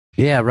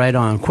Yeah, right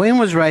on. Queen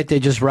was right. They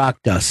just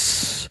rocked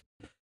us.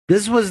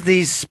 This was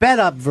the sped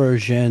up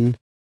version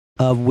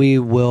of We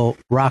Will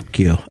Rock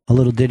You. A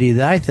little ditty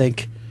that I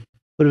think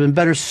would have been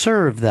better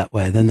served that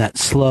way than that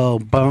slow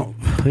bump.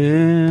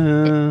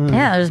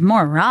 Yeah, there's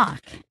more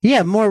rock.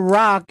 Yeah, more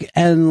rock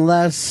and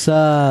less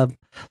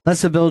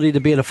ability to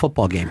be at a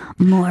football game.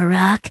 More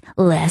rock,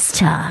 less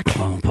talk.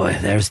 Oh boy,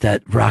 there's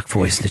that rock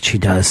voice that she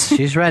does.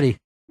 She's ready.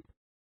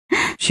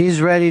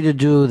 She's ready to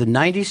do the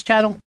 90s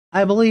channel,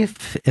 I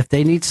believe, if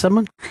they need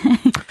someone.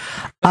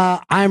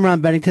 I'm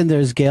Ron Bennington.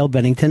 There's Gail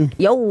Bennington.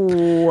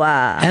 Yo.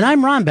 And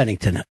I'm Ron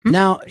Bennington.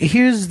 Now,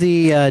 here's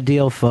the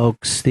deal,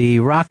 folks. The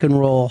Rock and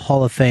Roll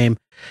Hall of Fame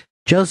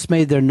just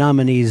made their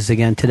nominees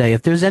again today.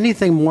 If there's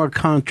anything more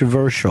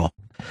controversial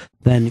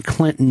than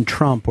Clinton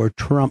Trump or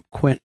Trump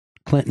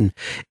Clinton,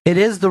 it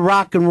is the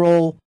Rock and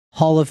Roll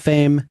Hall of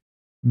Fame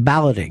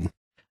balloting.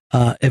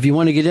 If you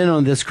want to get in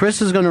on this,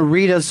 Chris is going to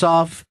read us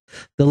off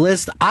the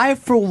list. I,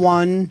 for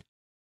one,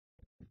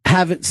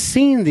 haven't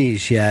seen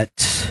these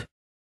yet.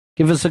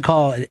 Give us a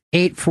call at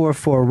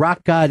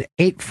 844-ROCK-GOD,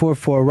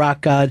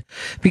 844-ROCK-GOD,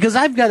 because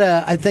I've got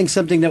I think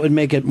something that would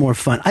make it more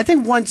fun. I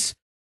think once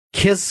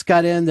Kiss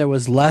got in, there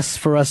was less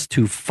for us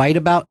to fight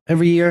about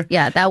every year.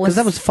 Yeah, that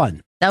was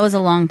fun. That was a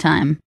long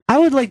time. I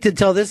would like to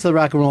tell this to the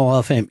Rock and Roll Hall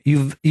of Fame.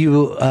 You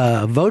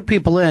vote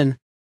people in,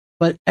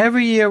 but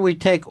every year we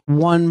take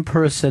one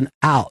person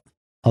out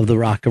of the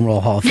Rock and Roll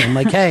Hall of Fame.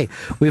 Like, hey,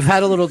 we've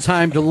had a little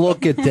time to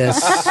look at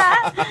this.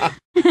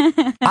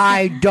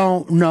 I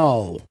don't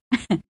know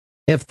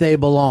if they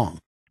belong.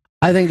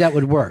 I think that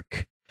would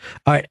work.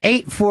 All right,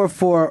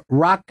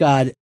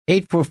 844-ROCK-GOD,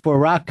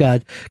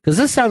 844-ROCK-GOD, because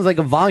this sounds like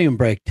a volume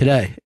break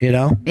today, you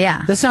know?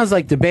 Yeah. This sounds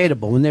like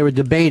debatable when they were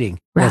debating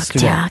Rock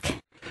yesterday. talk.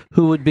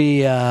 Who would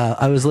be,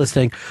 I was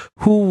listening,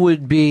 who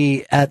would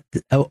be at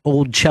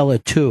Old Cella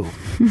 2?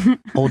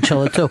 Old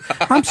Cella 2.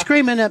 I'm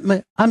screaming.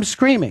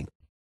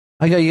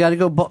 You got to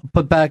go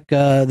put back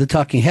the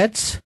Talking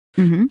Heads,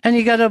 and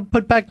you got to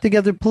put back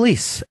together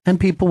Police, and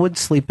people would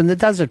sleep in the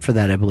desert for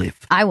that, I believe.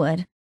 I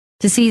would.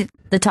 To see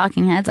the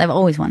Talking Heads, I've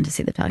always wanted to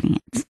see the Talking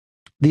Heads.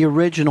 The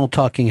original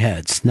Talking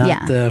Heads,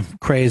 not the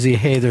crazy,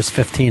 hey, there's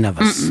 15 of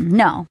us.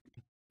 No.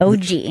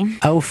 OG.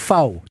 Oh,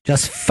 faux.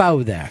 Just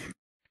faux there.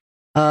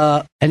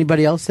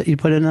 Anybody else that you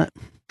put in that?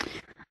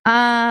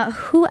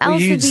 Who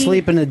else You'd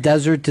sleep in the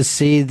desert to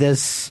see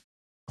this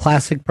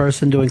classic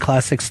person doing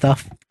classic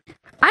stuff?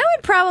 I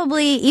would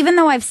probably, even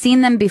though I've seen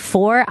them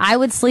before, I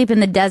would sleep in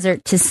the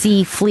desert to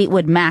see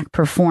Fleetwood Mac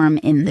perform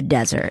in the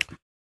desert.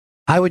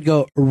 I would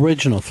go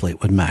original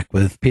Fleetwood Mac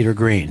with Peter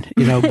Green.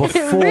 You know,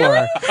 before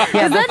Really?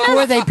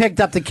 before they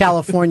picked up the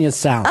California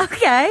sound.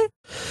 Okay.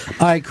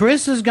 All right,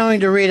 Chris is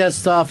going to read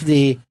us off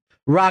the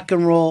Rock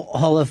and Roll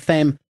Hall of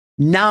Fame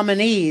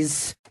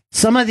nominees.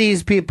 Some of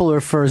these people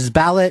are first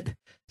ballot.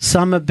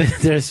 Some have been,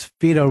 there's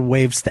Vito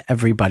waves to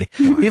everybody.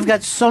 You've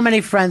got so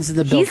many friends in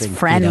the building. He's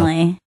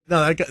friendly. Vito.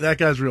 No, that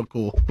guy's real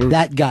cool.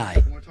 That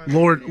guy.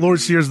 Lord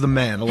Sears the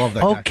man. I love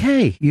that guy.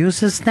 Okay, use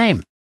his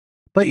name.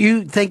 But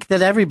you think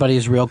that everybody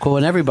is real cool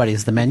and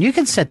everybody's the man. You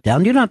can sit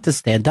down. You don't have to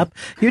stand up.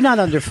 You're not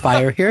under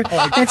fire here.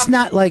 It's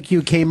not like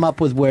you came up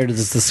with where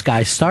does the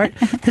sky start.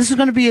 This is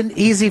going to be an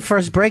easy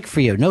first break for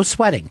you. No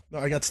sweating. No,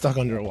 I got stuck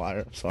under a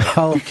wire. I'm sorry.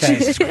 Okay.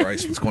 Jesus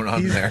Christ, what's going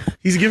on there?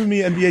 He's giving me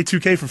NBA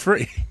 2K for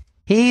free.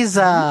 He's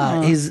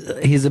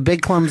a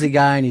big clumsy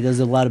guy and he does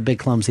a lot of big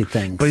clumsy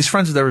things. But he's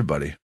friends with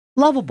everybody.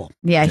 Lovable.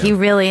 Yeah, he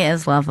really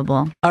is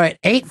lovable. All right,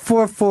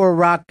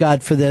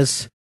 844-ROCK-GOD for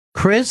this.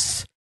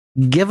 Chris,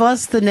 give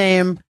us the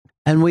name,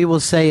 and we will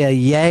say a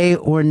yay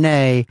or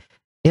nay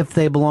if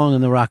they belong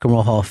in the Rock and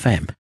Roll Hall of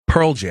Fame.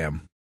 Pearl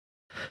Jam.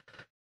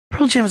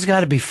 Pearl Jam's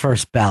got to be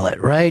first ballot,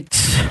 right?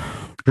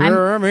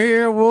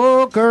 Jeremy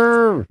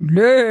Walker. I'm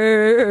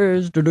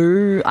going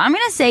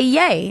to say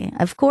yay.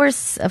 Of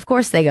course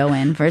they go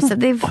in first. So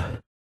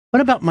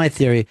What about my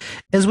theory?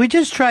 Is we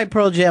just try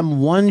Pearl Jam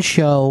one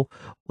show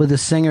with a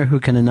singer who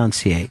can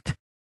enunciate.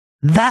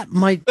 That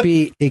might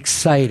be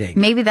exciting.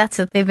 Maybe that's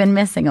what they've been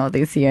missing all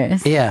these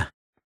years. Yeah.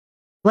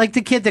 Like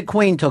the kid that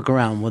Queen took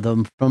around with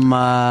them from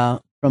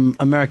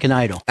American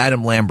Idol.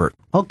 Adam Lambert.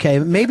 Okay,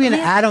 maybe an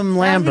Adam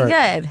Lambert.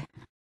 That'd be good.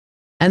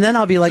 And then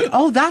I'll be like,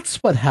 oh, that's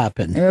what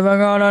happened. If I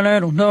got a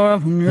little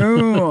love from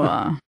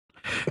you.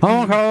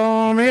 Don't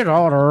call me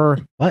daughter.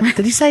 What?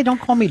 Did he say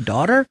don't call me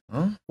daughter?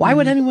 Huh? Why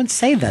would anyone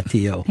say that to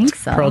you? I think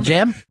so. Pearl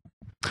Jam?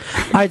 All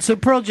right, so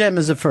Pearl Jam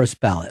is the first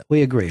ballot.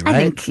 We agree, right? I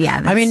think,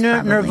 yeah. I mean,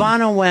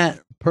 Nirvana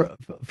went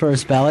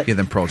first ballot. Yeah,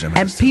 then Pearl Jam.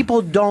 And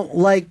people don't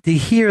like to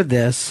hear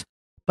this,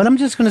 but I'm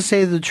just going to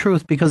say the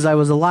truth because I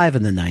was alive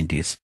in the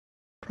 90s.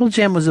 Pearl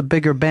Jam was a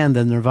bigger band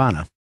than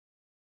Nirvana.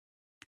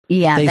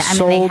 Yeah, they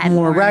sold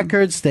more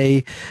records.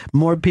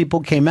 More people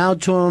came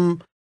out to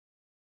them.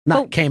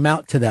 Came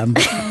out to them.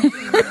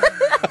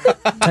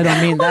 I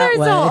don't mean that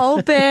way. They're so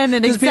open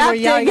and accepting. People are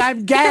yelling,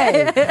 I'm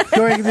gay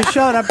during the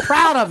show, and I'm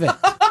proud of it.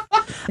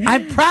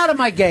 I'm proud of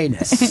my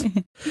gayness.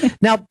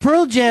 Now,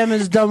 Pearl Jam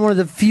has done one of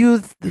the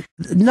few,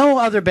 no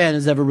other band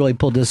has ever really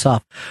pulled this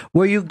off,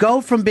 where you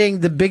go from being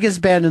the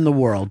biggest band in the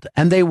world,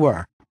 and they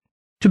were,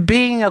 to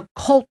being a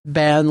cult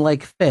band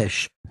like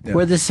Fish, Yeah.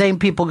 where the same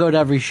people go to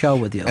every show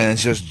with you. And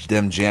it's just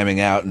them jamming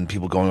out and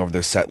people going over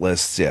their set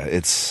lists. Yeah,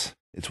 it's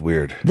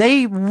weird.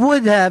 They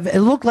would have, it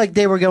looked like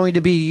they were going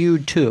to be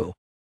U2,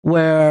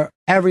 where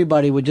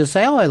everybody would just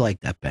say, oh, I like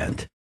that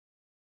band.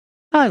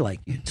 I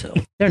like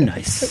U2. They're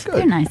nice.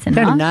 They're nice enough.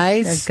 They're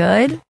nice.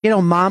 They're good. You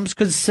know, moms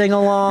could sing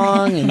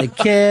along, and the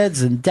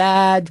kids, and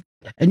dad.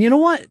 And you know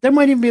what? There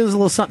might even be a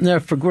little something there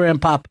for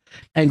grandpop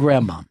and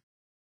grandmom.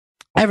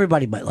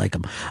 Everybody might like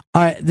them.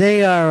 All right,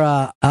 they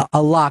are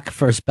a lock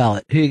first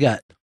ballot. Who you got?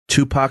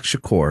 Tupac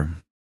Shakur.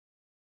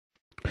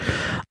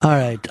 All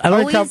right, I'm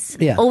going to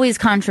tell. Always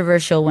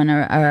controversial when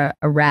a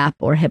rap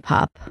or hip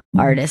hop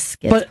artist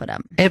gets put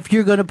up. If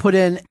you're going to put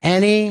in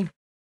any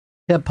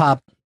hip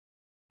hop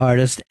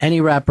artist,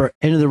 any rapper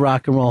into the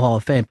Rock and Roll Hall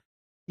of Fame,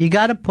 you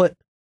got to put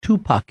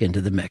Tupac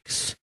into the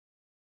mix.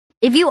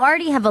 If you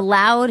already have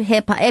allowed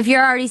hip hop, if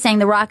you're already saying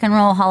the Rock and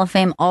Roll Hall of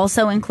Fame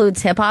also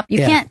includes hip hop, you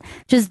can't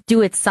just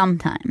do it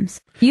sometimes.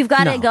 You've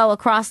got to go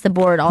across the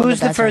board. Who's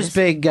the first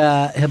big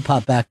hip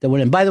hop act that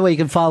went in? By the way, you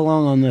can follow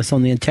along on this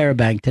on the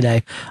Interrobang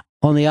today,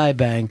 on the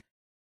iBang.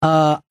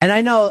 And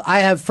I know I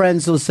have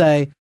friends who'll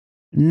say,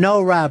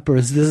 no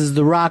rappers, this is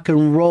the Rock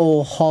and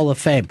Roll Hall of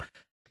Fame.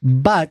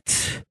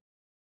 But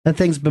that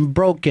thing's been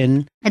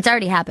broken. It's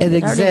already happened. It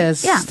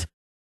exists.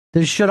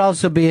 There should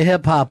also be a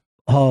hip hop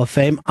Hall of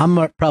Fame. I'm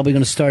probably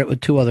going to start it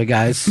with two other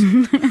guys.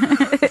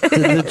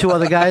 the two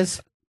other guys?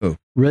 Who?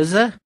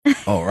 RZA.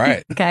 All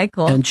right. Okay,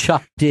 cool. And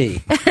Chuck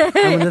D.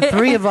 And when the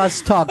three of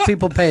us talk,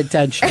 people pay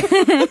attention.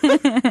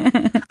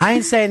 I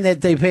ain't saying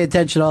that they pay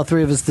attention, all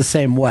three of us, the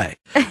same way.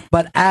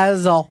 But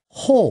as a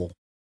whole,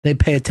 they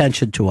pay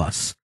attention to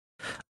us.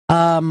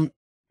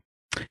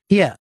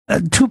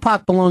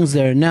 Tupac belongs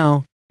there.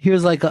 Now,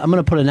 here's I'm going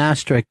to put an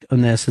asterisk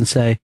on this and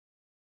say,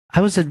 I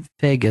was in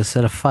Vegas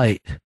at a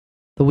fight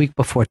the week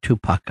before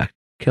Tupac got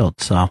killed,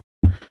 so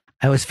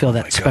I always feel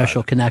that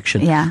special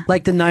connection. Yeah.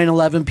 Like the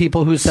 9/11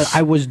 people who said,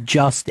 I was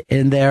just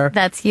in there.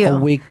 That's you. A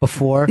week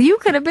before. You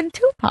could have been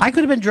Tupac. I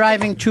could have been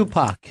driving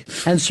Tupac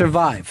and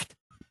survived.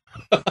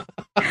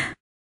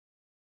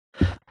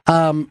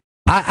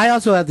 I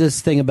also have this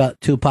thing about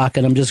Tupac,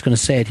 and I'm just going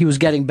to say it. He was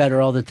getting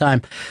better all the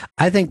time.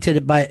 I think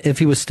if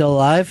he was still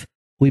alive,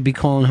 we'd be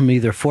calling him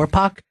either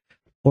 4-Pac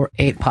or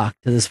 8-Pac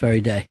to this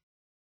very day.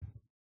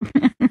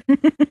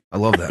 I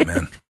love that,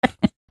 man.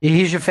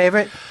 He's your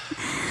favorite?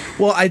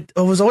 Well, I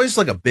was always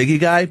like a Biggie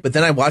guy, but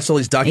then I watched all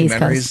these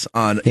documentaries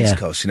on East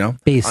Coast,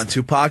 on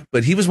Tupac.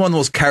 But he was one of the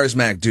most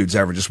charismatic dudes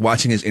ever. Just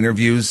watching his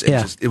interviews,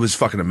 it was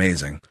fucking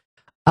amazing.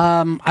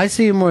 I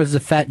see him more as a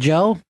Fat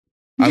Joe.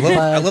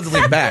 I love to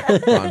lean back.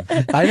 Ron.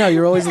 I know,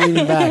 you're always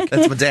leaning back.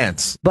 That's my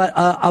dance. But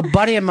a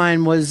buddy of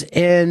mine was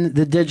in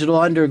the Digital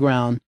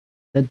Underground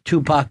that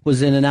Tupac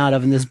was in and out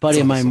of, and this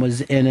buddy of mine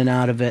was in and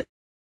out of it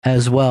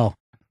as well.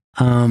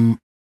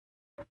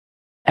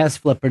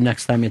 Ask Flipper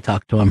next time you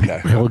talk to him. Okay.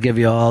 He'll give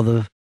you all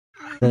the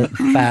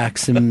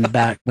facts and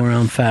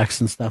background facts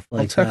and stuff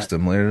like that. I'll text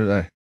him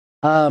later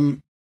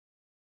today.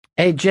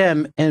 Hey,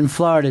 Jim, in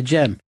Florida,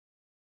 Jim.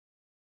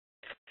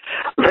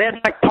 Van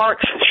Dyke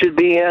Parks should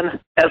be in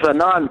as a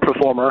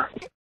non-performer.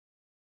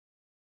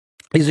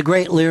 He's a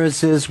great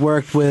lyricist,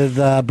 worked with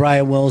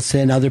Brian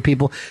Wilson, other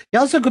people. He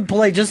also could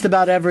play just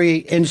about every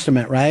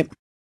instrument, right?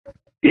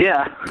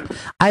 Yeah.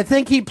 I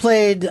think he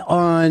played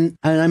on,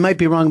 and I might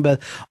be wrong,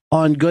 but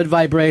on Good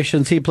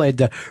Vibrations, he played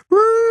the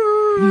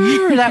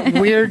that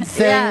weird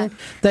thing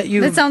that you...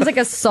 That sounds like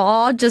a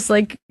saw, just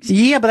like...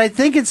 Yeah, but I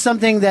think it's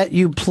something that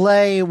you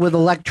play with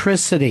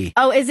electricity.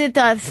 Oh, is it the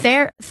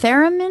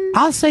theremin?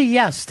 I'll say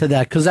yes to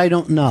that, because I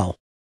don't know.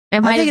 I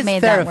think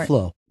it's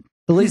Theraflu.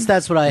 At least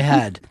that's what I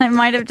had. I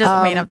might have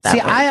just made up that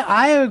word.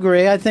 I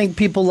agree. I think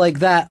people like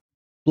that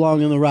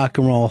belong in the Rock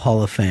and Roll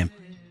Hall of Fame.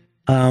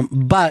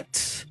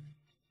 But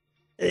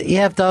you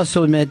have to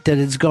also admit that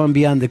it's gone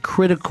beyond the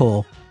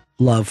critical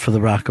love for the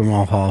Rock and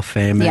Roll Hall of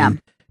Fame. Yeah.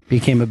 And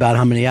became about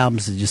how many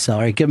albums did you sell.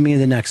 All right, give me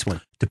the next one.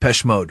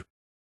 Depeche Mode.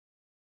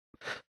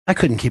 I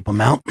couldn't keep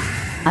them out.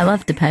 I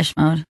love Depeche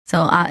Mode,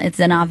 so it's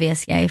an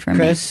obvious yay for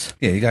Chris?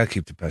 me. Yeah, you got to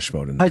keep Depeche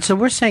Mode in there. All right, so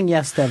we're saying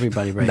yes to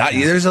everybody right now.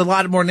 There's a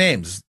lot more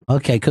names.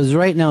 Okay, because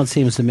right now it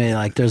seems to me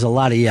like there's a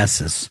lot of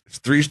yeses.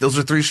 Those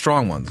are three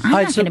strong ones. I'm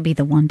not going to be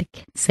the one to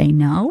say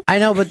no. I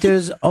know, but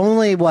there's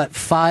only,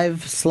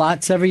 5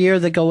 slots every year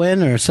that go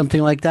in or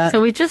something like that?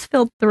 So we just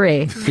filled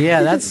 3.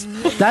 Yeah,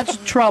 that's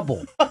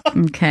trouble.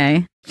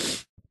 Okay.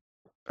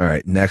 All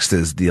right, next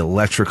is the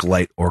Electric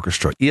Light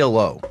Orchestra,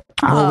 ELO.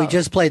 Well, we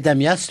just played them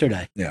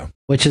yesterday. Yeah.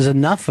 Which is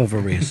enough of a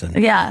reason.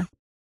 Yeah.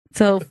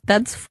 So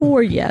that's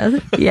 4,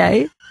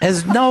 yay.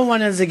 As no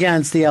one is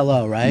against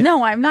ELO, right?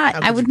 No, I'm not.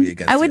 I would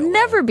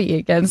never be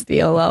against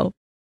ELO.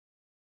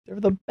 They're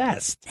the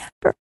best.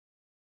 Never.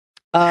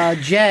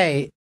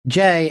 Jay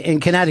in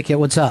Connecticut,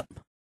 what's up?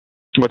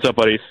 What's up,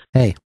 buddies?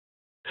 Hey.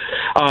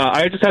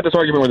 I just had this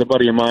argument with a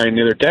buddy of mine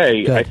the other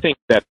day. Good. I think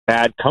that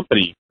Bad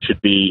Company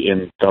should be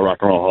in the Rock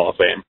and Roll Hall of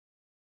Fame.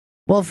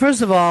 Well,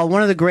 first of all,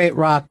 one of the great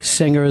rock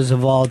singers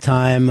of all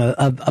time,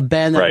 a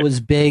band that was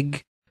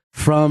big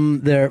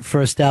from their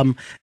first album.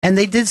 And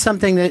they did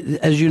something that,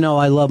 as you know,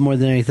 I love more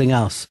than anything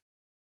else.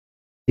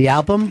 The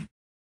album,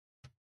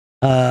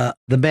 the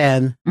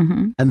band,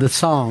 and the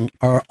song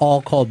are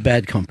all called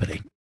Bad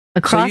Company.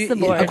 Across the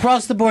board.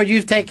 Across the board,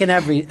 you've taken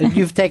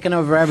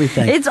over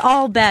everything. It's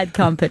all Bad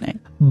Company.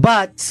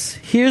 But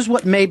here's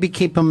what maybe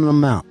keeping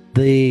them out.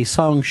 The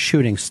song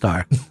Shooting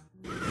Star.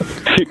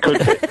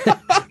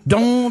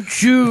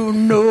 Don't you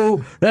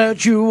know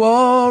that you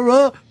are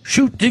a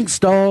shooting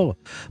star?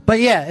 But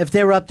yeah, if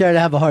they were up there, I'd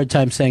have a hard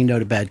time saying no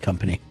to Bad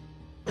Company.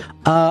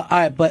 All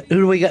right, but who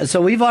do we got? So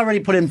we've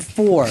already put in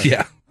 4.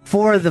 Yeah.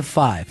 4 of the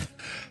 5.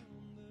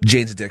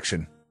 Jane's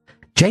Addiction.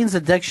 Jane's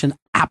Addiction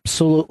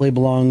absolutely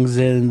belongs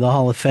in the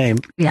Hall of Fame.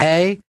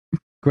 Yeah.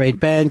 Great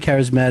band,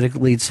 charismatic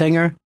lead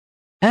singer,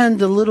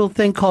 and a little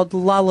thing called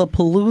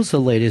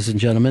Lollapalooza, ladies and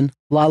gentlemen.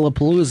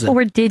 Lollapalooza.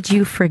 Or did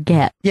you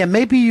forget? Yeah,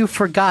 maybe you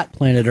forgot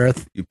Planet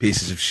Earth. You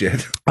pieces of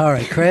shit. All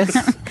right, Chris.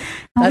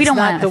 We don't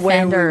want the to way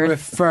offend we Earth.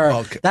 refer.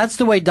 Okay. That's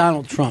the way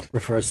Donald Trump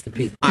refers to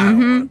people. I don't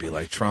want to be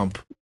like Trump.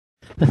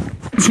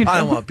 I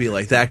don't want to be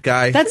like that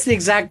guy. That's the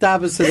exact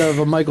opposite of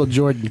a Michael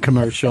Jordan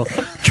commercial.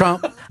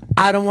 Trump,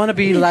 I don't want to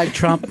be like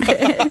Trump.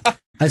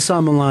 I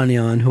saw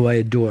Melania on, who I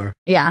adore.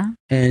 Yeah.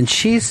 And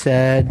she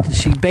said,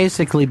 she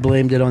basically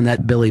blamed it on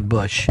that Billy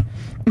Bush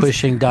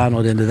pushing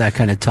Donald into that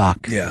kind of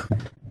talk. Yeah.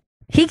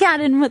 He got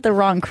in with the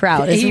wrong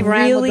crowd. He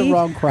ran really with the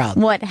wrong crowd.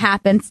 What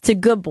happens to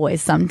good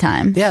boys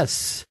sometimes.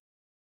 Yes.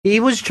 He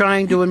was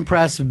trying to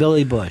impress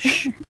Billy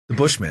Bush. The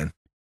Bushman.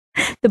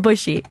 The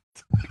Bushy.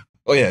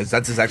 Oh, yeah,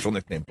 that's his actual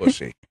nickname,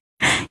 Bushy.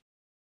 How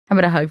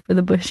about a hug for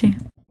the Bushy?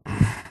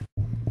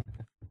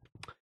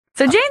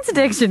 So Jane's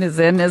Addiction is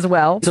in as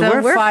well. So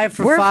we're 5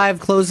 for 5.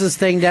 Close this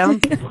thing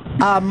down.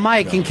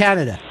 Mike in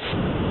Canada.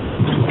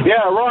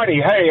 Yeah,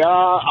 Ronnie. Hey,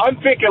 I'm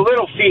thinking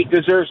Little Feat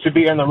deserves to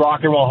be in the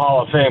Rock and Roll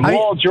Hall of Fame.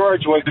 Lowell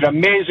George was an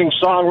amazing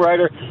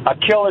songwriter, a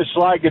killer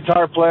slide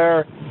guitar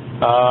player,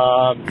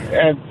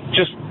 and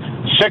just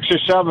 6 or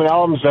 7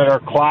 albums that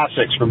are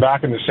classics from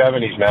back in the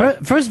 70s,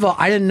 man. First of all,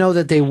 I didn't know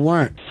that they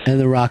weren't in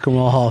the Rock and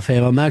Roll Hall of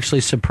Fame. I'm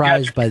actually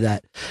surprised by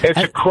that. It's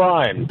a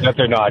crime that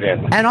they're not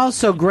in. And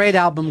also great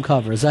album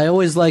covers. I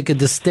always like a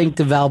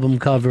distinctive album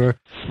cover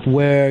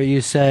where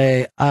you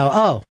say,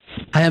 oh,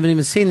 I haven't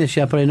even seen this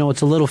yet, but I know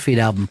it's a Little Feat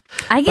album.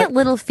 I get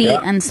Little Feat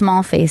and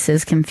Small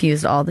Faces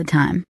confused all the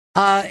time.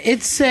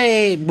 It's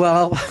a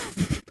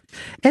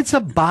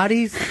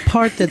body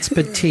part that's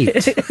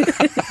petite.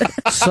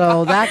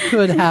 So that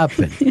could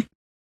happen.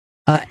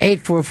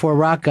 844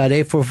 Rock God,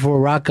 844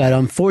 Rock God.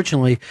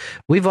 Unfortunately,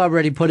 we've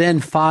already put in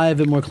 5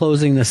 and we're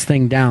closing this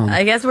thing down.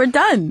 I guess we're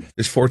done.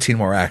 There's 14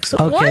 more acts.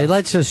 Okay,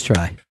 let's just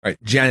try. All right,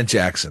 Janet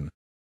Jackson.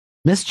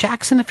 Miss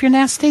Jackson, if you're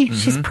nasty. Mm-hmm.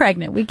 She's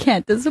pregnant. We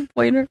can't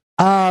disappoint her.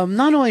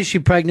 Not only is she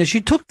pregnant, she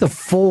took the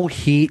full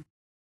heat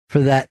for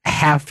that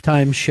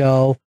halftime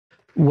show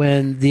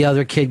when the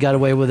other kid got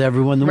away with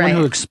everyone. The one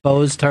who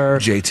exposed her.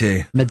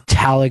 JT.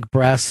 Metallic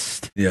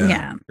breast.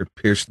 Yeah. Her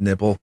pierced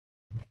nipple.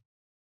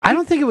 I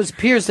don't think it was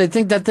pierced. I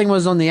think that thing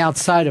was on the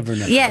outside of her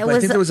nipple. Yeah, I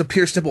think there was a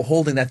pierced nipple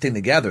holding that thing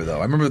together, though.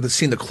 I remember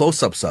seeing the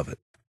close-ups of it.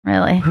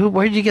 Really?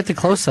 Where did you get the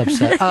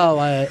close-ups at? Oh,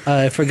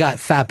 I forgot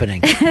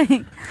fappening.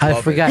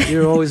 I forgot.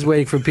 You're always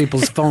waiting for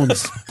people's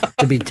phones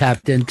to be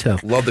tapped into.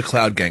 Love the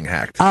Cloud Gang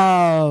hacked.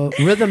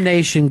 Rhythm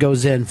Nation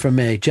goes in for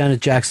me. Janet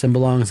Jackson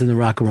belongs in the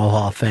Rock and Roll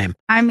Hall of Fame.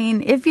 I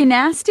mean, if you're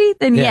nasty,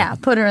 then yeah,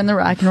 put her in the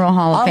Rock and Roll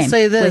Hall of Fame. I'll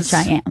say this.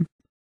 Which I am.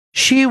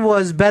 She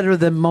was better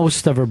than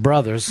most of her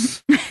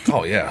brothers.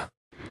 Oh, yeah.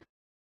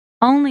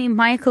 Only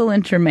Michael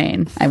and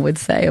Jermaine, I would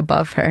say,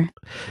 above her.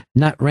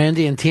 Not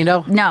Randy and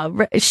Tito?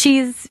 No,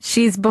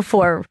 she's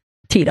before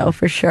Tito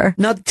for sure.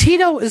 Now,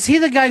 Tito, is he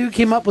the guy who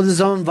came up with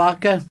his own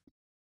vodka?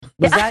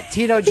 Was that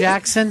Tito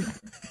Jackson?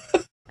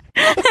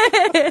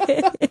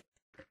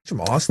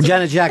 From Austin.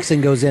 Janet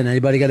Jackson goes in.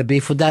 Anybody got a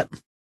beef with that?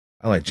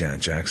 I like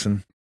Janet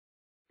Jackson.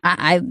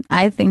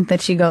 I think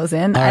that she goes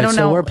in. All right, I don't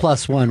know. So we're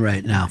 +1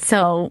 right now.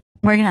 So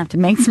we're going to have to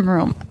make some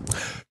room.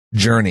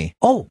 Journey.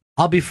 Oh,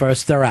 I'll be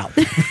first. They're out.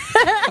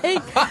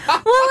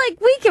 Well,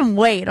 we can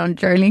wait on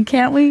Journey,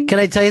 can't we? Can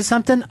I tell you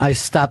something? I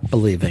stopped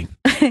believing,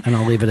 and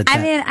I'll leave it at that.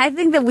 I mean, I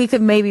think that we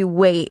could maybe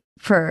wait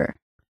for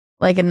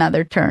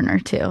another turn or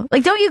two.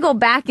 Don't you go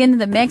back into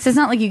the mix? It's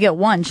not like you get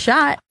one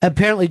shot.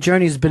 Apparently,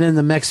 Journey's been in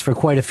the mix for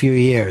quite a few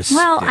years.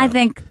 Well, yeah. I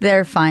think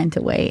they're fine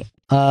to wait.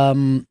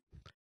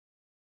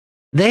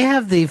 They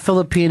have the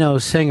Filipino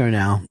singer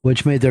now,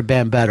 which made their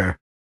band better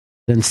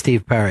than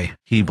Steve Perry.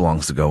 He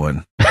belongs to go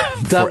in.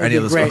 That would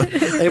be great.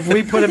 If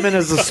we put him in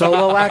as a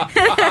solo act.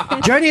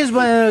 Journey is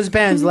one of those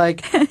bands,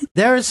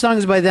 there are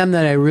songs by them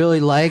that I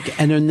really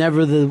like, and they're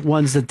never the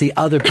ones that the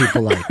other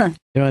people like. You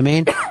know what I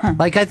mean?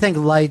 I think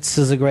Lights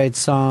is a great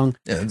song,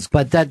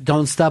 but that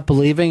Don't Stop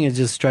Believing, it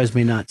just drives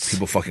me nuts.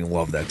 People fucking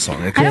love that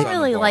song. I don't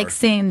really like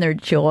seeing their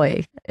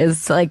joy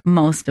is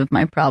most of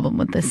my problem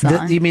with this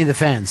song. You mean the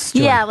fans?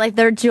 Joy. Yeah,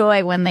 their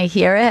joy when they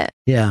hear it.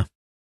 Yeah.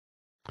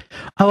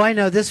 Oh, I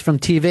know this from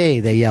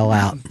TV. They yell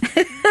out.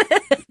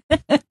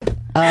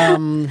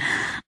 I'm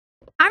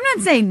not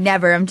saying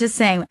never. I'm just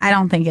saying I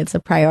don't think it's a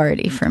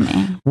priority for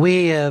me.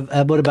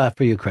 What about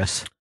for you,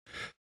 Chris?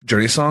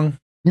 Journey song?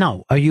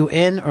 No. Are you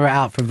in or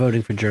out for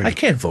voting for Journey? I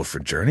can't vote for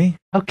Journey.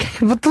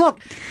 Okay, but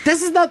look,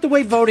 this is not the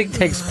way voting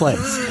takes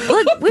place.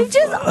 Look, we've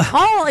just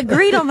all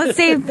agreed on the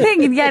same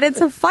thing, and yet it's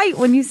a fight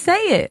when you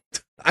say it.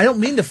 I don't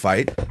mean to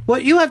fight.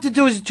 What you have to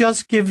do is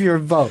just give your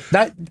vote.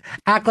 Not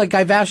act like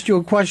I've asked you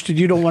a question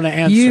you don't want to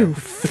answer. You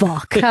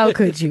fuck. How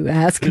could you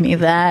ask me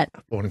that?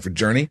 Voting for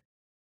Journey?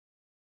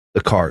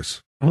 The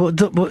Cars.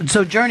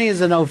 So Journey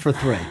is an 0 for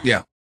 3.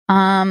 Yeah.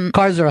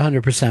 Cars are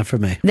 100% for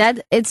me.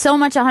 That it's so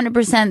much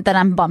 100% that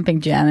I'm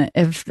bumping Janet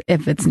if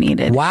it's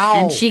needed.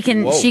 Wow. And she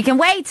can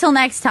wait till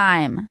next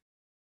time.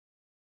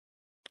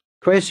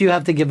 Chris, you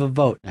have to give a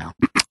vote now.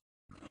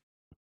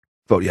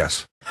 Vote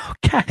yes.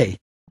 Okay.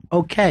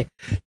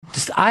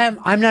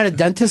 I'm not a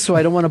dentist, so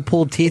I don't want to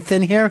pull teeth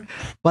in here.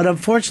 But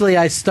unfortunately,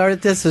 I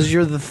started this as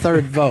you're the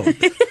third vote.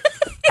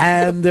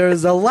 And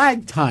there's a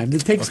lag time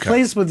that takes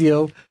place with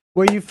you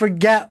where you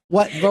forget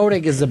what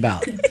voting is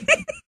about.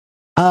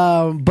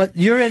 But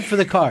you're in for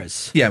the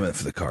Cars. Yeah, I'm in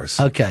for the Cars.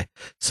 Okay.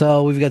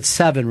 So we've got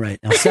 7 right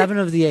now. 7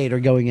 of the 8 are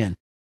going in.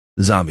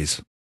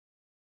 Zombies.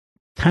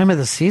 Time of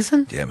the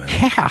season? Yeah, man.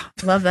 Yeah.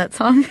 Love that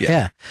song.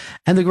 Yeah.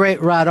 And the great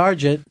Rod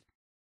Argent.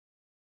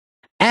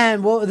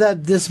 And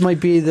this might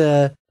be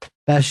the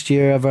best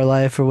year of our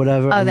life or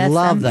whatever. Oh, I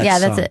love that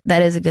song. that's it.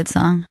 That is a good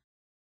song.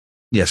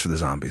 Yes for the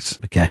Zombies.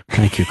 Okay.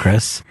 Thank you,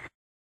 Chris.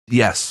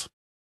 Yes.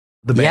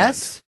 The band.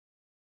 Yes?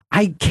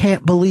 I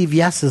can't believe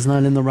Yes is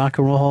not in the Rock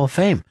and Roll Hall of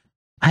Fame.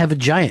 I have a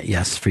giant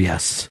yes for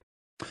Yes.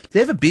 Do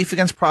they have a beef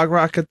against prog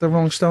rock at the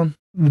Rolling Stone?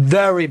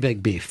 Very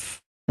big beef.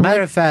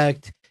 Matter of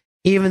fact,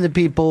 even the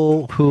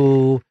people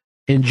who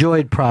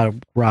enjoyed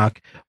prog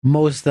rock,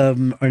 most of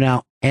them are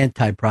now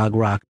anti-prog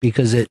rock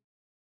because it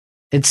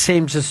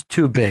seems just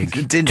too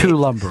big, too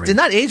lumbering. Did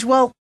not age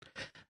well?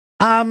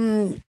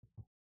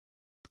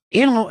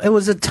 It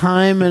was a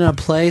time and a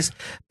place,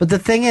 but the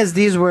thing is,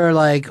 these were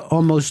like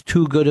almost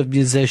too good of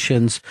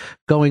musicians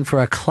going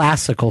for a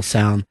classical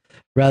sound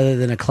rather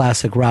than a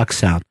classic rock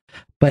sound.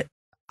 But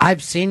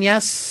I've seen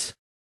Yes.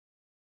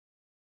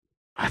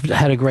 I've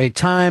had a great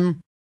time.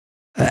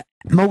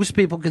 Most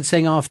people can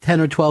sing off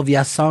 10 or 12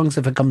 Yes songs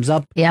if it comes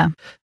up. Yeah.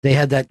 They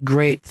had that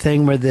great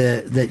thing where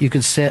that you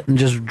could sit and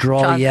just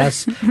draw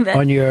Yes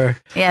on your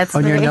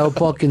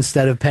notebook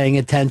instead of paying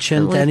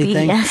attention to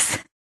anything. Yes.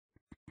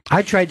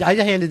 I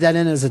handed that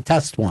in as a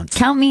test once.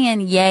 Count me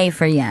in yay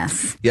for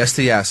Yes. Yes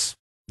to yes.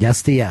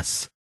 Yes to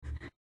Yes.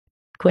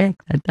 Quick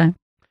that time.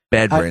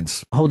 Bad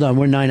Brains. Hold on,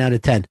 we're 9 out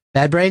of 10.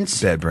 Bad Brains?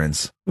 Bad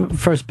Brains.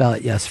 First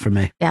ballot, yes for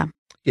me. Yeah.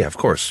 Yeah, of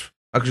course.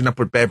 How could you not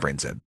put Bad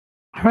Brains in?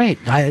 All right,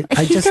 I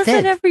he just does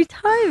did. it every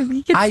time.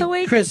 He gets so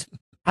angry. Chris,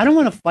 I don't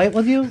want to fight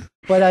with you,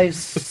 but I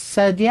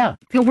said yeah.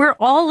 We're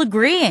all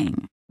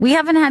agreeing. We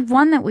haven't had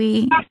one that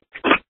we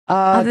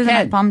other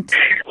than bumped.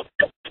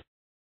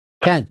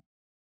 Ken.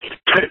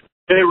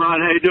 Hey, Ron,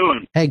 how you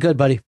doing? Hey, good,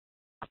 buddy.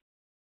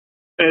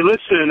 Hey,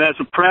 listen, as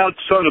a proud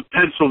son of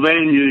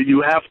Pennsylvania,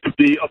 you have to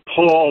be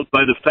appalled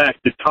by the fact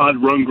that Todd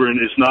Rundgren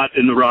is not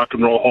in the Rock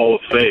and Roll Hall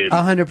of Fame.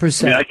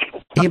 100%.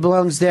 He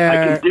belongs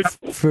there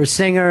for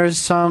singer,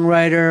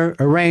 songwriter,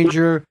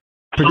 arranger,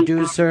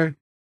 producer.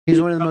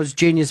 He's one of the most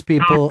genius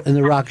people in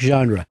the rock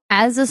genre.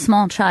 As a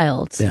small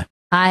child,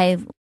 I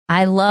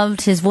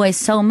loved his voice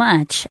so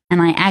much, and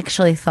I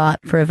actually thought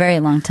for a very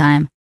long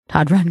time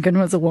Todd Rundgren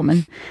was a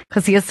woman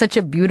because he has such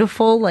a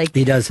beautiful,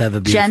 he does have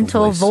a beautiful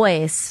gentle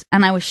voice.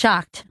 And I was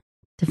shocked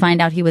to find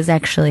out he was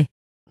actually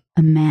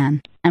a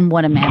man. And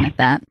what a man at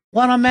that.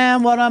 What a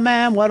man, what a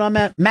man, what a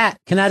man. Matt,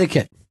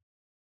 Connecticut.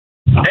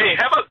 Hey,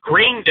 how about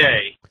Green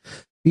Day?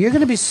 You're going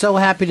to be so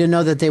happy to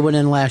know that they went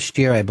in last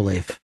year, I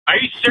believe. Are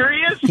you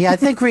serious? Yeah, I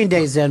think Green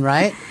Day's in,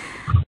 right?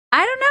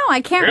 I don't know.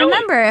 I can't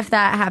remember if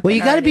that happened. Well,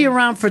 you got to be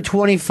around for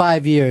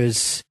 25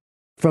 years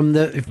from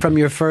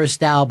your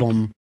first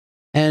album.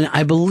 And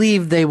I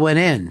believe they went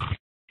in.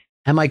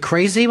 Am I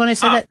crazy when I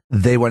say that?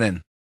 They went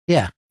in.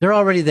 Yeah, they're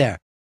already there.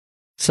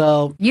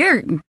 So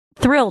you're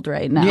thrilled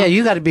right now. Yeah,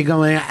 you got to be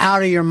going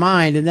out of your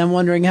mind and then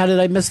wondering, how did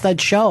I miss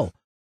that show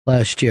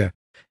last year?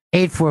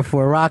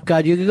 844 Rock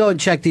God. You can go and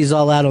check these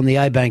all out on the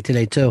iBank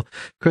today, too.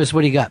 Chris,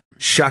 what do you got?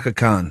 Shaka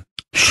Khan.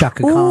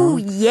 Shaka Khan. Ooh,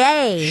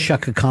 yay.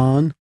 Shaka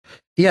Khan.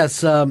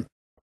 Yes,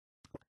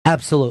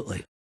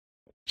 absolutely.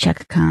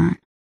 Shaka Khan.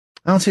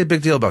 I don't see a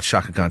big deal about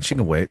Shaka Khan. She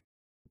can wait.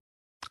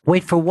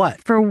 Wait for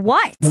what? For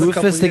what?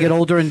 Rufus to get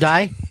older and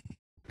die?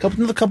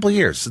 Another couple of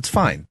years. It's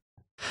fine.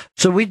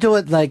 So we do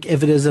it like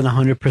if it isn't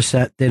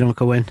 100%, they don't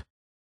go in?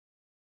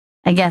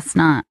 I guess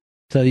not.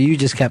 So you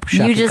just kept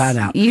Shaka Khan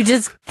out. You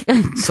just...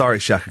 Sorry,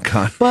 Shaka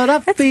Khan. But I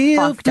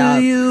feel for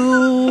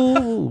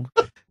you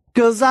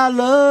because I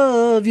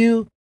love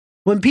you.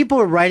 When people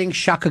are writing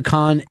Shaka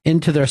Khan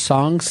into their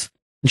songs,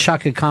 and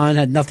Shaka Khan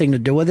had nothing to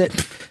do with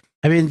it,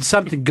 I mean,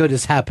 something good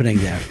is happening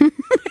there.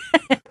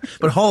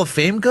 But Hall of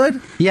Fame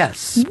good?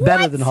 Yes,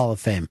 better than Hall of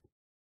Fame.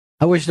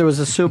 I wish there was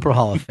a super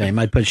Hall of Fame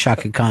I'd put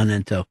Shaka Khan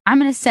into. I'm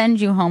going to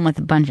send you home with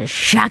a bunch of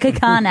Shaka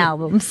Khan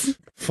albums.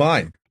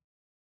 Fine.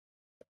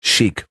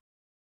 Chic.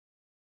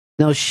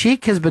 No,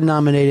 Chic has been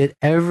nominated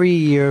every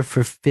year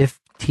for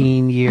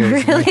 15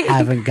 years. Really? And they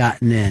haven't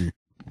gotten in.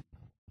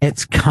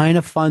 it's kind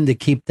of fun to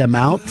keep them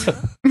out.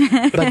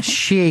 But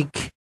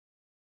Chic,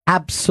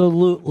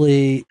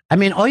 absolutely. I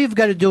mean, all you've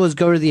got to do is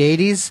go to the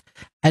 80s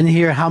and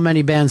hear how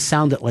many bands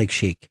sounded like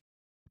Chic.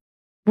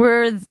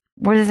 Were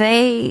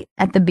they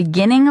at the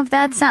beginning of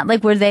that sound?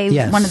 Like, were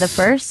they one of the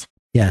first?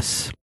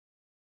 Yes.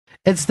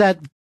 It's that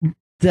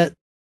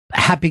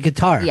happy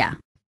guitar. Yeah.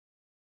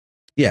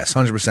 Yes,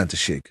 100% to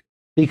Chic.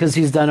 Because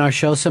he's done our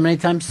show so many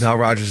times? Nile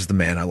Rodgers is the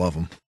man. I love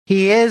him.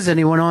 He is, and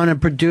he went on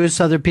and produced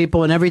other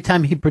people, and every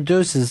time he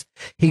produces,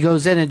 he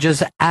goes in and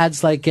just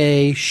adds like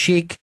a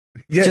Chic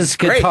just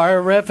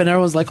guitar riff, and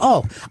everyone's like,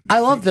 oh, I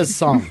love this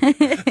song.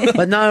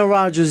 But Nile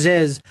Rodgers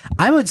is,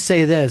 I would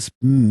say this,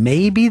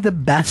 maybe the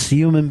best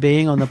human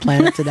being on the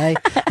planet today,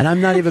 and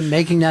I'm not even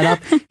making that up.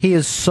 He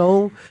is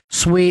so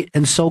sweet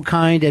and so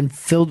kind and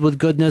filled with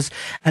goodness,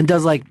 and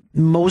does like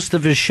most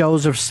of his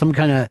shows are some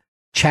kind of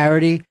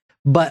charity.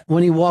 But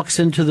when he walks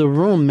into the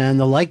room, man,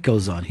 the light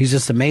goes on. He's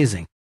just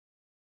amazing.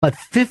 But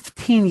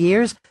 15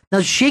 years?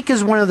 Now, Chic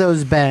is one of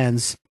those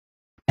bands,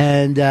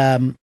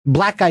 and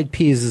Black Eyed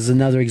Peas is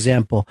another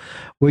example,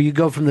 where you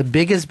go from the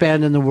biggest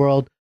band in the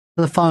world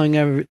to the following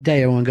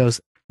day, everyone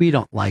goes, we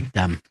don't like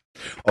them.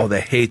 Oh,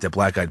 the hate that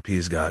Black Eyed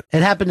Peas got.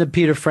 It happened to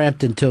Peter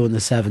Frampton, too, in the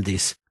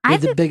 70s. He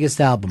had the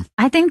biggest album.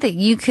 I think that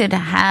you could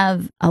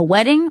have a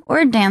wedding or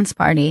a dance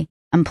party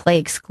and play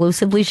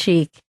exclusively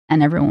Chic,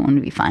 and everyone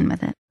would be fine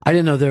with it. I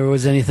didn't know there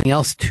was anything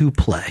else to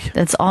play.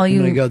 That's all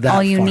you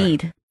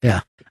need.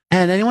 Yeah.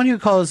 And anyone who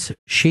calls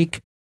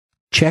Chic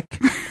chick,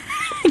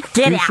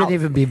 Get you out. shouldn't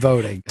even be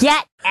voting.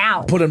 Get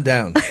out. Put him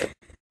down.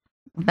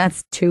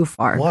 That's too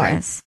far, Why?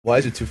 Chris. Why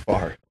is it too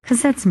far?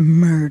 Because that's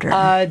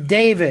murder.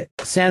 David,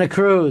 Santa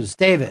Cruz.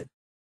 David.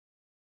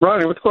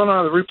 Ronnie, what's going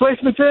on? The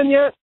replacements in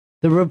yet?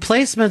 The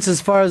replacements,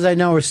 as far as I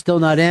know, are still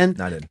not in.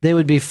 Not in. They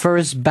would be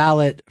first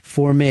ballot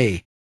for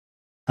me.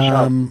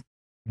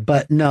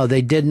 But no,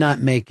 they did not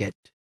make it.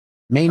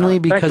 Mainly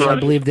because I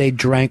believe they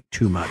drank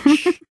too much.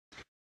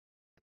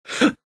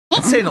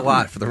 That's saying a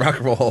lot for the Rock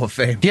and Roll Hall of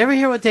Fame. Do you ever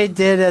hear what they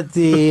did at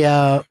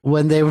the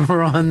when they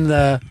were on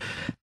the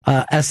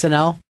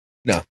SNL?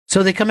 No.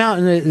 So they come out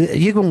and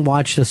you can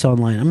watch this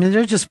online. I mean,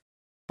 they're just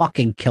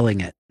fucking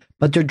killing it.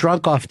 But they're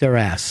drunk off their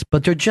ass.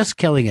 But they're just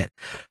killing it.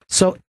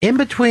 So in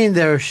between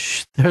their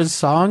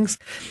songs,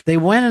 they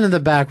went into the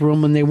back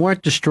room and they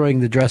weren't destroying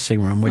the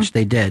dressing room, which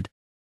they did.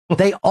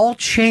 They all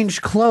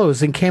changed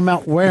clothes and came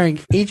out wearing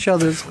each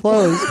other's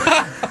clothes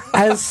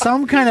as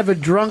some kind of a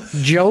drunk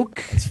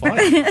joke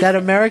that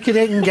America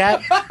didn't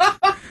get.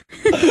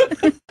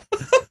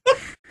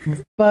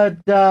 But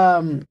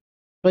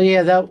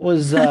yeah, that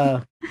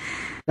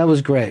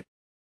was great.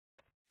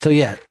 So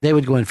yeah, they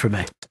would go in for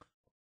me.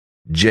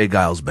 Jay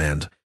Giles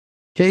Band.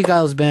 Jay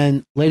Giles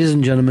Band, ladies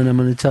and gentlemen, I'm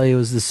going to tell you,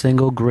 is the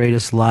single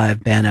greatest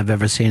live band I've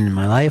ever seen in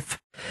my life.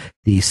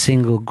 The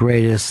single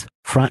greatest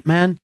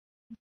frontman.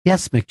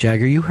 Yes, Mick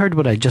Jagger, you heard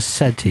what I just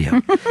said to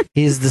you.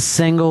 He's the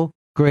single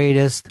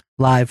greatest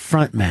live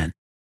frontman.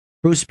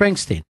 Bruce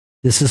Springsteen,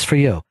 this is for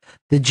you.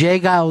 The Jay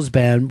Giles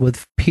Band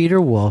with Peter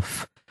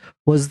Wolf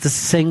was the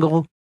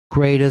single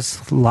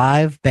greatest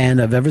live band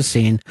I've ever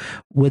seen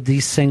with the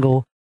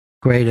single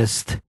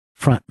greatest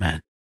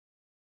frontman.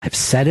 I've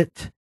said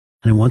it,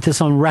 and I want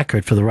this on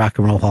record for the Rock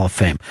and Roll Hall of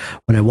Fame.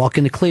 When I walk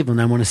into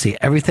Cleveland, I want to see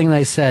everything that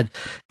I said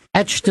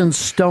etched in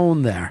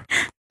stone there,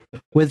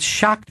 with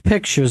shocked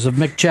pictures of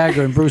Mick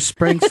Jagger and Bruce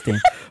Springsteen,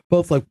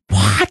 both like,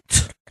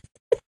 what?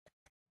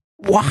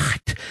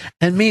 What?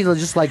 And me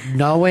just like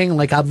knowing,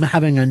 like I'm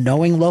having a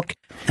knowing look,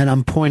 and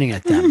I'm pointing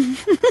at them.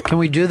 Can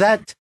we do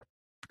that?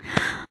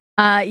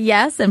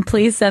 Yes, and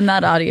please send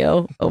that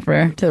audio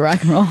over to the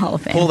Rock and Roll Hall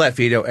of Fame. Pull that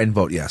veto and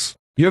vote yes.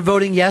 You're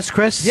voting yes,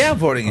 Chris? Yeah, I'm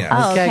voting yes.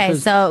 Oh, okay.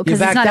 So, because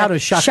it's not a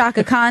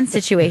Shaka Khan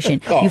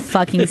situation. Oh. You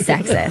fucking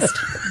sexist.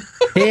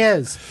 He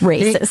is.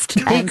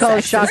 Racist. He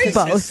calls Shaka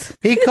both.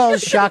 He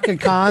calls Shaka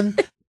Khan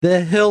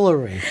the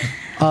Hillary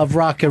of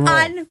rock and roll.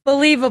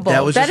 Unbelievable.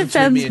 That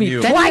offends me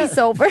twice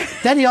over.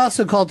 Then he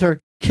also called her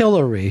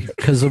Killary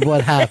because of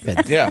what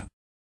happened. Yeah.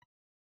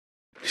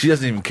 She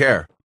doesn't even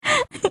care.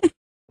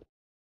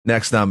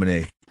 Next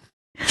nominee,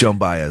 Joan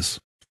Baez.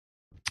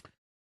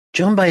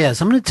 Joan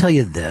Baez, I'm going to tell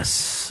you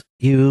this.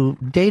 You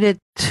dated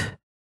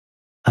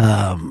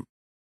Bob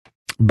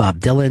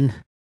Dylan.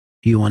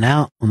 You went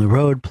out on the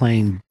road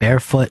playing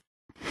barefoot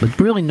with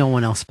really no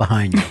one else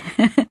behind you.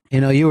 You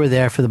know, you were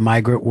there for the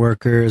migrant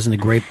workers and the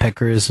grape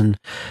pickers and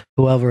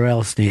whoever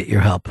else needed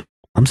your help.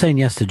 I'm saying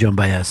yes to Joan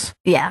Baez.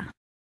 Yeah.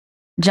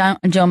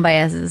 Joan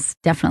Baez is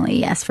definitely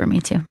yes for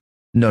me, too.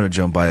 No to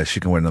Joan Baez. She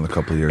can wait another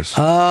couple of years.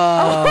 Oh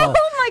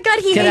my God,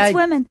 he hates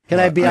women. Can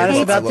I be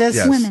honest about this?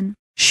 Yes. Women.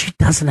 She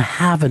doesn't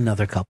have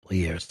another couple of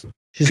years.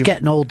 She's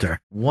getting older.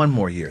 One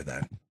more year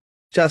then.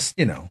 Just,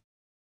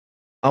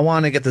 I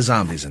want to get the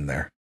zombies in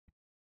there.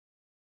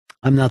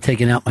 I'm not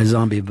taking out my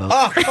zombie vote.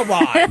 Oh, come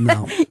on.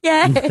 No.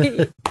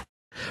 Yay.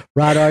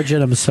 Rod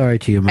Argent, I'm sorry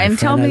to you, my friend.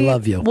 Tell me I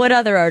love you. What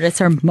other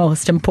artists are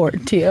most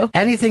important to you?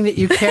 Anything that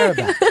you care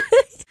about.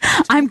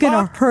 I'm going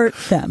to hurt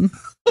them.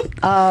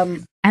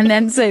 And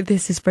then say,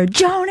 this is for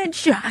Joan and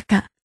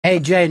Shaka. Hey,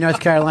 Jay, North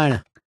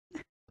Carolina.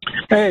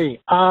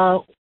 Hey,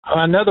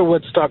 another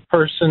Woodstock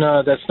person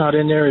that's not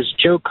in there is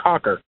Joe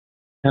Cocker.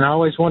 And I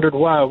always wondered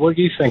why. What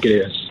do you think it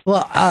is?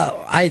 Well,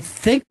 I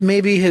think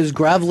maybe his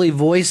gravelly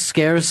voice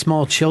scares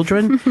small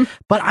children,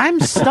 but I'm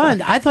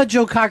stunned. I thought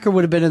Joe Cocker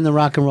would have been in the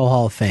Rock and Roll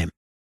Hall of Fame.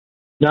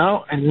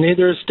 No, and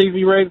neither is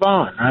Stevie Ray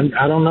Vaughan.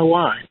 I don't know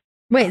why.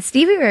 Wait,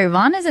 Stevie Ray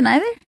Vaughan isn't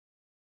either?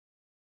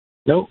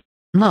 Nope.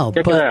 No,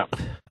 Check it out.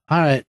 All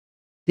right.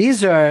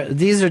 These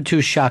are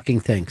two shocking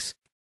things.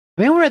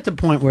 I mean, we're at the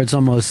point where it's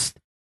almost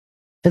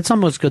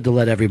good to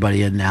let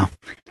everybody in now.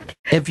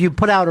 If you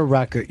put out a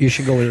record, you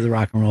should go into the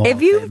Rock and Roll Hall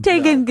If you've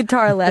taken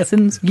guitar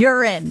lessons,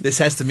 you're in. This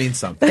has to mean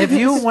something. If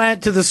you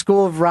went to the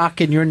School of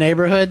Rock in your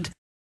neighborhood,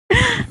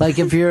 like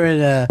if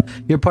you're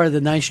part of the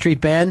 9th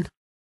Street Band,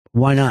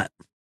 why not?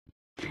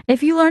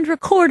 If you learned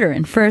recorder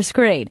in 1st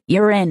grade,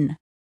 you're in.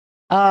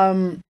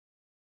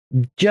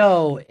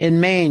 Joe in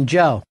Maine,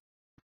 Joe.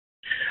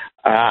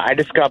 I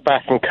just got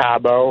back from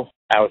Cabo.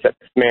 I was at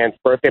this man's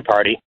birthday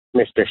party,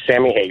 Mr.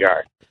 Sammy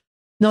Hagar.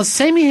 No,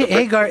 Sammy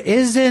Hagar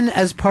is in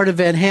as part of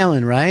Van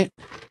Halen, right?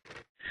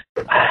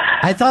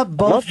 I thought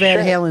both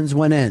Van Halens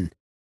went in.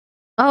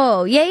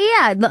 Oh,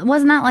 yeah.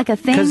 Wasn't that like a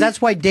thing? Because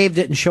that's why Dave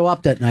didn't show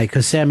up that night,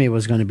 because Sammy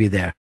was going to be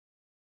there.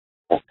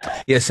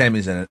 Yeah,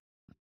 Sammy's in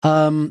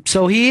it.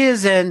 So he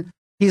is in.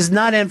 He's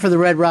not in for the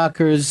Red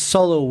Rockers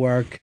solo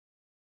work.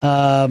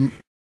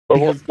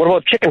 What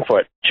about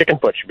Chickenfoot?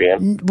 Chickenfoot should be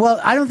in. Well,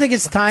 I don't think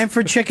it's time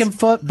for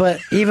Chickenfoot, but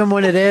even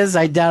when it is,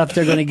 I doubt if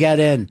they're going to get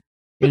in.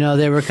 You know,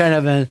 they were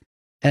kind of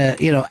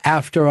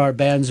after our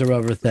bands are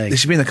over thing. They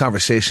should be in the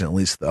conversation at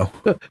least, though.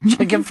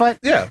 Chickenfoot?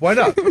 Yeah, why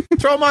not?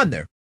 Throw them on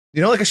there.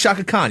 You know, like a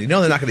Shaka Khan. You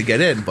know they're not going to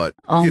get in, but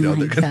they're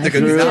going to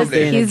be nominated.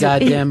 Being a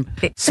goddamn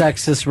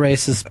sexist,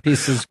 racist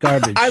piece of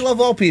garbage. I love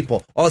all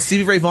people. Oh,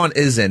 Stevie Ray Vaughan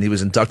is in. He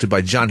was inducted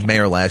by John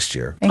Mayer last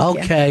year.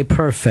 Okay,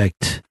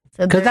 perfect.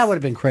 Because that would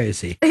have been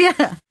crazy.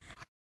 Yeah.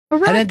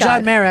 And then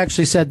John Mayer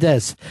actually said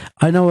this.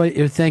 I know what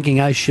you're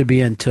thinking. I should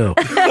be in too.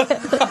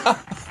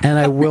 And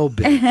I will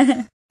be.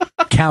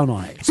 Count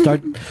on it.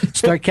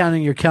 Start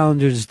counting your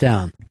calendars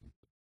down.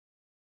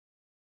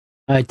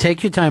 All right,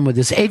 take your time with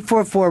this.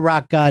 844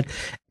 Rock God.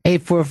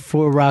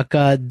 844 Rock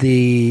God.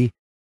 The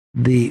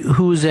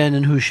who's in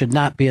and who should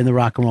not be in the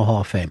Rock and Roll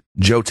Hall of Fame.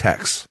 Joe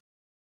Tex.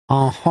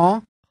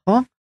 Huh?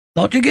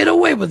 Thought you get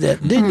away with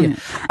it, didn't you?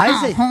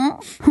 I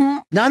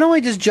say, not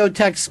only does Joe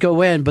Tex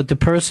go in, but the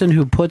person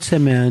who puts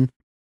him in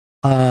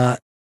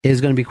is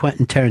going to be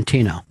Quentin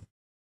Tarantino.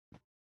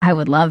 I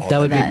would love that.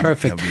 Would be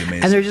perfect. That would be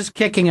amazing. And they're just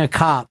kicking a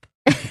cop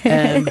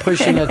and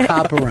pushing a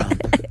cop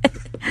around.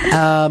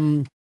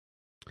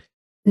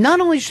 Not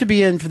only should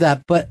be in for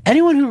that, but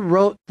anyone who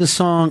wrote the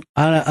song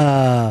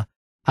I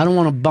Don't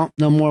Want to Bump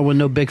No More with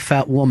No Big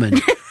Fat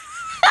Woman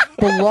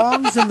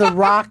belongs in the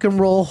Rock and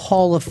Roll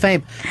Hall of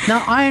Fame.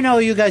 Now, I know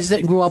you guys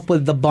didn't grow up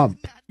with the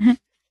bump.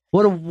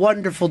 What a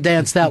wonderful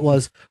dance that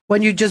was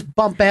when you just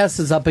bump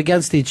asses up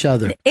against each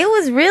other. It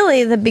was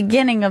really the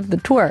beginning of the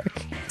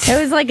twerk. It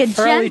was like a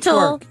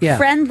gentle,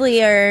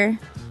 friendlier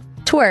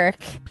twerk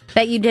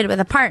that you did with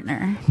a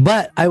partner.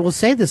 But I will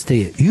say this to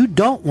you. You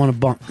don't want to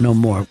bump no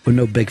more with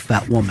no big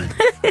fat woman.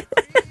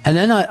 And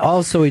then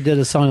he did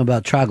a song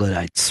about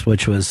troglodytes,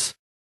 which was...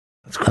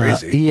 That's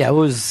crazy. Yeah, it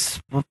was...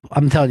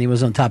 I'm telling you, he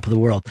was on top of the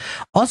world.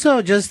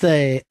 Also, just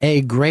a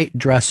great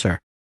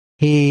dresser.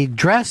 He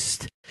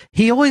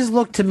always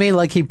looked to me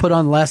like he put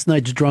on last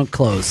night's drunk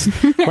clothes.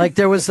 Like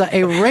there was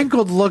a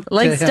wrinkled look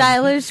like to him.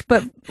 Stylish,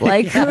 but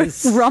like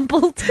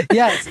rumpled.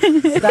 Yes,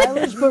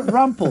 stylish but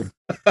rumpled.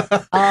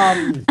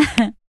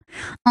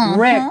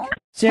 Rick,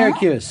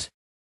 Syracuse.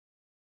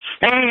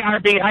 Hey,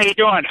 RB, how you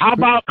doing? How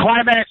about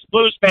Climax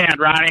Blues Band,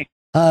 Ronnie?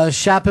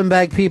 Shopping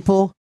bag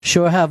people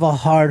sure have a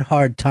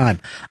hard time.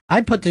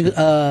 I put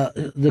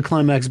the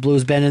Climax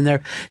Blues Band in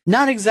there.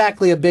 Not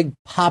exactly a big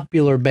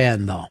popular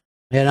band, though.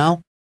 You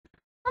know?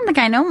 I don't think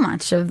I know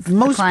much of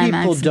most the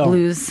Climax people don't.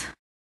 Blues.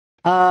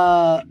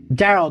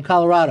 Daryl,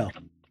 Colorado.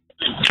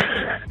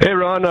 Hey,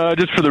 Ron,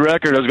 just for the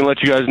record, I was going to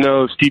let you guys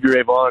know Stevie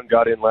Ray Vaughan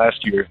got in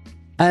last year.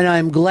 And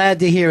I'm glad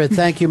to hear it.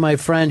 Thank you, my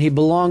friend. He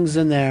belongs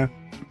in there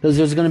because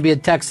there's going to be a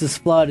Texas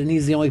flood, and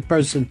he's the only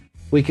person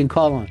we can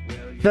call on.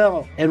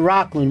 Phil in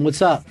Rockland,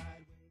 what's up?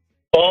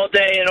 All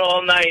day and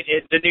all night,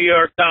 the New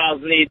York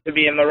Dolls need to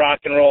be in the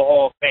Rock and Roll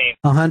Hall of Fame.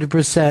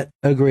 100%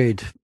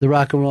 agreed. The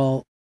Rock and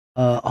Roll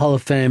Hall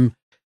of Fame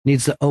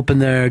needs to open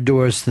their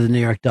doors to the New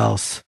York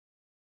Dolls.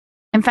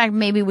 In fact,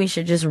 maybe we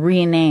should just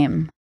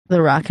rename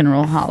the Rock and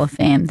Roll Hall of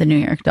Fame the New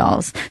York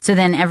Dolls. So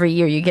then every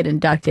year you get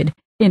inducted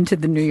into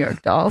the New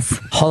York Dolls.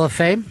 Hall of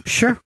Fame?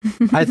 Sure.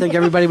 I think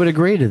everybody would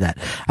agree to that.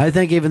 I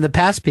think even the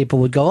past people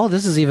would go, oh,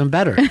 this is even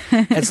better.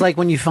 It's like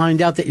when you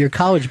find out that your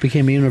college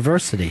became a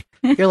university.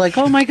 You're like,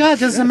 oh my God,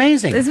 this is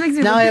amazing. This makes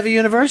me now I have a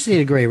university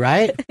degree,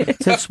 right?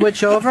 To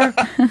switch over?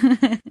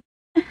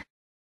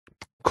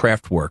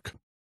 Craft work.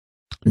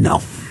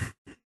 No.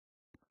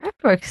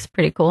 Craft work's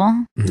pretty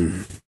cool.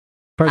 Mm.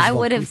 I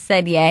would have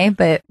said yay,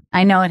 but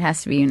I know it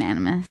has to be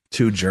unanimous.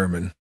 Too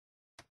German.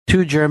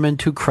 Too German,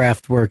 too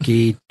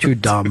craft-worky, too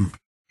dumb.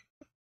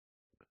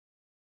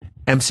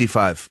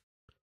 MC5.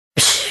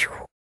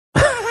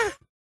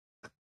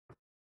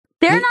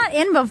 They're not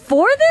in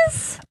before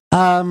this?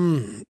 I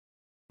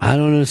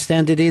don't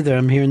understand it either.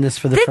 I'm hearing this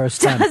for the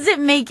first time.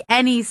 Doesn't make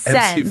any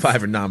sense.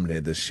 MC5 are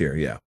nominated this year,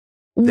 yeah.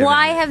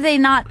 Why have they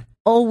not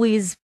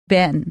always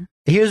been?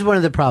 Here's one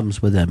of the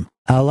problems with them.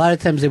 A lot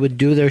of times they would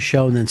do their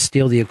show and then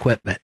steal the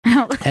equipment.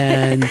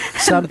 And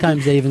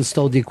sometimes they even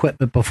stole the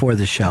equipment before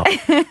the show.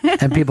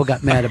 And people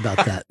got mad about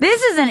that.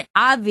 This is an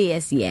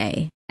obvious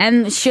yay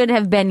and should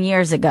have been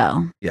years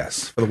ago.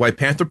 Yes. For the White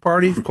Panther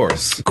Party, of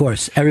course. Of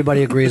course.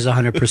 Everybody agrees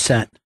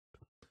 100%.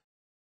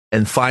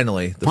 And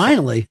finally.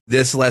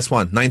 This last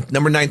one.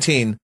 Number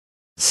 19,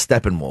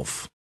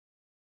 Steppenwolf.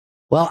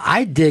 Well,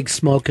 I dig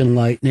Smoke and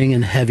Lightning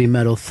and Heavy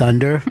Metal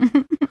Thunder.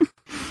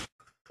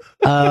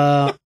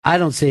 I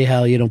don't see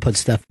how you don't put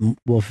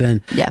Steppenwolf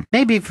in. Yeah.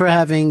 Maybe for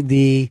having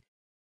the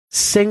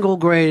single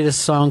greatest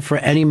song for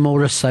any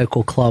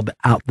motorcycle club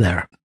out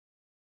there.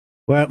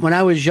 When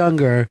I was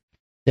younger,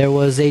 there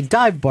was a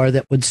dive bar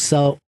that would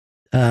serve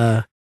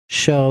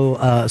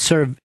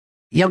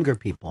younger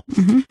people.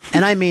 Mm-hmm.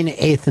 And I mean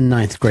 8th and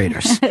 9th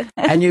graders.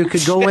 And you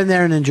could go in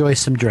there and enjoy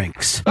some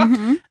drinks.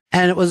 Mm-hmm.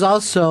 And it was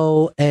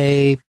also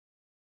a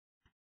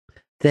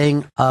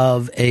thing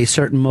of a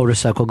certain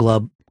motorcycle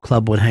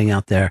club would hang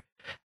out there.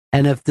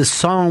 And if the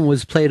song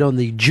was played on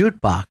the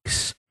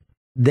jukebox,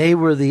 they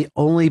were the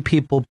only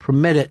people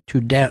permitted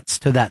to dance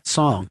to that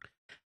song.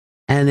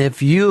 And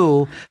if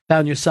you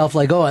found yourself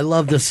like, oh, I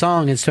love the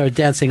song and started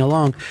dancing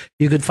along,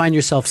 you could find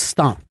yourself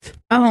stomped.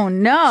 Oh,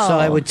 no. So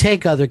I would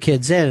take other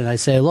kids in and I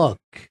say, look,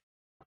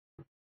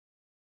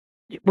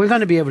 we're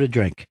going to be able to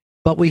drink,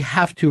 but we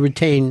have to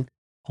retain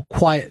a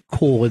quiet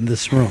cool in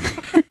this room.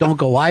 Don't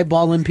go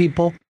eyeballing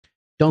people.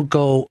 Don't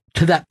go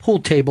to that pool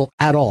table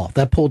at all.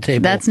 That pool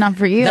table. That's not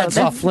for you. That's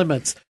off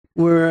limits.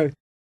 It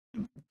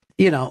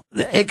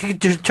could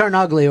just turn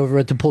ugly over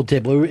at the pool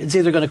table. It's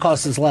either going to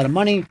cost us a lot of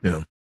money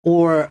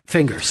or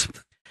fingers.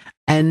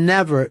 And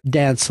never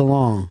dance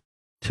along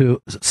to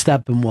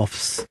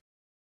Steppenwolf's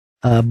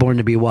Born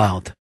to Be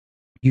Wild.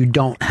 You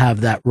don't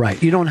have that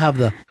right. You don't have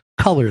the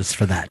colors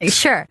for that.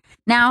 Sure.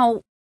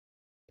 Now,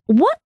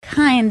 what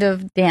kind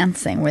of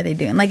dancing were they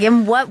doing? Like,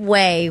 in what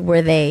way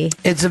were they?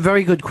 It's a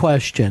very good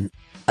question.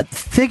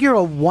 Figure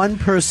a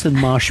one-person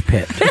mosh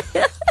pit.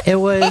 It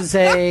was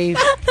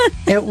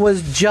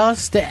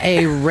just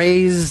a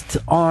raised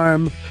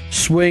arm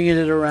swinging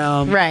it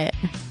around. Right.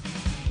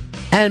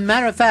 And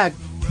matter of fact,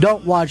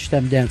 don't watch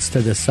them dance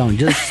to this song.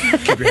 Just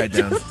keep your head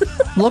down.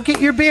 Look at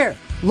your beer.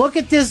 Look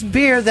at this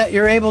beer that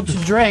you're able to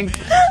drink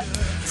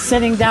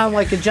sitting down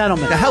like a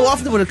gentleman. Now, how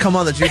often would it come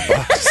on the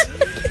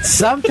jukebox?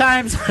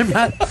 Sometimes, I'm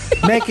not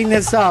making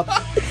this up,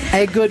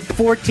 a good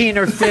 14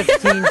 or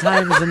 15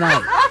 times a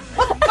night.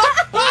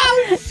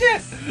 Oh,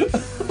 shit.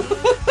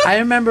 I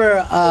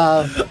remember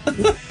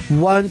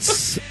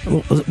once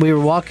we were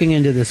walking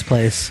into this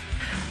place,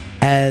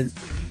 and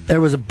there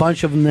was a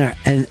bunch of them there,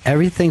 and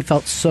everything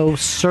felt so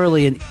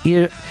surly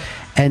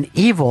and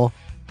evil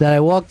that I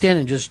walked in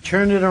and just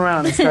turned it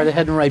around and started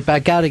heading right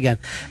back out again.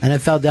 And I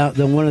found out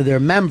that one of their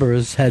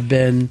members had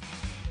been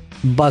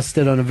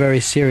busted on a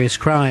very serious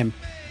crime.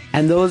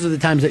 And those are the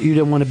times that you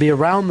didn't want to be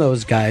around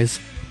those guys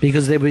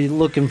because they would be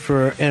looking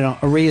for a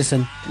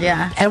reason.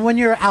 Yeah. And when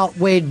you're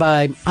outweighed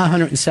by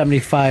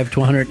 175 to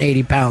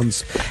 180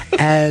 pounds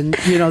and,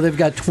 they've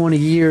got 20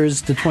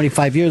 years to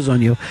 25 years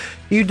on you,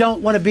 you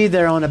don't want to be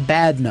there on a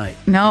bad night.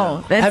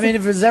 No. I mean,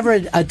 if there's ever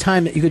a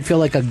time that you could feel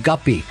like a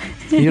guppy,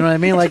 you know what I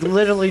mean? Like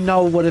literally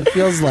know what it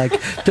feels like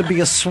to be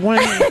a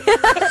swimming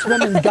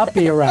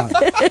guppy around.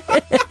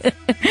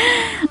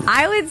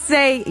 I would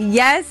say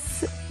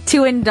yes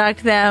to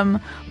induct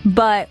them,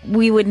 but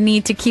we would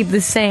need to keep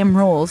the same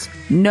rules.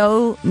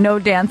 No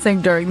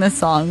dancing during the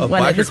song. A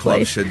when biker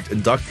club should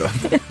induct them.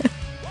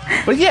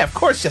 But yeah, of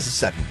course,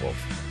 just a Steppenwolf.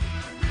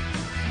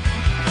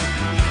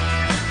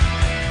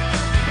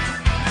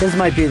 This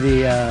might be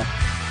the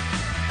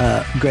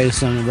greatest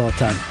song of all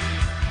time.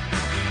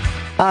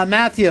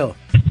 Matthew.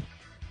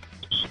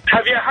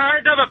 Have you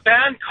heard of a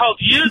band called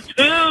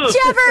U2?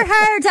 You ever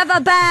heard of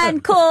a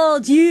band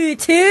called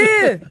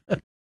U2?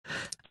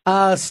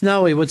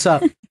 Snowy, what's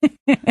up?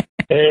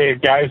 Hey,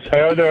 guys.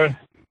 How you doing?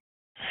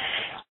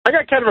 I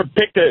got kind of a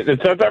pick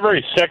that's not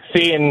very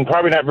sexy and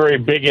probably not very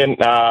big in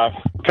kind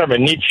of a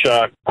niche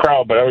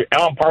crowd, but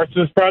Alan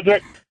Parsons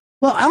Project.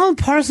 Well, Alan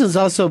Parsons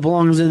also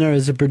belongs in there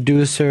as a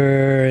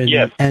producer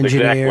and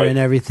engineer and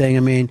everything. I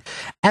mean,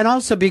 and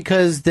also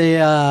because they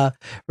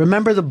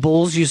remember the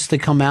Bulls used to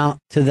come out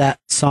to that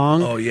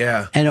song. Oh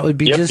yeah, and it would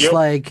be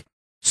like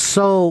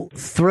so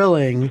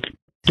thrilling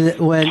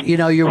when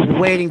you're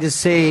waiting to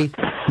see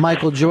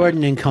Michael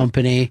Jordan and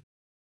company,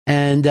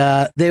 and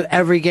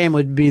every game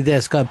would be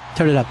this. Go ahead,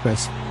 turn it up,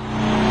 Chris.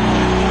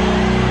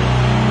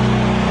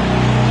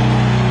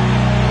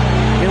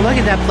 You look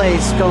at that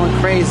place going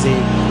crazy.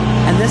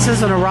 And this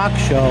isn't a rock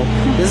show.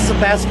 This is a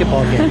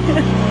basketball game.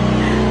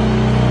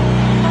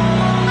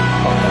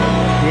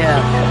 Yeah.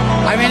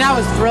 I mean, that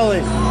was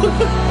thrilling.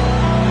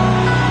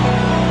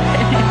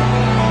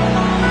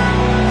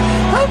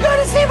 I'm going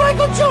to see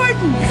Michael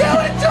Jordan. Do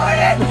it,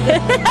 Jordan.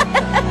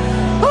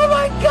 Oh,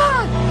 my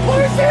God.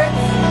 Parsons.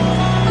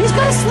 He's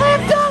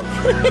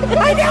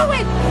I know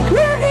it!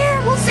 We're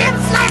here! We'll see him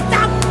slashed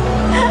up!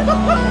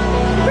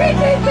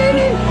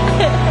 Baby!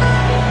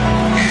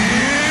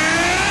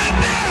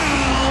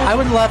 I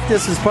would have left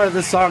this as part of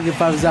the song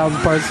if I was Alan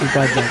Parsons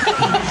Project.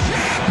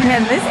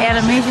 Man, this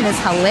animation is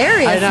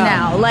hilarious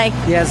now. Like,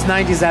 yeah, it's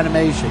 90s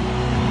animation.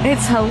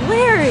 It's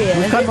hilarious.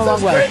 We've come a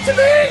long way.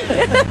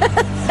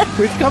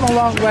 We've come a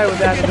long way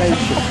with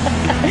animation.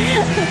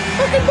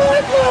 Fucking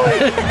mind-blowing!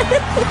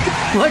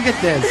 Look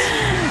at this.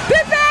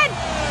 Pippin!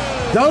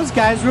 Those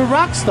guys were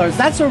rock stars.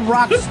 That's a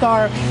rock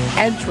star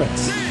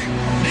entrance.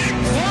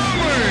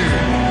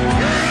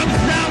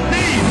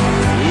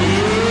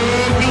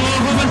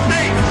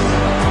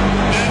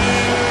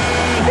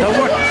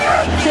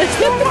 It's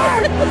the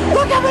word!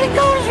 Look how many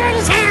colors are in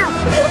his hair!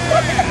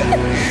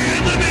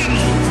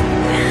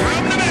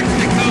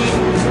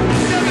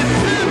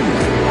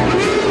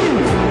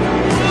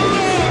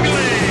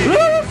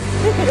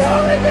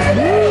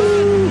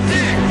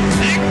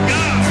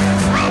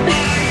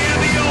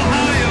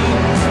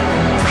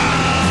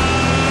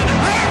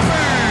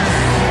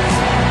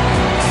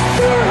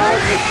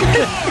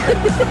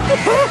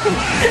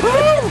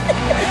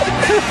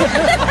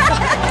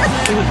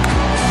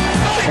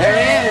 There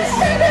he is.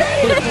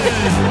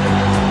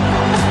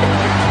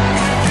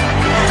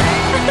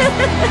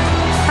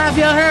 Have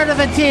you heard of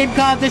a team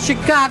called the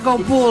Chicago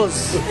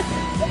Bulls?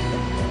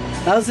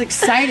 That was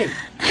exciting.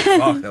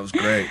 Oh, that was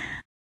great.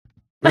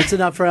 That's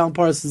enough for Alan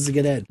Parsons to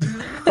get in.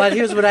 But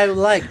here's what I would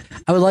like.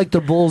 I would like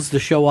the Bulls to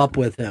show up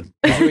with him.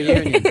 His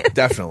reunion.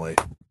 Definitely.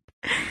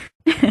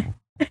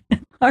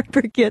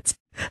 Harper gets...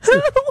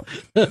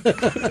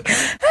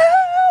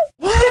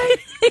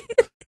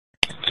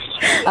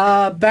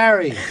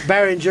 Barry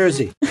in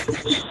Jersey.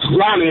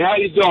 Ronnie, how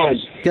you doing?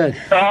 Good.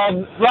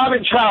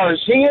 Robin Trower,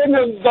 is he in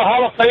the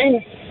Hall of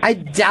Fame? I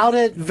doubt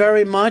it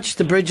very much.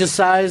 The bridge of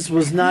sighs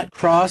was not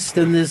crossed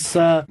in this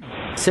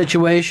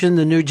situation.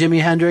 The new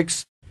Jimi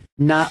Hendrix,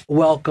 not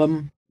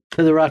welcome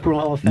to the Rock and Roll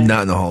Hall of Fame.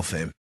 Not in the Hall of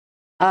Fame.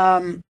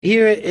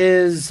 Here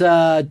is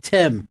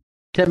Tim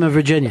of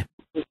Virginia.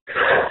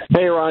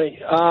 Hey, Ronnie.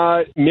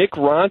 Mick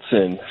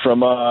Ronson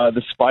from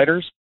the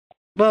Spiders.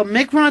 Well,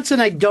 Mick Ronson,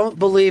 I don't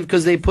believe,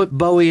 because they put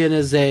Bowie in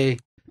as a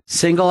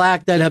single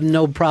act. I'd have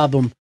no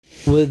problem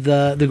with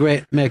the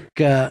great Mick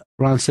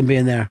Ronson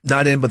being there.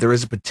 Not in, but there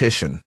is a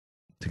petition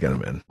to get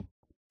him in.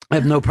 I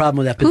have no problem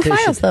with that petition. Who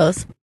files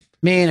those?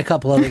 Me and a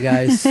couple other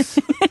guys.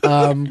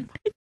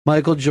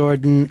 Michael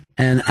Jordan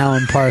and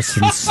Alan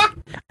Parsons.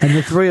 And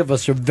the three of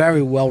us are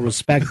very well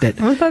respected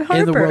in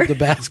the world of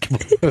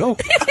basketball.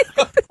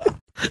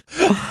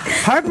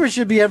 Harper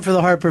should be in for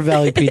the Harper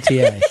Valley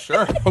PTA.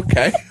 Sure,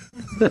 okay.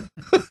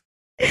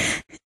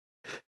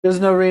 There's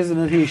no reason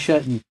that he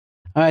shouldn't.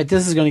 All right,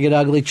 this is going to get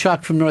ugly.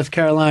 Chuck from North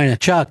Carolina.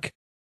 Chuck.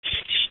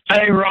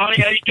 Hey,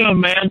 Ronnie, how you doing,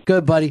 man?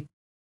 Good, buddy.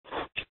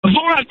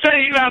 Before I tell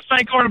you who I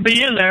think ought to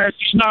be in there, if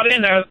he's not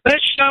in there, the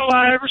best show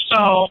I ever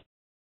saw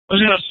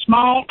was in a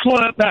small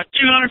club, about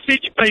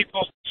 250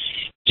 people.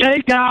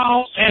 Jay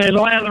Giles and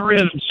Atlanta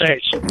Rhythm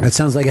Section. That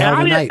sounds like a hell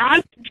of a night.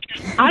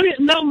 I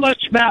didn't know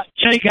much about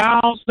Jay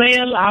Giles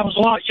then. I was a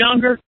lot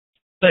younger.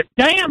 But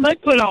damn, they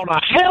put on a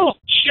hell of a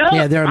show.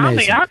 Yeah, they're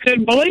amazing. I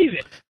couldn't believe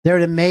it. They're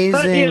an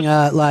amazing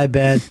live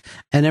band,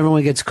 and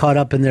everyone gets caught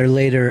up in their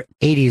later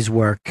 80s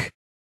work.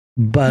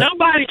 But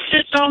nobody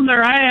sits on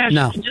their ass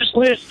and just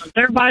listens.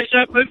 Everybody's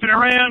up moving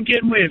around,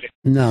 getting with it.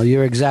 No,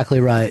 you're exactly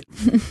right.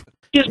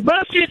 I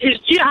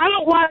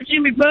don't like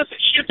Jimmy Buffett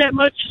shit that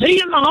much. Is he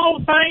in the Hall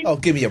of Fame? Oh,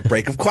 give me a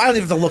break. I don't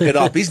even have to look it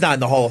up. He's not in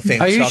the Hall of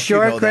Fame. Are you Chuck,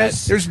 sure, you know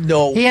Chris? That. There's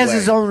no He has way.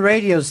 his own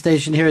radio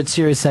station here at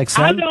Sirius XM.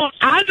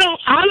 I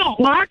don't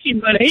like him,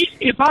 but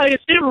if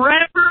them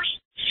rappers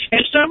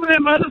and some of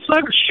them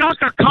motherfuckers,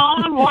 Shaka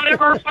Khan,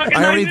 whatever fucking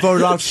I already name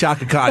voted off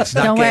Shaka Khan. It's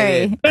not Don't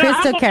worry. Chris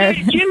took care of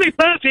it.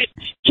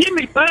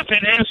 Jimmy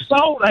Buffett has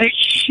sold a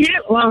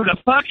shitload of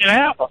fucking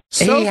albums.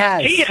 So, he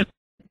has.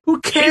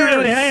 Who cares? He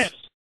really has.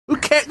 Who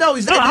cares? No,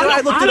 he's No, not.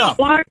 I looked it up.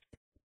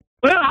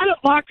 I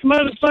don't like the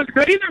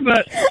motherfucker either,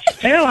 but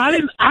hell, I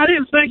didn't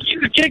think you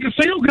could kick a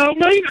field goal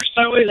either,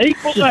 so it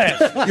equals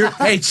that.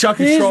 Hey, Chuck,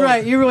 He's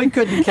right. You really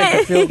couldn't kick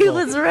a field goal.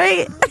 He was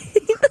right.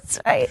 He was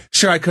right.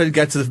 Sure, I couldn't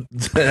get to the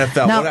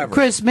NFL. Now, whatever.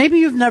 Chris, maybe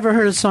you've never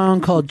heard a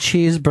song called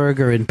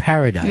 "Cheeseburger in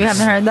Paradise." You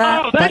haven't heard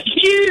that? Oh, that's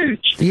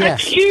huge. Yeah.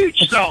 That's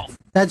huge song.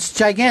 That's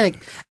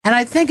gigantic. And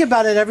I think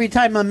about it every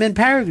time I'm in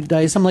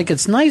Paradise. I'm like,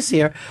 it's nice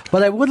here,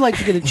 but I would like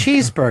to get a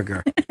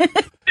cheeseburger.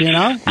 You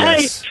know?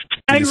 Yes.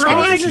 Hey, He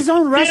Ron, has his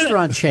own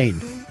restaurant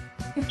chain.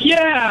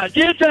 yeah,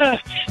 did the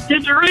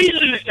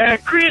reason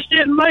Chris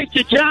didn't make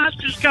the Giants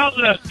just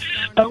because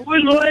a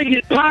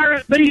wooden-legged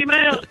pirate beat him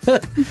out?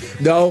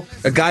 No,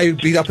 a guy who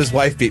beat up his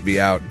wife beat me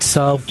out.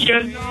 So,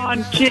 You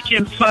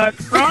non-kicking fuck.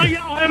 Ron,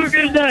 y'all have a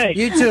good day.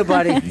 you too,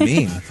 buddy.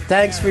 Mean.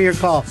 Thanks for your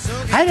call.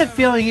 I had a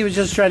feeling he was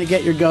just trying to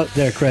get your goat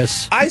there,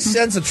 Chris. I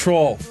sense a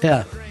troll.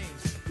 Yeah.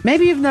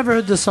 Maybe you've never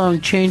heard the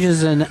song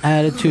Changes in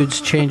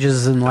Attitudes,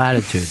 Changes in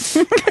Latitudes.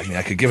 I mean,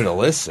 I could give it a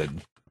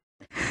listen.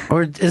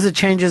 Or is it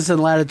changes in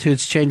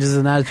latitudes, changes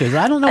in attitudes?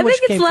 I don't know. I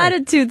think it's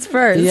latitudes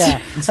first. Yeah,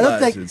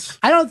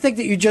 I don't think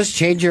that you just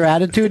change your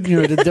attitude and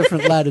you're at a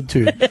different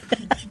latitude.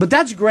 But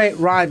that's great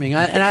rhyming.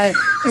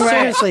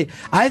 Seriously,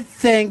 I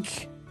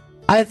think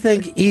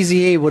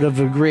Eazy-E would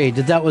have agreed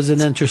that was an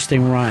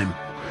interesting rhyme.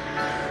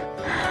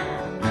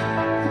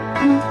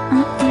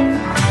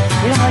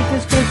 You don't like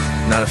this, Chris?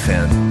 Not a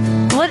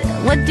fan.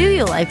 What do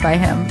you like by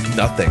him?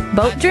 Nothing.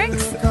 Boat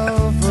drinks?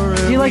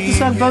 Do you like the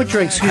song Boat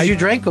Drinks because you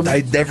drank them?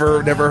 I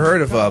never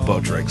heard of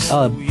Boat Drinks.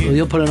 Oh, well,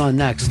 you'll put it on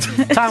next.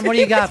 Tom, what do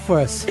you got for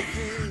us?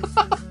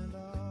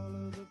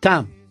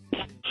 Tom.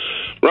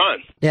 Ron.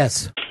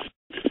 Yes.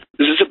 Is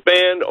this a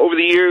band over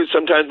the years?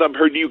 Sometimes I've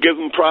heard you give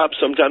them props.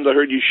 Sometimes I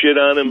heard you shit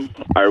on them.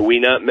 Are we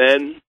not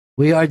men?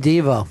 We are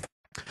Devo.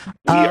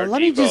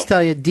 Let me just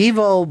tell you,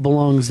 Devo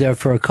belongs there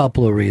for a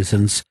couple of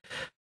reasons.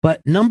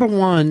 But number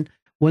one,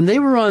 when they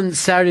were on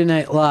Saturday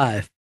Night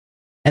Live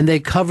and they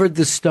covered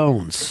the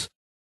Stones,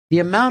 the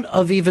amount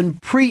of even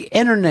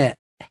pre-internet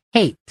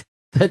hate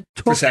that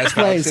took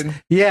place,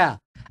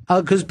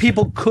 because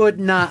people could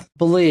not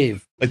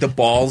believe, like the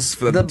balls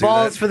for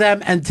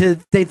them. And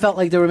they felt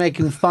like they were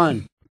making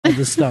fun of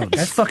the Stones.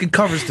 That fucking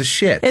covers the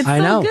shit. It's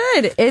so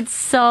good. It's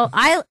so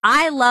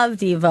I love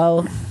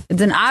Devo.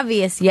 It's an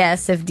obvious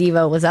yes if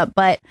Devo was up,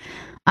 but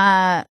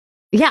a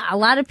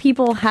lot of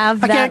people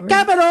have that.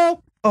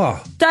 Capital.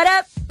 Oh.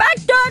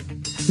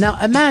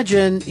 Now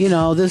imagine,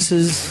 this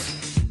is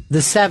the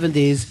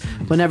 70s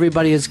when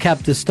everybody has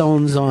kept the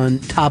Stones on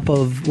top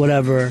of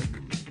whatever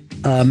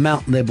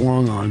mountain they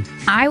belong on.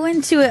 I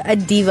went to a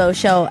Devo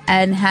show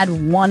and had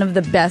one of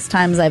the best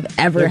times I've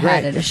ever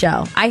had at a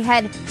show. I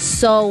had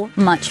so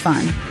much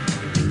fun.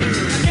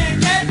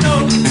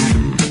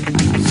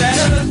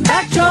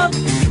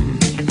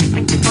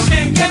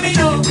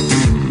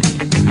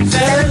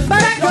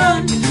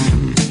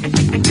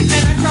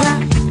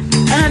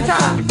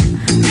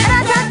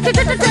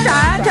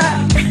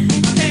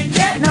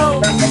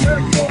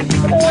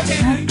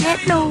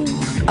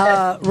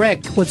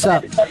 Rick, what's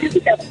up?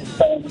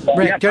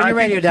 Rick, turn your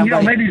radio down,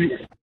 buddy.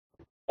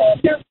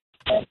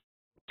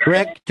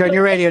 Rick, turn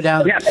your radio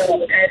down.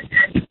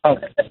 Oh.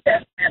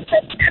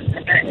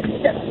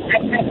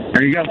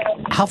 There you go.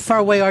 How far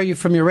away are you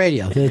from your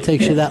radio? Did it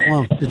take you that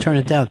long to turn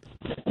it down?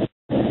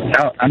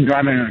 Oh, I'm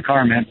driving in a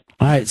car, man.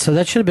 All right, so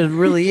that should have been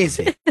really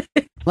easy.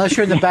 Unless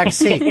you're in the back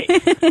seat. Rick,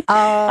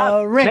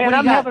 man, what do you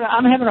I'm got?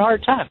 having a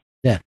hard time.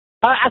 Yeah.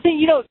 I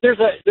think there's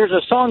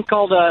a song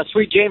called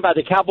 "Sweet Jane" by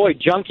the Cowboy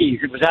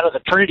Junkies. It was out of the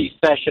Trinity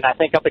session, I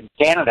think, up in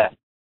Canada.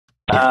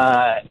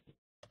 I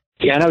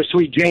know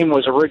 "Sweet Jane"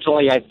 was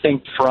originally, I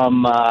think,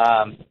 from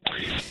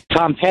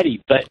Tom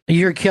Petty, but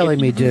you're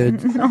killing me, dude.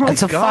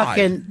 That's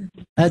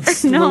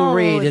that's Lou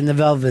Reed in the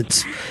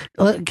Velvets.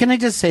 Can I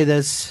just say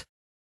this?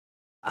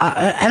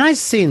 And I've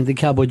seen the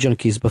Cowboy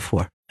Junkies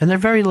before, and they're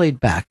very laid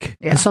back.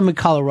 Yeah. And some in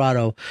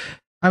Colorado.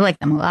 I like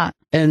them a lot.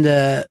 And,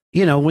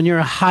 when you're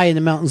high in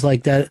the mountains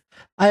like that,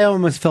 I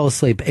almost fell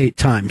asleep 8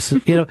 times,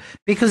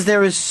 because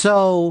there is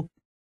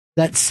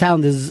that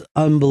sound is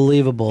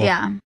unbelievable.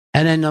 Yeah.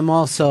 And then I'm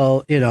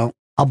also,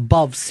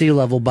 above sea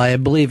level by, I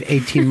believe,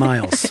 18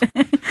 miles,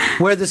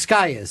 where the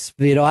sky is.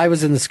 I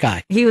was in the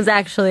sky. He was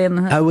actually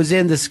I was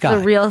in the sky.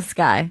 The real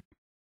sky.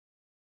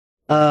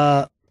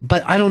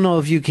 But I don't know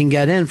if you can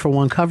get in for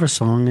one cover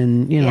song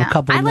and, a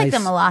couple of I like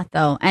them a lot,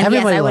 though. And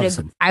Everybody yes, loves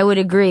them. I would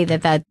agree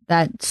that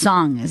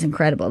song is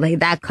incredible. Like,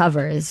 that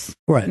cover is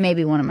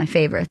maybe one of my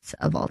favorites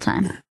of all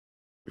time.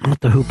 Mott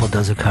the Hoople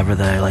does a cover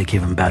that I like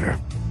even better.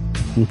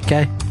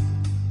 Okay?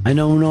 I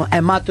know.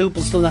 And Mott the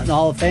Hoople's still not in the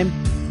Hall of Fame?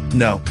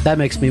 No. That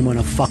makes me want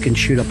to fucking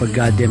shoot up a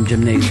goddamn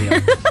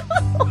gymnasium.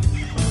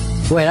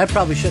 Wait, I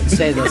probably shouldn't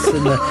say this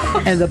in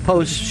the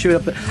post shoot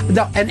up.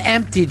 No, an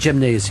empty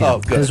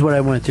gymnasium is what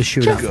I wanted to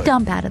shoot up. Just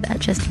dump out of that,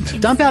 just in case.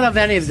 Dump out of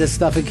any of this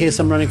stuff in case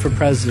I'm running for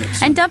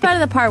president. And dump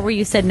out of the part where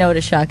you said no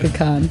to Shaka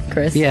Khan,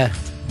 Chris. Yeah.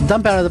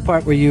 Dump out of the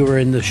part where you were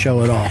in the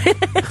show at all.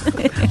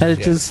 And it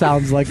just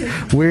sounds like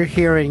we're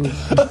hearing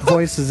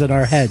voices in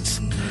our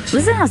heads.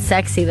 Listen how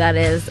sexy that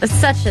is. It's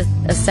such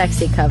a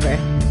sexy cover.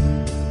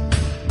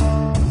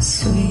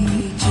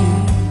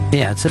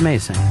 Yeah, it's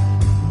amazing.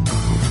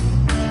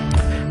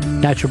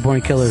 Natural Born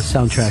Killers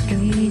soundtrack.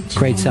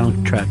 Great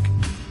soundtrack.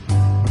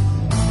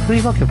 Who are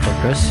you looking for,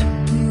 Chris?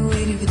 Who are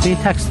you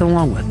texting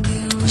along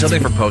with?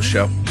 Something for post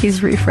show.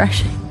 He's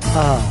refreshing.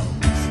 Oh,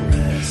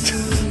 Chris.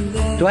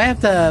 Do I have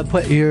to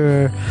put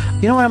your...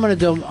 You know what I'm going to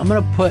do? I'm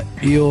going to put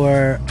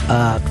your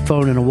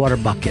phone in a water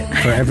bucket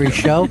for every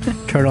show.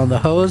 Turn on the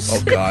hose.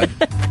 Oh, God.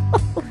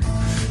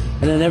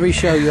 And then every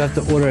show you have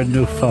to order a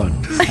new phone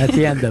at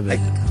the end of it.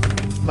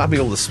 Might be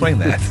able to swing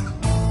that.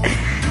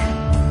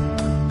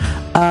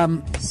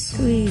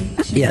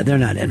 Sweet. Yeah, they're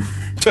not in.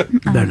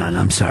 They're not.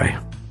 I'm sorry.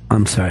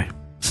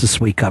 It's a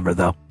sweet cover,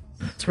 though.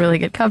 It's a really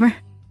good cover.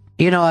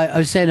 I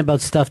was saying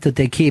about stuff that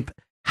they keep.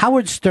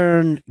 Howard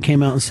Stern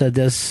came out and said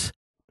this.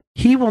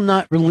 He will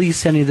not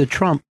release any of the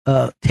Trump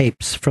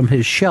tapes from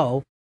his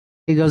show.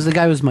 He goes, the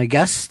guy was my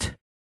guest,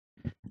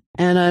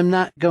 and I'm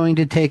not going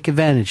to take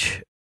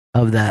advantage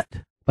of that.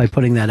 by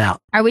putting that out.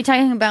 Are we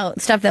talking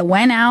about stuff that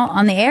went out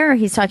on the air? Or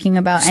he's talking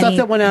about Stuff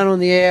that went out on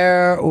the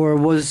air or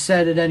was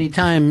said at any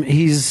time.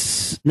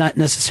 He's not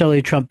necessarily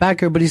a Trump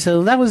backer, but he said,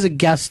 well, that was a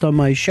guest on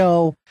my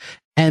show,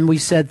 and we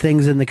said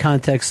things in the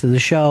context of the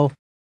show,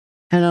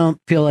 and I don't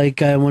feel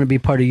like I want to be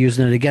part of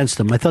using it against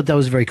him. I thought that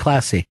was very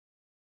classy.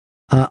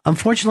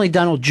 Unfortunately,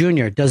 Donald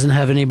Jr. doesn't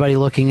have anybody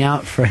looking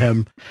out for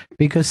him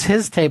because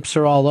his tapes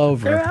are all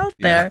over. They're out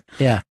there.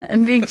 Yeah.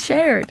 And being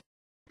shared.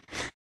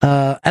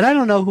 And I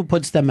don't know who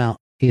puts them out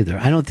either.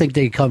 I don't think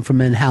they come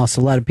from in-house.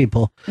 A lot of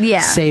people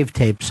save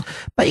tapes.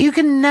 But you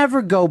can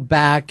never go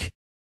back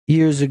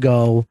years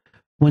ago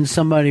when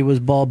somebody was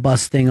ball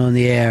busting on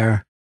the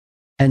air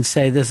and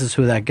say, this is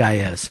who that guy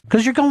is.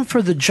 Because you're going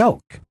for the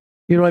joke.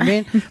 You know what I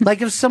mean?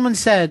 Like if someone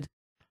said,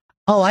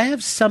 oh, I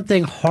have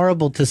something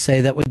horrible to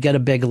say that would get a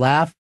big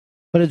laugh,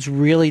 but it's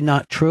really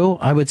not true,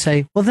 I would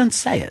say, well, then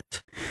say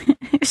it.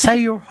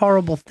 Say your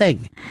horrible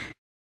thing.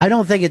 I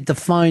don't think it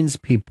defines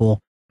people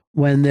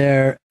when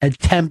they're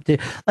attempting.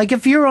 Like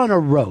if you're on a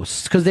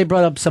roast, because they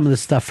brought up some of the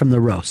stuff from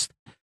the roast.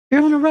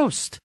 You're on a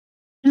roast.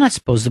 You're not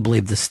supposed to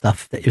believe the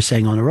stuff that you're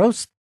saying on a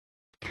roast.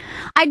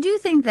 I do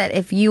think that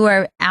if you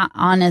are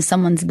on as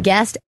someone's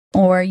guest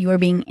or you are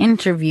being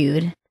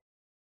interviewed,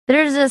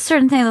 there's a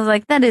certain thing that's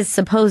like, that is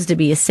supposed to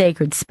be a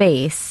sacred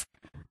space.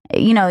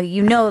 You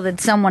know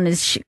that someone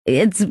is,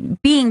 it's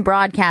being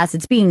broadcast,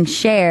 it's being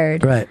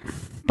shared. Right.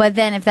 But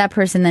then if that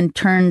person then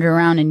turned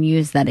around and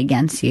used that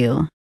against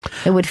you,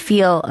 it would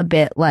feel a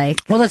bit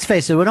like... Well, let's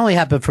face it, it would only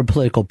happen for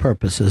political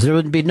purposes. There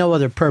would be no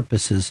other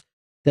purposes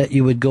that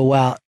you would go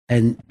out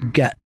and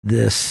get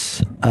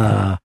this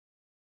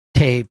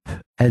tape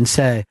and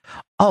say,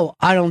 oh,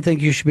 I don't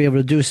think you should be able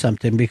to do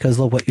something because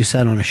look what you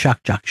said on a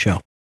Shock Jock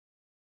show.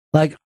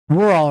 Like,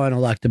 we're all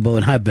unelectable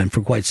and have been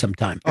for quite some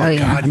time. Oh,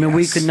 yeah. God, I mean,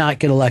 we could not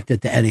get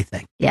elected to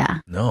anything. Yeah.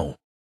 No.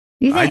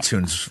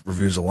 iTunes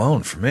reviews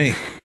alone for me.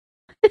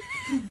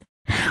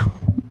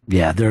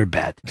 Yeah, they're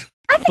bad.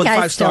 I think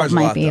I still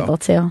might be able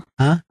to.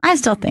 Huh? I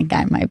still think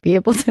I might be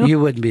able to. You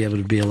wouldn't be able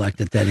to be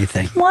elected to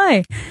anything.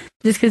 Why?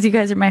 Just because you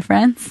guys are my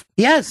friends?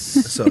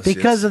 Yes.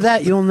 Because of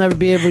that, you'll never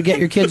be able to get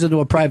your kids into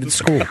a private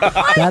school.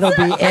 That'll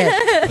be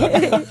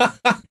it.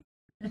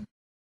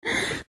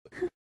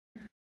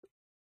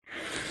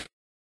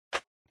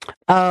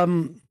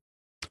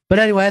 But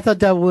anyway, I thought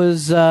that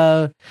was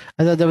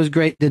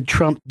great that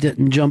Trump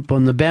didn't jump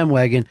on the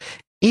bandwagon,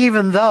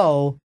 even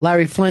though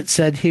Larry Flynt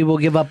said he will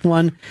give up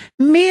 $1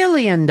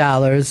 million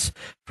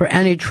for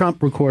any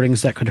Trump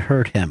recordings that could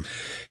hurt him.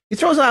 He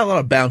throws out a lot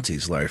of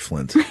bounties, Larry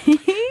Flynt.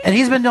 And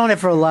he's been doing it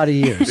for a lot of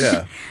years.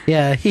 Yeah.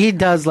 Yeah, he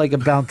does like a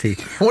bounty.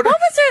 What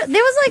was there?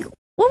 There was like,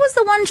 what was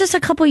the one just a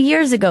couple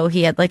years ago?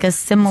 He had like a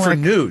similar... For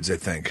nudes, I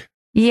think.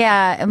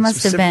 Yeah, it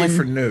must have been.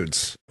 For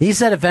nudes. He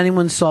said if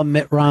anyone saw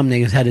Mitt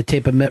Romney, had a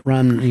tape of Mitt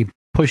Romney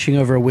pushing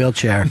over a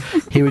wheelchair,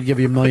 he would give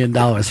you $1 million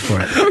for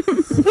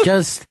it.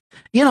 Just,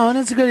 and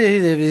it's good.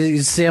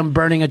 You see him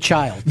burning a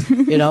child,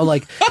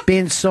 like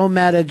being so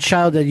mad at a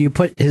child that you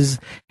put his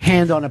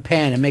hand on a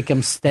pan and make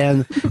him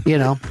stand, and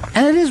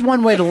it is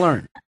one way to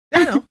learn.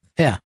 I know.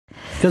 Yeah.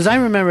 Because I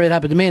remember it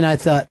happened to me and I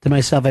thought to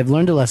myself, I've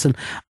learned a lesson.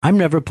 I'm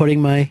never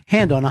putting my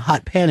hand on a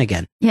hot pan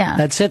again. Yeah.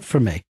 That's it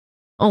for me.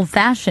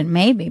 Old-fashioned,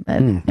 maybe,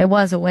 but it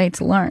was a way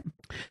to learn.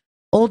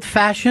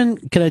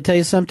 Old-fashioned, can I tell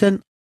you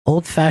something?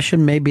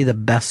 Old-fashioned may be the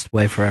best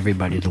way for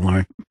everybody to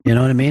learn. You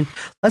know what I mean?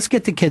 Let's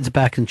get the kids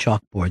back in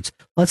chalkboards.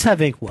 Let's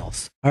have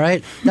inkwells, all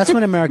right? That's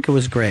when America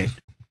was great.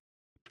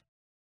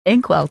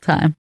 Inkwell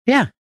time.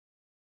 Yeah.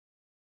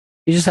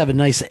 You just have a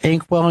nice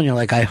inkwell, and you're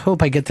like, I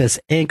hope I get this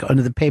ink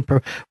under the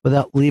paper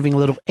without leaving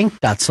little ink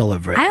dots all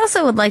over it. I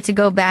also would like to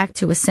go back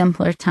to a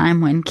simpler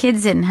time when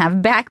kids didn't have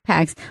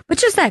backpacks, but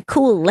just that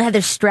cool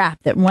leather strap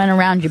that went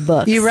around your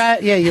books. You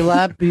wrap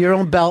your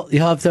own belt. You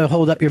have to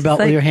hold up your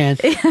belt with your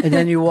hand, and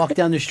then you walk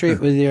down the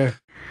street with your...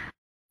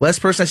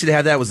 Last person I see to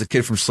have that was the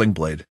kid from Sling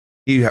Blade.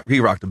 He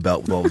rocked a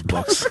belt with all his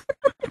books.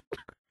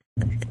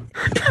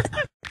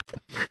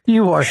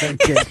 You are that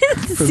kid.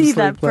 See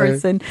that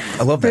person.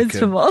 I love that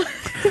kid.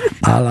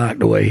 I like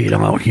the way he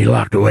talk. You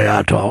like the way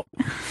I talk.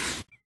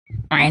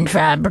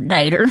 Fried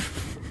potato.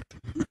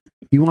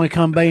 You want to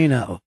come be in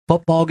a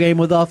football game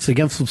with us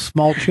against some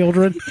small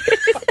children?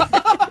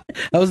 That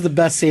was the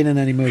best scene in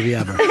any movie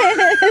ever.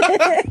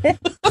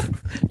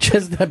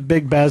 Just that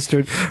big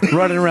bastard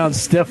running around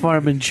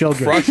stiff-arming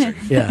children. Crushing.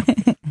 Yeah.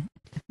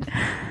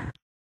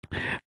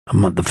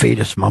 I'm at the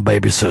fetus. My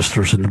baby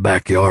sister's in the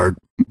backyard.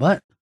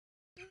 What?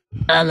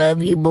 I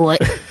love you, boy.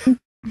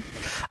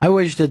 I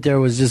wish that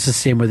there was just a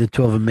scene where the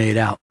two of them made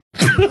out.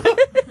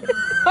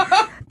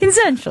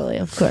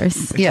 Consensually, of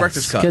course.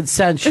 Yes,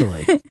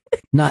 consensually.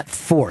 Not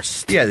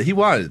forced. Yeah, he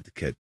wanted the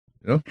kid.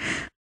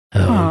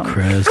 Oh,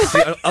 Chris. See,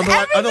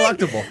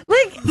 unelectable.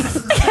 Like,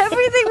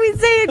 everything we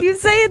say, and you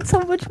say it so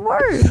much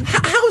worse.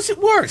 How is it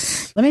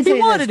worse? Let me tell he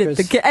you wanted this,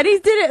 it, the kid, and he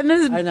did it in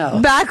his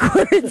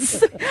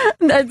backwards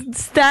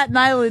Staten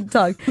Island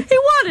talk. He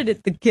wanted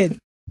it, the kid.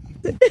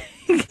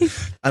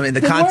 I mean,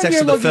 the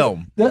context of the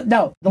film.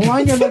 The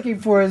line you're looking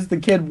for is the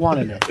kid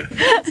wanted it.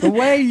 The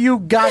way you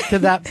got to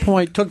that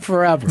point took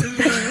forever.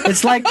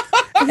 It's like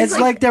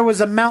there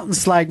was a mountain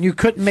slide and you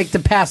couldn't make the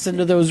pass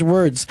into those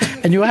words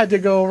and you had to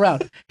go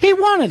around. He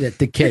wanted it,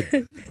 the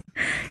kid.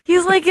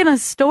 He's like in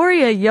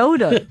Astoria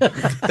Yoda.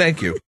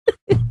 Thank you.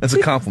 That's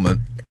a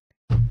compliment.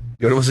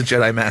 Yoda was a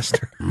Jedi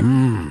Master.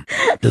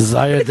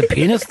 Desired the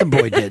penis, the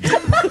boy did.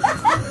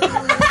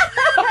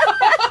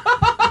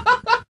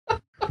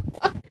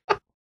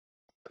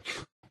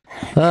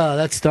 Oh,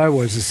 that Star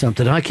Wars is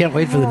something. I can't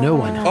wait for the new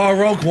one. Oh,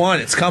 Rogue One.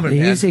 It's coming,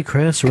 man. Easy,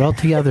 Chris. We're all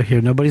together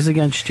here. Nobody's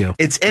against you.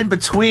 It's in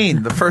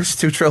between the first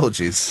two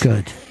trilogies.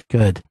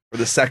 Good. Or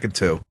the second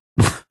two.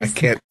 I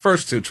can't.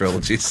 First two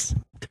trilogies.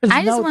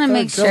 I just want to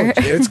make sure.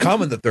 It's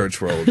coming, the third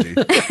trilogy.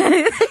 There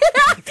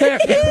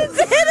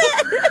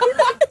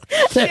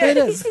it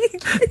is.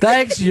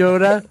 Thanks,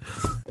 Yoda.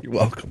 You're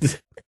welcome.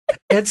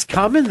 It's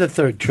coming, the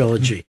third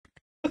trilogy.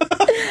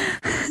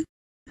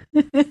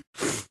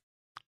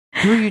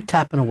 Who are you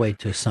tapping away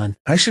to, son?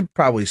 I should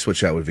probably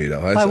switch out with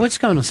Vito. Why, what's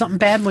going on? Something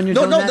bad when you're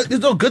doing that?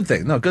 There's no good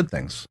thing. No good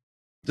things.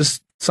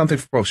 Just something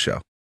for post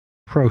show.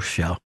 Post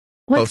show.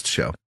 Post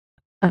show.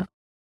 Oh.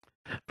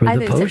 For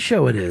the post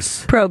show, it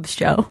is. Probe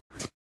show.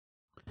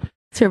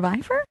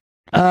 Survivor?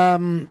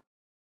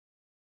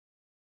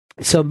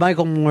 So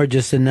Michael Moore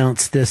just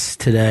announced this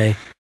today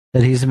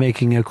that he's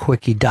making a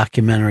quickie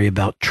documentary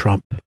about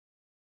Trump.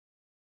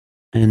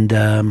 And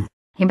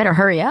he better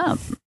hurry up.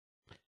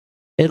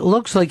 It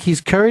looks like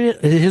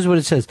here's what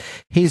it says.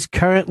 He's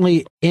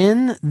currently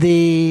in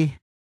the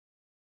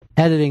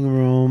editing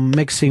room,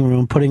 mixing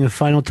room, putting the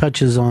final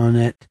touches on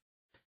it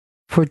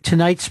for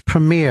tonight's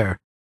premiere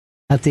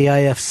at the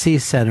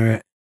IFC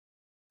Center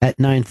at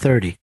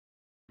 9:30.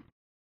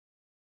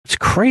 It's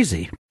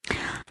crazy.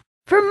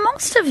 For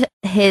most of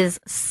his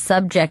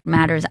subject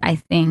matters, I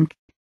think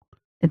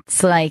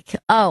it's like,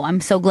 oh,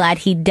 I'm so glad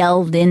he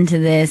delved into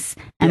this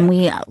and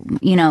we,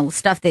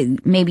 stuff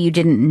that maybe you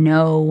didn't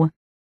know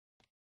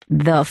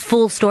the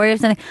full story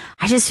of something.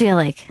 I just feel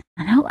like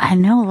I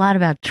know a lot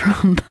about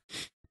Trump.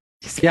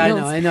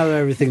 I know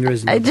everything there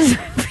is. I just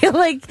feel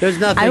like there's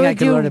nothing I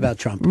can learn about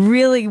Trump.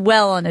 Really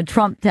well on a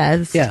Trump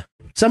test. Yeah.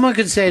 Someone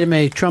could say to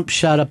me, Trump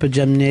shot up a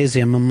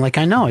gymnasium. I'm like,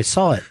 I know, I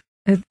saw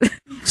it.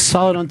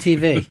 Saw it on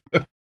TV.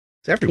 It's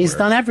everywhere. He's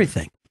done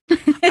everything.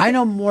 I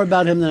know more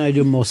about him than I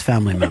do most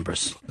family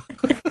members.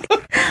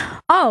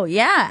 Oh,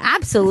 yeah,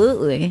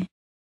 absolutely.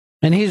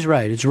 And he's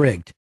right. It's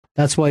rigged.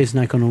 That's why he's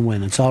not going to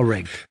win. It's all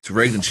rigged. It's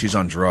rigged and she's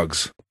on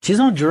drugs. She's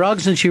on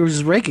drugs and she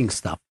was rigging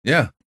stuff.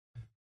 Yeah.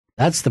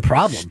 That's the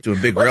problem. She's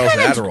doing big rails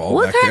Adderall.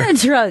 What kind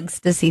of drugs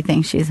does he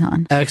think she's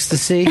on?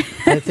 Ecstasy.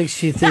 I think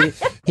he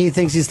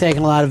thinks he's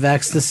taking a lot of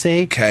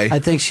ecstasy. Okay. I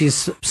think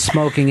she's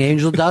smoking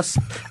angel dust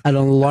at an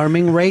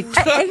alarming rate.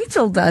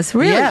 Angel dust?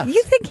 Really? Yeah.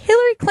 You think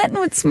Hillary Clinton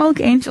would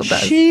smoke angel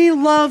dust? She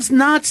loves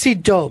Nazi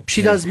dope.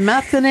 She does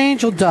meth and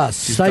angel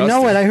dust. I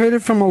know it. I heard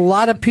it from a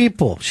lot of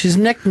people. She's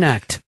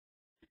knick-knacked.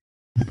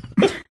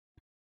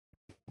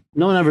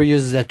 No one ever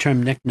uses that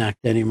term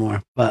knick-knacked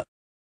anymore, but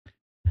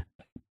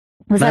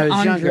was that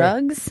on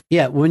drugs?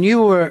 Yeah, when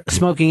you were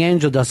smoking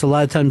angel dust, a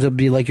lot of times it would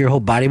be like your whole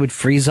body would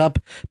freeze up,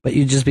 but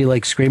you'd just be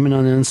like screaming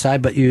on the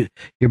inside, but your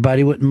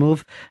body wouldn't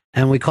move.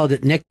 And we called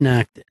it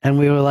knick-knacked. And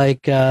we were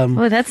like...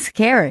 oh, that's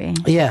scary.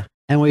 Yeah,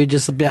 and we'd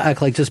just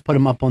act like just put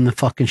him up on the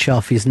fucking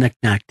shelf. He's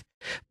knick-knacked.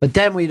 But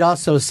then we'd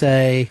also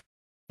say,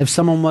 if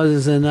someone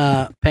wasn't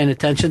paying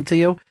attention to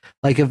you,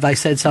 like if I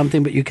said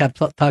something but you kept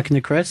talking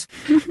to Chris,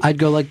 I'd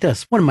go like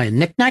this. What am I, a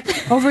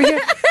knick-knack over here?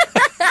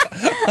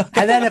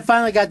 And then it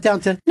finally got down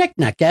to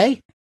knick-knack, eh?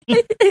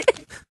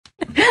 If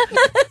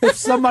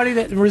somebody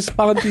didn't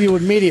respond to you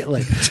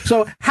immediately.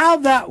 So how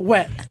that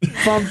went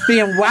from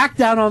being whacked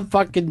out on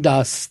fucking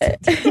dust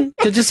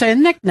to just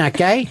saying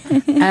knick-knack,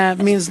 eh?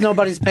 Means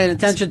nobody's paying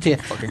attention to you.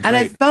 And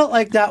I felt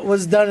like that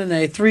was done in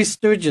a Three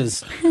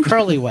Stooges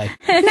curly way.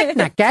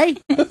 Knick-knack, eh?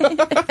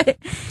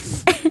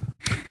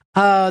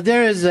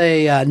 There is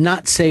a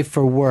not safe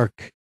for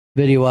work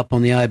video up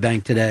on the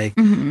iBank today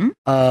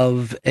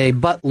of a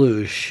butt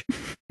luge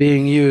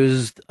being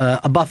used.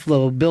 A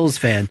Buffalo Bills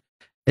fan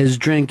is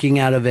drinking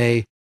out of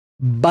a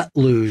butt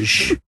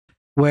luge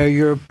where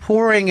you're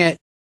pouring it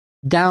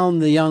down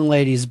the young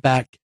lady's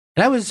back.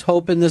 And I was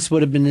hoping this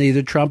would have been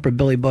either Trump or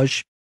Billy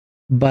Bush,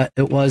 but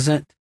it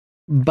wasn't.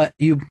 But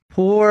you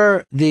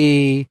pour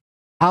the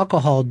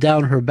alcohol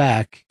down her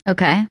back.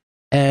 Okay.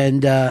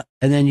 And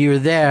then you're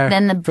there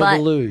then the for butt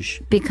the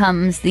luge.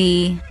 Becomes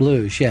the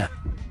luge, yeah.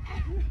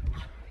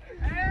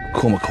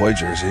 Cool McCoy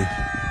jersey.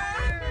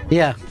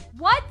 Yeah.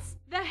 What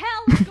the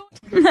hell is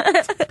going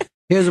on?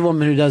 Here's a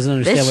woman who doesn't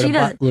understand what a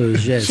butt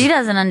luge is. She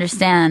doesn't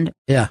understand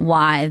Yeah.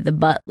 why the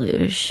butt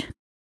luge.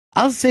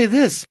 I'll say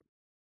this.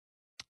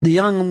 The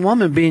young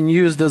woman being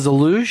used as a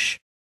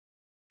luge,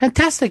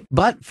 fantastic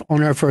butt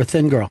on her for a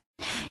thin girl.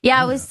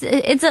 Yeah, it's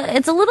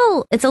a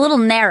little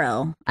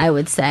narrow, I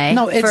would say,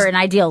 No, it's- for an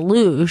ideal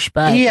luge,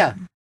 but Yeah.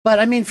 But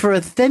I mean, for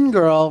a thin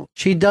girl,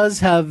 she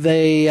does have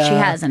a. She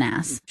has an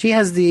ass. She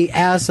has the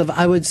ass of,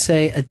 I would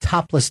say, a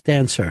topless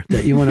dancer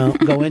that you want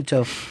to go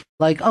into.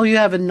 Like, oh, you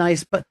have a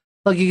nice, but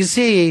look, you can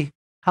see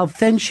how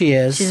thin she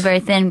is. She's a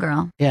very thin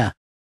girl. Yeah.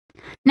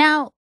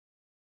 Now,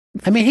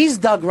 I mean, he's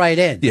dug right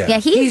in. Yeah,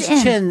 he's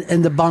in. Chin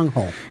in the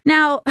bunghole.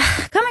 Now,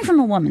 coming from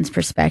a woman's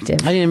perspective,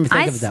 I didn't even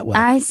think of it that way.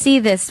 I see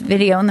this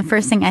video, and the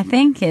first thing I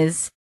think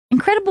is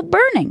incredible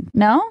burning.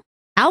 No?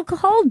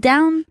 Alcohol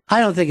down. I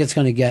don't think it's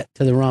going to get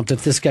to the rump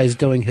if this guy's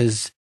doing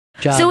his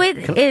job. So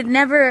it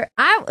never.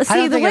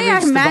 The way I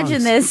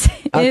imagine this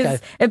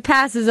is it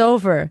passes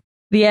over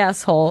the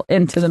asshole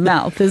into the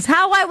mouth. Is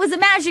how I was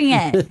imagining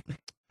it.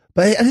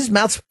 But his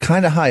mouth's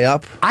kind of high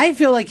up. I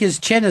feel like his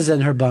chin is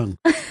in her bung.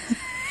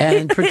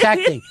 And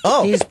protecting.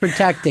 He's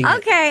protecting.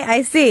 Okay,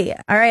 I see.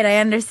 All right, I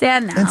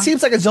understand now. And it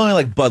seems like it's only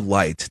like Bud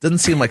Light. It doesn't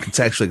seem like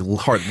it's actually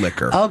hard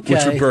liquor,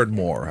 which would burn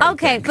more.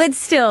 Okay, but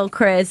still,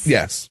 Chris.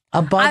 Yes.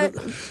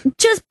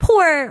 Just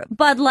pour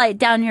Bud Light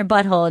down your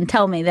butthole and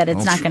tell me that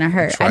it's not going to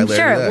hurt. I'm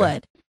sure it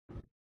would.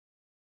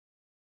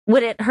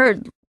 Would it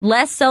hurt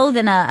less so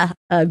than a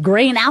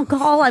grain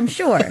alcohol? I'm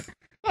sure.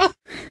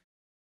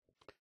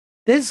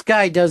 This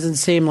guy doesn't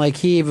seem like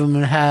he even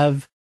would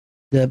have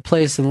the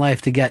place in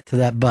life to get to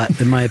that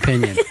butt, in my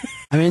opinion.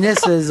 I mean,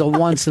 this is a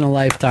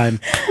once-in-a-lifetime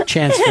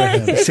chance for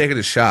him. He's taking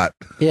a shot.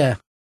 Yeah.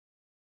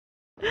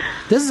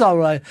 This is all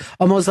right.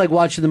 Almost like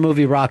watching the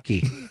movie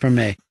Rocky for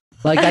me.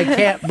 Like, I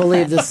can't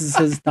believe this is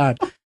his time.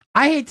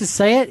 I hate to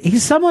say it.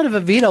 He's somewhat of a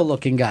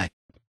Vito-looking guy.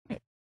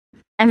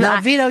 Now,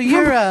 Vito,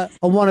 you're a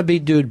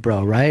wannabe dude,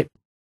 bro, right?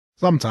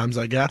 Sometimes,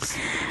 I guess.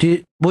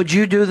 Would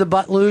you do the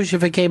butt luge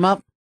if it came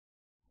up?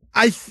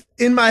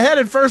 In my head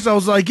at first I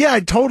was like, yeah,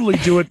 I'd totally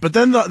do it, but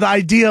then the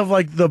idea of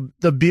like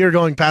the beer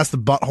going past the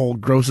butthole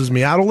grosses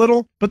me out a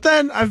little. But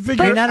then I figured,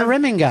 but you're not a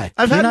rimming guy.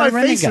 I've had my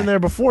face in there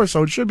before,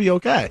 so it should be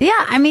okay. Yeah,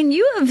 I mean,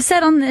 you have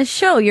said on this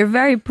show you're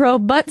very pro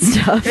butt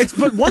stuff.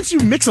 But once you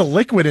mix a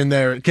liquid in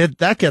there,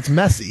 that gets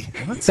messy.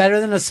 It's better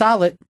than a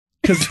solid.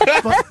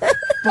 But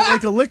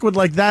like a liquid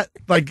like that,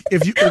 like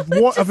if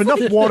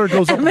enough water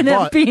goes up a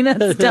butt,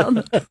 peanuts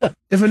down.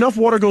 If enough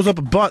water goes up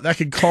a butt, that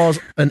could cause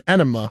an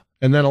enema,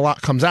 and then a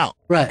lot comes out.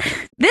 Right.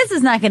 This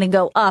is not going to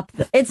go up.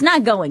 It's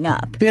not going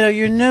up.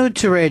 You're new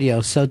to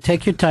radio, so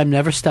take your time.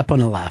 Never step on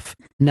a laugh.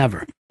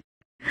 Never.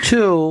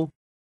 2,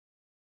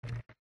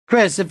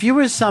 Chris, if you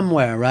were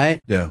somewhere,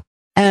 right? Yeah.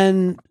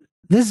 And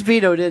this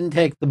Vito didn't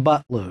take the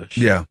butt luge.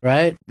 Yeah.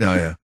 Right? No,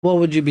 yeah. What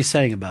would you be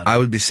saying about it? I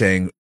would be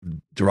saying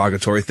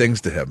derogatory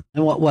things to him.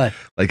 In what way?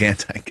 Like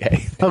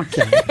anti-gay.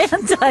 Okay.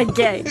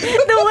 Anti-gay.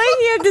 The way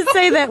he had to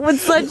say that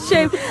with such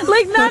shame.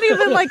 Like, not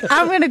even like,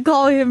 I'm going to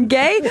call him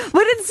gay,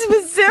 but it's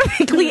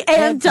specifically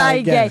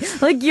anti-gay.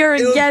 Like, you're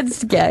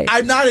against gay.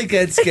 I'm not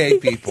against gay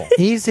people.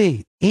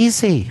 Easy.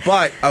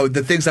 But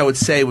the things I would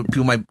say,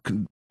 people might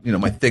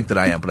think that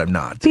I am, but I'm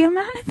not. The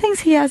amount of things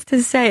he has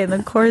to say in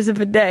the course of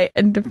a day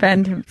and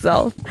defend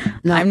himself.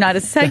 No. I'm not a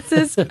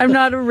sexist. I'm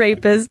not a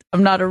rapist.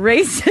 I'm not a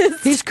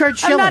racist. He's Kurt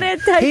Schilling. I'm not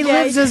anti-gay. He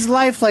lives his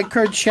life like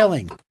Kurt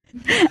Schilling.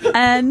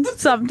 And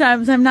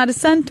sometimes I'm not a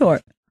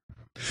centaur.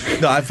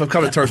 No, I've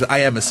come to terms with I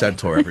am a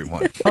centaur,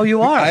 everyone. Oh,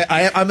 you are?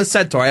 I'm a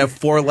centaur. I have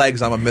 4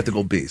 legs. I'm a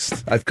mythical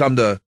beast. I've come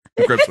to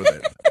grips with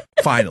it.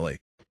 Finally.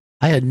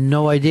 I had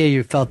no idea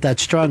you felt that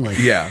strongly.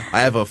 Yeah, I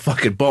have a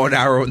fucking bow and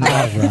arrow in the All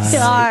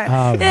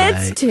right.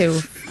 It's too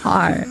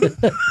hard.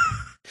 You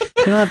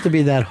don't have to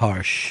be that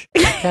harsh,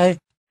 okay?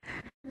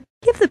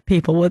 Give the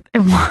people what they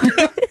want.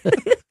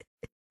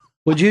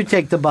 Would you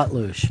take the butt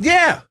luge?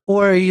 Yeah.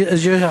 Or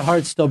is your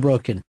heart still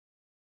broken?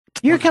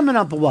 You're coming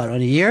up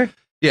on a year?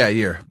 Yeah, a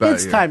year.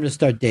 It's time to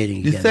start dating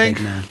again. You think?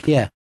 Big man.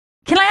 Yeah.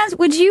 Can I ask,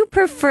 would you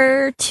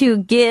prefer to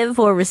give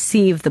or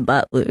receive the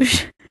butt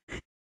luge?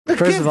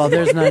 First of all,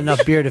 there's not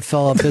enough beer to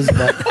fill up his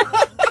butt.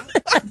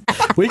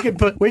 We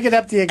could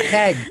empty a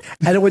keg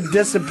and it would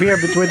disappear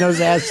between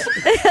those asses.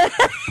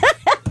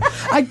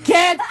 I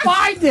can't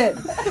find it.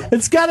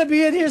 It's got to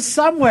be in here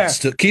somewhere.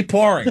 Keep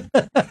pouring.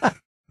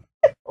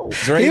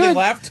 Is there anything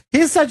left?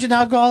 He's such an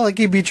alcoholic,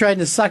 he'd be trying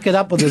to suck it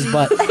up with his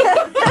butt.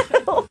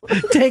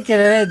 Taking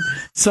it in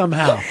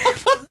somehow.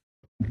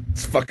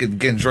 It's fucking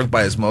getting drunk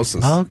by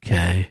osmosis.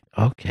 Okay,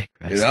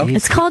 Chris.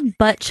 It's called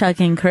butt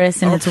chugging,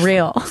 Chris, and it's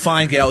real.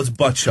 Fine, Gail, it's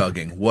butt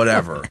chugging.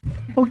 Whatever.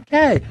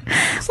 Okay.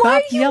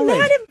 Stop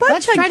yelling.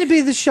 Let's try to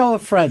be the show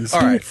of friends.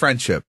 All right,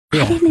 friendship.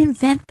 I didn't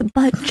invent the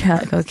butt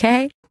chug,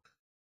 okay?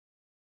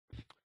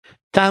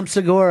 Tom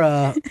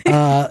Segura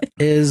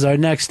is our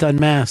next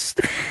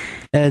Unmasked.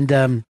 And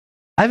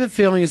I have a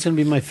feeling it's going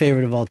to be my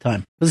favorite of all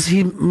time. Because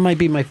he might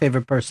be my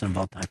favorite person of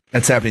all time.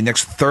 That's happening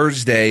next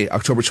Thursday,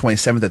 October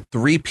 27th at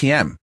 3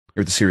 p.m.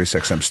 here at the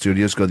SiriusXM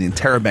studios. Go to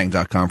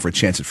theinterrobang.com for a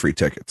chance at free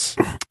tickets.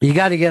 You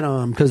got to get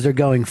on them because they're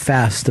going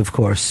fast, of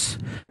course.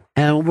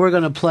 And we're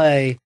going to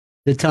play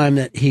the time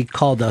that he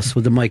called us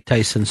with the Mike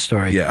Tyson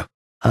story. Yeah.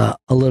 A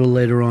little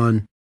later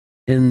on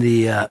in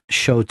the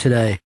show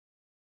today.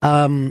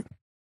 I'm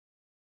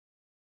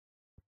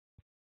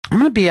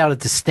going to be out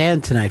at the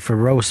stand tonight for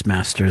Roast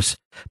Masters,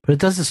 but it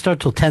doesn't start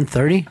till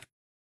 10:30.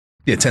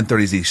 Yeah,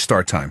 10:30 is the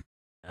start time.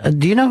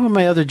 Do you know who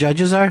my other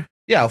judges are?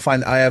 Yeah, I'll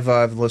find. I have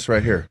the list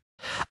right here.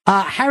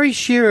 Harry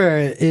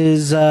Shearer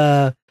is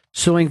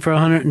suing for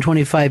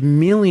 $125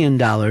 million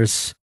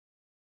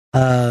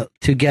to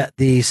get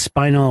the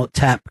Spinal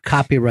Tap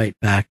copyright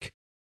back.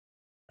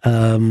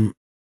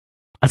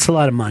 That's a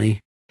lot of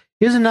money.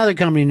 Here's another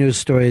comedy news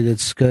story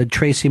that's good.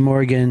 Tracy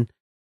Morgan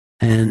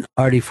and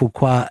Artie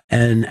Fuqua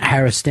and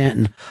Harris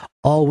Stanton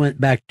all went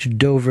back to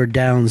Dover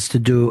Downs to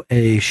do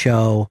a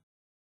show,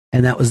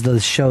 and that was the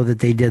show that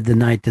they did the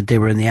night that they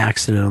were in the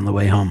accident on the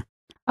way home.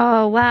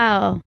 Oh,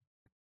 wow.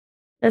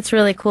 That's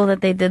really cool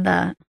that they did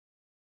that.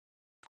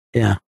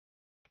 Yeah.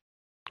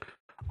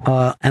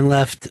 And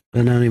left,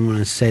 and I don't even want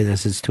to say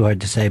this, it's too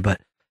hard to say,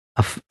 but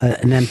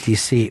an empty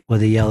seat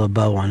with a yellow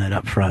bow on it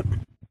up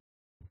front.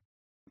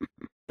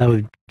 That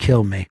would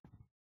kill me.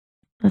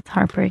 That's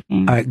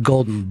heartbreaking. All right,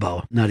 golden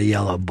bow, not a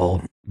yellow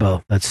bow.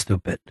 That's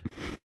stupid.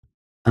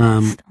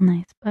 Still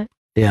nice, but...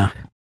 Yeah.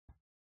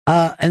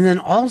 And then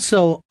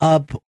also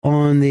up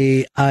on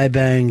the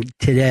iBang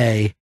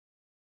today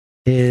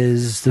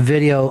is the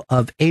video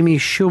of Amy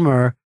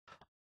Schumer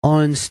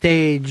on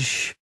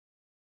stage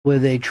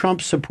with a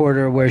Trump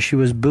supporter where she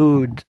was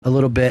booed a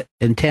little bit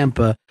in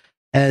Tampa.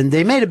 And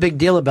they made a big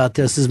deal about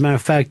this. As a matter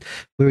of fact,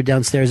 we were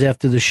downstairs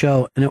after the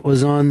show, and it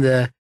was on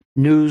the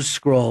news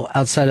scroll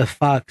outside of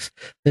Fox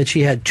that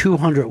she had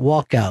 200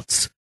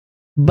 walkouts.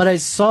 But I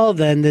saw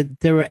then that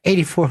there were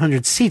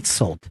 8,400 seats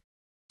sold.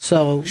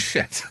 So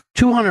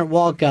 200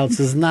 walkouts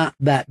is not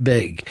that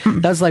big.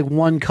 That's like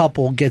one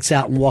couple gets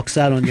out and walks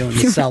out on you in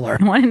the cellar.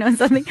 Want to know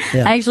something?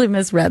 Yeah. I actually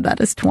misread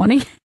that as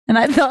 20. And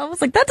I was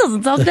like, that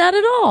doesn't sound bad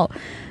at all.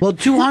 Well,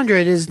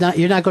 200 is not,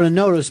 you're not going to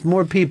notice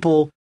more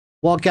people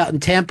walk out in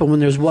Tampa when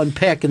there's one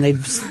pick and they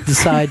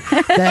decide,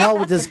 the hell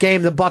with this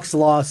game, the Bucks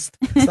lost.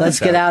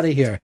 Let's get out of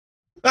here.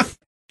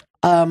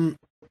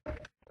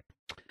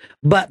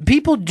 But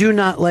people do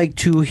not like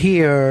to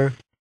hear,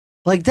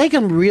 like they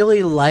can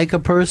really like a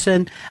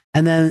person,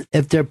 and then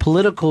if their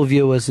political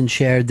view isn't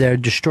shared, they're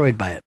destroyed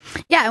by it.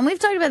 Yeah, and we've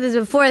talked about this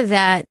before,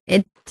 that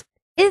it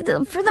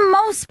for the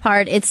most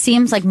part, it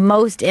seems like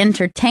most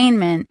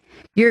entertainment,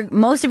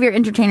 most of your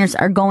entertainers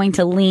are going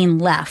to lean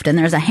left, and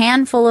there's a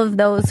handful of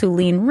those who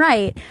lean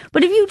right.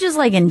 But if you just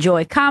like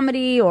enjoy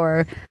comedy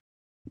or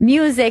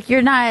music,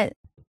 you're not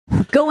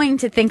going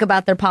to think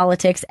about their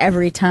politics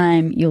every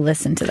time you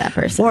listen to that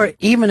person. Or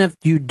even if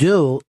you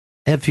do,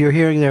 if you're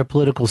hearing their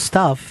political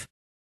stuff,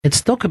 it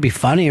still could be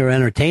funny or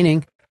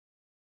entertaining.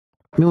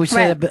 I mean, we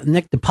say that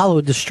Nick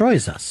DiPaolo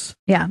destroys us.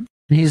 Yeah. And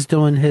he's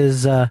doing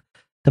his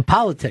the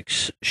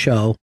politics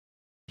show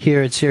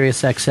here at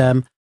Sirius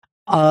XM.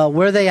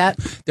 Where are they at?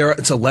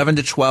 It's 11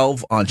 to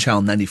 12 on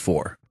Channel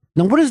 94.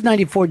 Now, what does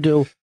 94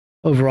 do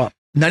overall?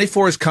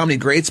 94 is Comedy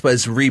Greats, but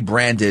it's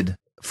rebranded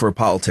for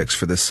politics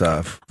for this.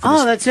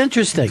 That's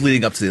interesting.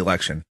 Leading up to the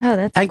election. Oh,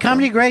 that's and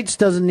Comedy Greats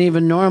doesn't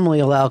even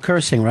normally allow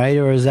cursing, right?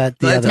 Or is that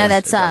the other? No,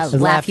 that's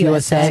Laugh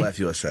USA. Laugh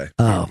USA.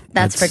 Oh,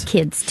 that's for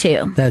kids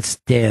too. That's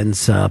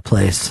Dan's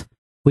place.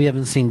 We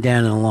haven't seen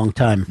Dan in a long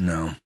time.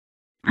 No,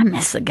 I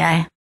miss the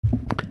guy.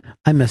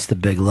 I miss the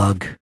big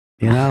lug.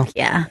 You know?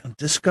 Yeah.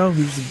 Disco,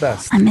 he's the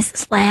best. I miss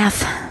his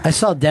laugh. I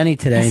saw Denny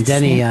today, and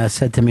Denny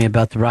said to me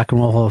about the Rock and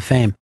Roll Hall of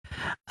Fame.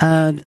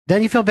 Then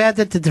you feel bad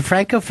that the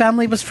DeFranco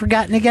family was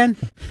forgotten again?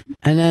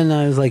 And then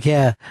I was like,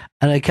 yeah.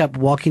 And I kept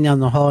walking down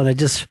the hall, and I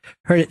just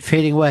heard it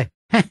fading away.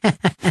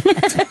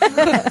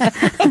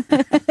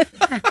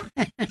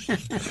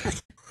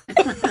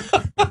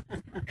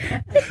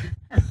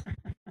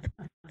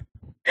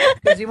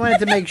 Because he wanted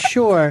to make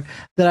sure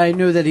that I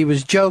knew that he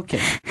was joking,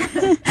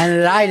 and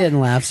that I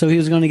didn't laugh. So he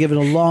was going to give it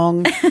a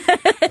long,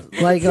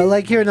 like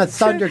hearing a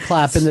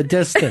thunderclap in the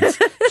distance,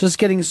 just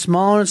getting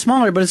smaller and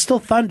smaller, but it's still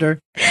thunder.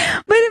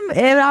 But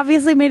it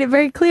obviously made it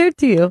very clear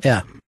to you.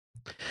 Yeah.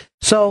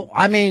 So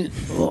I mean,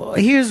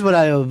 here's what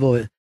I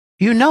avoid.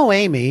 You know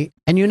Amy,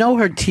 and you know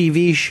her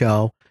TV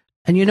show,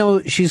 and you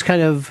know she's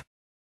kind of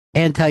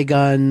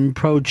anti-gun,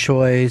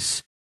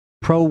 pro-choice,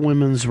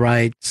 pro-women's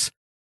rights.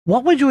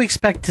 What would you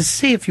expect to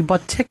see if you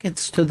bought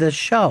tickets to this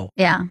show?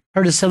 Yeah.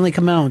 Her to suddenly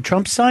come out on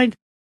Trump's side?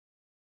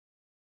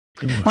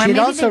 She'd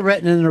also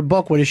written in her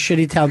book what a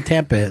shitty town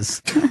Tampa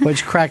is,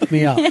 which cracked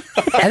me up. And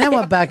then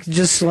went back and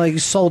just like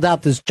sold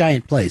out this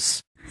giant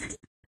place.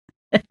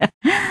 Yeah,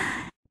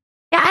 I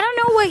don't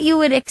know what you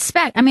would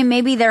expect. I mean,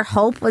 maybe their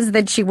hope was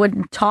that she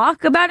wouldn't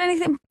talk about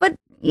anything, but,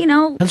 you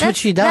know. That's what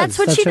she does. That's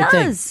what she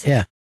does. Thing.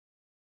 Yeah.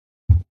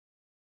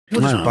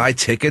 People just buy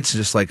tickets,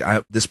 just like,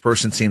 this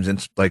person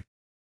seems like,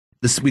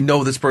 this, we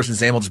know this person's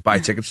name, we'll just buy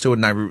tickets to it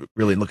and not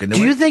really look into it.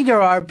 Do you think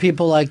there are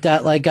people like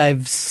that? Like,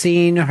 I've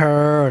seen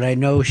her and I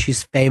know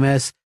she's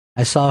famous.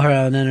 I saw her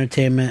on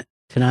Entertainment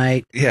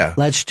Tonight. Yeah.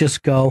 Let's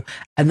just go.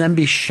 And then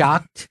be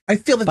shocked I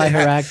feel that by her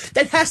act.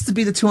 That has to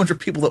be the 200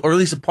 people, or at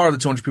least a part of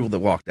the 200 people that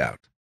walked out.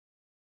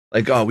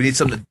 Like, oh, we need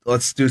something.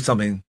 Let's do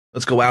something.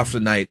 Let's go out for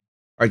the night.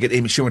 Or get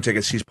Amy Schumer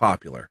tickets. She's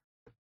popular.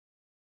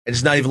 And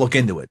just not even look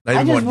into it. Not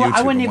even go on YouTube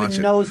I wouldn't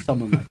even know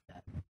someone like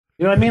that.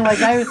 You know what I mean? Like,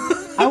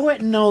 I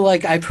wouldn't know,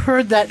 like, I've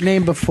heard that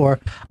name before.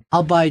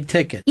 I'll buy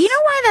tickets. You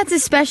know why that's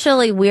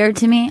especially weird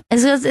to me?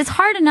 Is because it's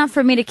hard enough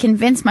for me to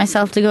convince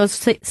myself to go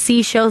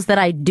see shows that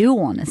I do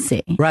want to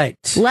see. Right.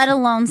 Let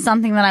alone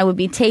something that I would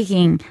be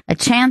taking a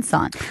chance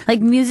on. Like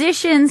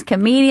musicians,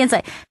 comedians,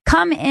 like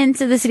come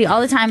into the city all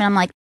the time and I'm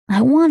like,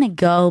 I want to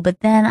go,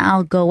 but then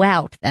I'll go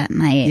out that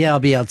night. Yeah, I'll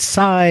be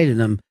outside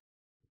and I'm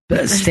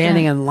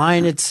standing in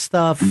line at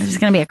stuff. There's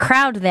going to be a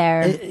crowd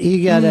there.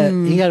 You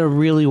gotta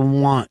really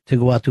want to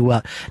go out.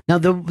 Now,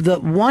 the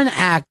one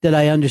act that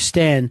I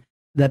understand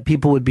that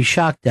people would be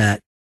shocked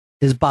at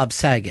is Bob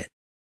Saget,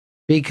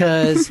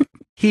 because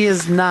he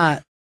is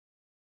not.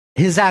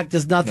 His act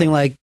is nothing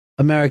like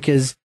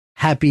America's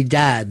Happy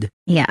Dad.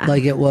 Yeah,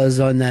 like it was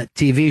on that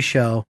TV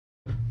show.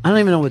 I don't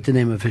even know what the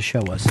name of his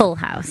show was. Full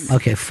House.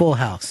 Okay, Full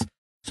House.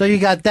 So you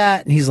got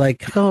that, and he's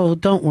like, "Oh,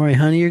 don't worry,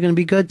 honey, you're going to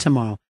be good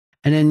tomorrow."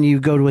 And then you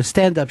go to a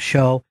stand-up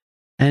show,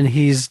 and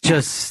he's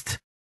just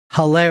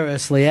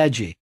hilariously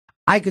edgy.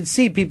 I could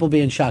see people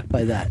being shocked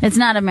by that. It's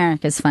not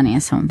America's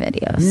Funniest Home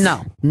Videos.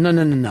 No.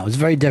 It's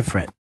very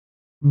different.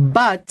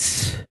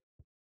 But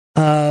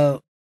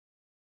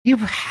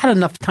you've had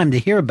enough time to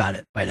hear about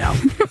it by now.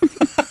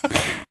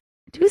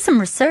 Do some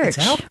research.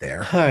 It's out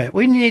there. All right,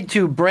 we need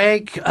to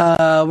break.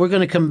 We're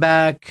going to come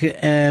back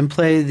and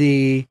play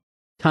the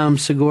Tom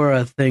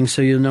Segura thing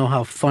so you'll know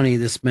how funny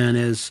this man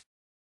is.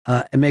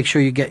 And make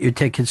sure you get your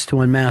tickets to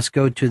Unmasked.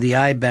 Go to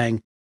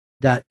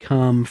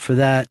theibang.com for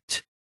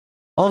that.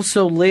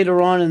 Also,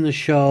 later on in the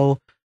show,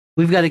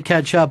 we've got to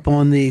catch up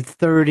on the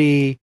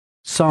 30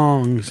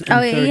 songs in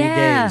 30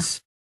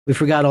 days. We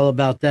forgot all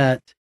about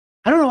that.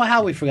 I don't know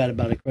how we forgot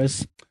about it,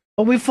 Chris.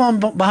 But we've fallen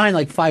behind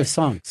like 5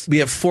 songs. We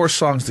have 4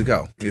 songs to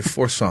go. We have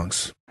 4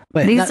 songs.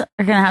 Wait, these are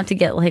going to have to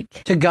get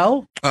like... To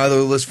go?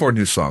 There's 4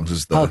 new songs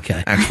is the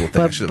actual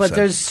thing. But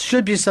there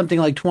should be something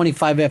like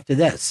 25 after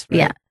this. Right?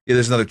 Yeah. Yeah,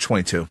 there's another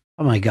 22.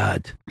 Oh, my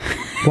God.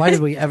 Why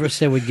did we ever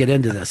say we'd get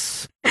into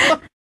this?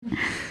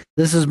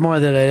 This is more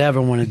than I'd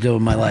ever want to do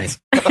in my life.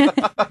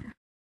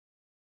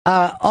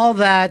 All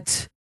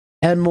that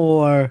and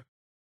more.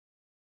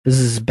 This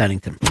is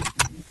Bennington.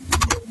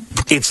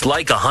 It's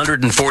like a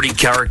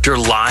 140-character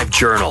live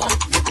journal.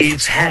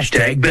 It's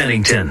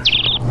 #Bennington.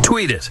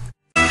 Tweet it.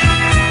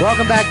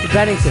 Welcome back to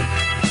Bennington.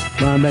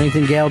 Ron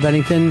Bennington, Gail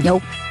Bennington.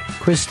 Nope.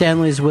 Chris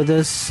Stanley's with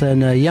us,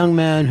 and a young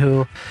man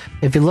who,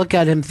 if you look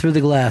at him through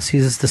the glass,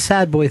 he's the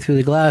sad boy through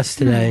the glass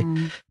today,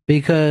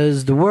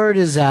 because the word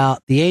is out.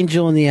 The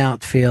angel in the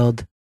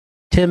outfield,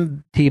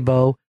 Tim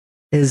Tebow,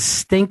 is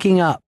stinking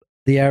up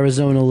the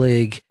Arizona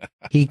League.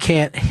 He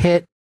can't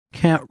hit,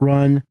 can't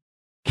run,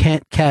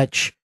 can't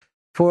catch.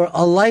 For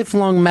a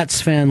lifelong Mets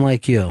fan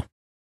like you,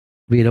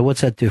 Vito, what's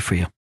that do for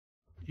you?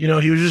 You know,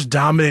 he was just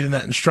dominating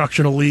that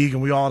instructional league,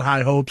 and we all had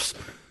high hopes.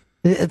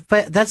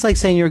 But that's like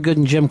saying you're good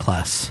in gym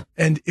class.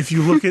 And if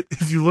you look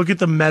at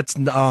the Mets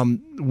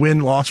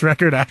win-loss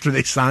record after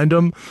they signed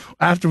him,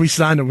 after we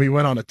signed him, we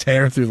went on a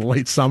tear through the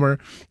late summer,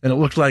 and it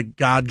looked like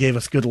God gave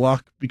us good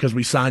luck because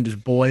we signed his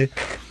boy.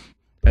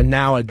 And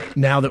now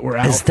that we're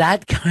out, is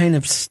that kind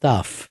of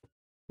stuff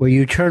where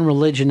you turn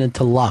religion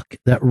into luck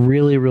that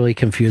really, really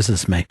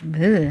confuses me.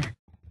 Ugh.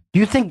 Do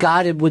you think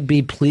God would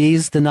be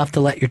pleased enough to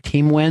let your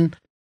team win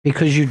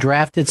because you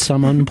drafted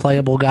some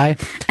unplayable guy?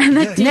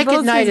 Nick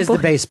at Night is the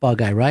baseball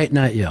guy, right?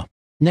 Not you.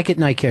 Nick at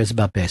Night cares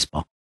about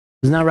baseball.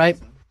 Isn't that right?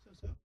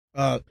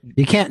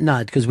 You can't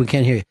nod because we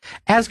can't hear you.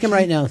 Ask him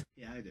right now.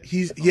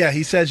 He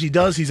says he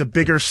does. He's a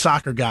bigger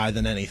soccer guy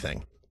than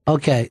anything.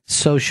 Okay,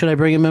 so should I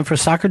bring him in for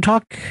soccer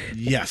talk?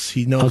 Yes,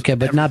 he knows. Okay,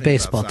 but not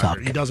baseball talk.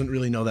 He doesn't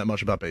really know that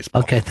much about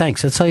baseball. Okay,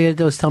 thanks. That's all you have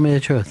to do is tell me the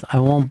truth. I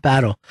won't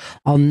battle.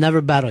 I'll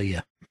never battle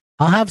you.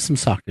 I'll have some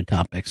soccer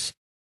topics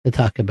to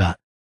talk about.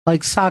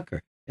 Like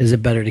soccer. Is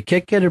it better to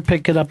kick it or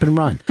pick it up and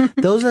run?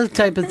 Those are the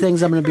type of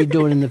things I'm going to be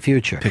doing in the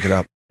future. Pick it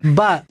up.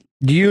 But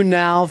do you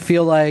now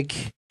feel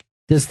like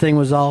this thing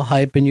was all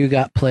hype and you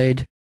got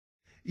played?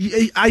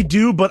 I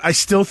do, but I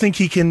still think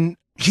he can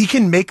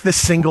make the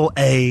single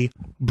A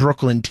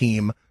Brooklyn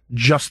team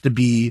just to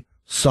be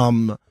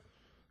some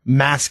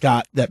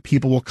mascot that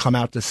people will come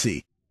out to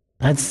see.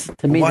 That's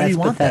to me. Why that's do you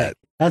want pathetic.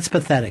 That's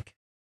pathetic.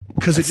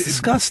 Because it's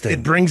disgusting.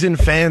 It brings in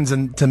fans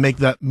and to make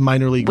that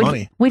minor league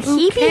money.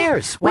 Who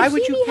cares? Why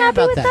would you care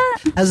about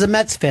that? As a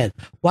Mets fan,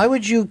 why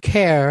would you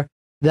care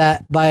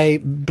that by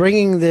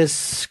bringing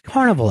this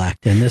carnival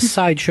act in, this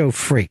sideshow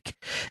freak,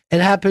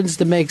 it happens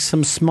to make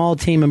some small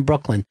team in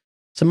Brooklyn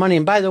some money?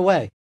 And by the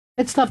way,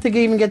 it's tough to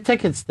even get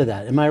tickets to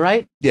that. Am I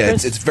right? Yeah,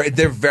 Chris?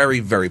 they're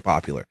very, very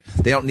popular.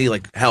 They don't need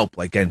help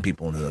getting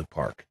people into the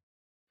park.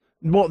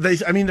 Well,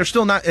 they're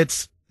still not.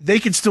 They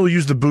can still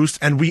use the boost,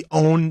 and we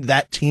own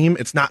that team.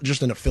 It's not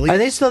just an affiliate. Are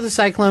they still the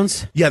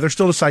Cyclones? Yeah, they're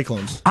still the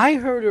Cyclones. I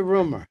heard a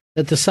rumor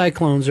that the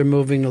Cyclones are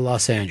moving to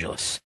Los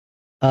Angeles.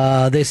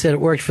 They said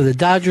it worked for the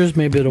Dodgers.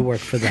 Maybe it'll work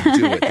for them.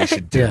 Do it. They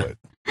should do it.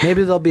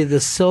 Maybe they'll be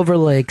the Silver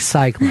Lake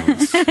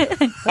Cyclones.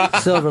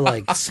 Silver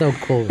Lake, so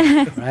cool,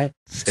 right?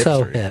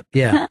 So hip,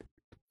 yeah.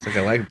 It's like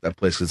I like that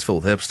place because it's full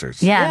of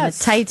hipsters. Yeah, the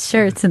tight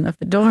shirts and the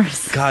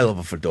fedoras. God, I love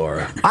a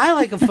fedora. I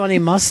like a funny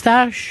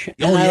mustache,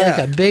 and I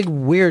like a big,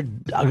 weird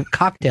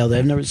cocktail that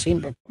I've never seen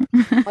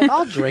before. Like,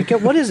 I'll drink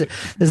it. What is it?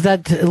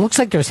 It looks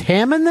like there's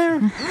ham in there?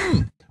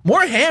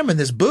 More ham in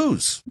this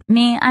booze.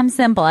 Me, I'm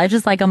simple. I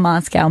just like a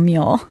Moscow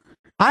Mule.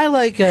 I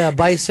like a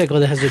bicycle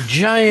that has a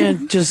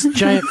giant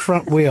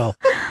front wheel.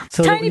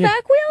 So tiny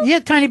back wheel? Yeah,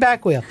 tiny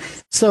back wheel.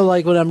 So,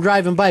 like, when I'm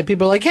driving by,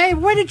 people are like, hey,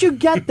 where did you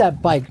get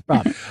that bike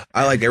from?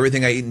 I like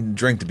everything I eat and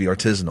drink to be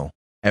artisanal.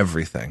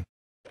 Everything.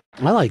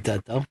 I like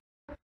that, though.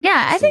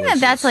 Yeah, I think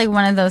that's like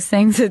one of those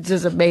things that's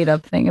just a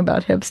made-up thing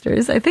about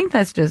hipsters. I think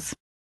that's just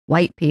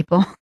white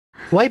people.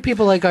 White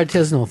people like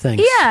artisanal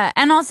things. Yeah,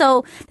 and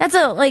also, it's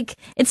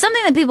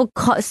something that people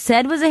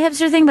said was a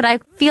hipster thing, but I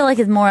feel like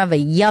it's more of a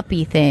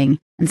yuppie thing.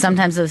 And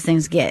sometimes those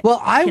things get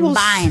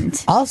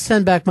combined. I'll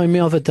send back my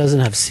meal if it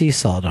doesn't have sea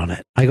salt on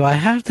it. I go, I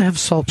have to have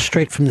salt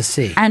straight from the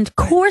sea. And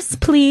course,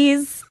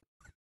 please.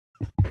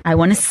 I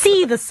want to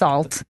see the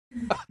salt.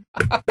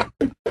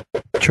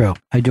 True.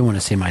 I do want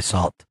to see my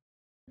salt.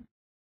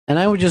 And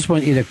I would just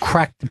want you to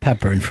crack the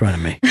pepper in front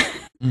of me.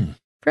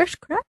 Fresh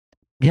cracked?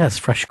 Yes,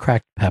 fresh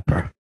cracked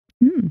pepper.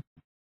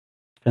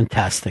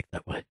 Fantastic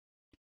that way.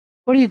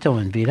 What are you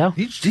doing, Vito?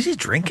 Is he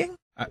drinking?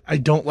 I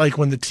don't like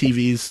when the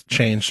TVs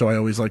change, so I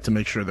always like to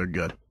make sure they're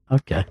good.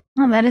 Okay.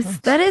 Oh, that is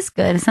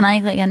good. It's a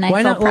nice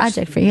little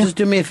project for you. Just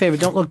do me a favor.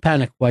 Don't look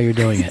panicked while you're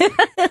doing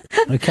it.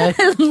 Okay?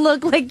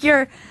 Look like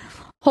you're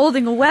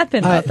holding a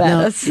weapon up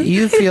at us.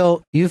 You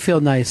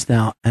feel nice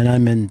now, and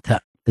I'm in.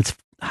 It's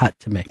hot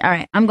to me. All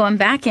right, I'm going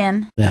back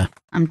in. Yeah.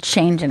 I'm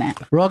changing it.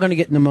 We're all going to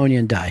get pneumonia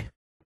and die.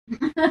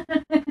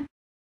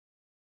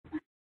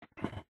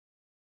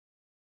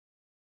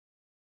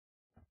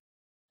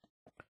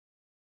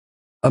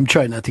 I'm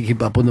trying not to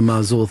keep up with the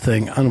Mosul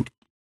thing. I don't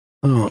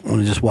want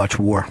to just watch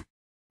war.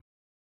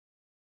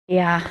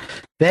 Yeah.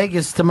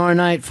 Vegas tomorrow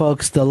night,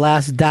 folks. The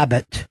last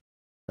dabat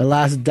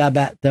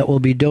that we'll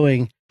be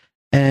doing.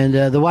 And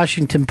the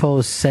Washington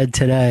Post said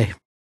today,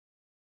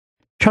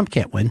 Trump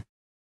can't win.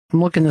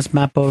 I'm looking this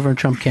map over, and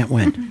Trump can't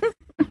win.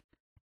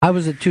 I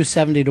was at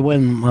 270 to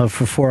win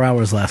for 4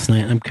 hours last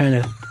night.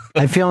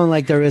 I'm feeling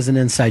like there is an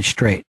inside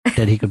straight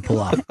that he could pull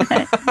off.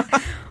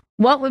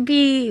 What would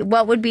be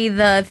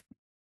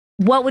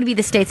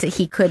the states that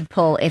he could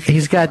pull if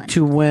he's got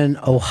to win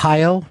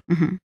Ohio,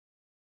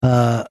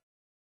 North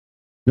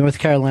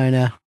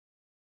Carolina,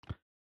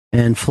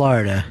 and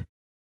Florida.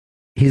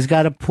 He's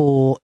got to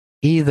pull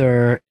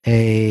either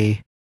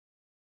a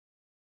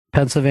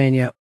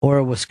Pennsylvania or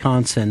a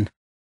Wisconsin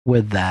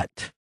with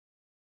that.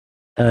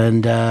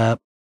 And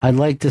I'd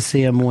like to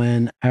see him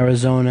win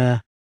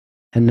Arizona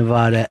and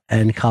Nevada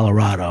and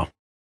Colorado.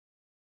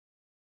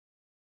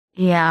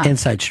 Yeah.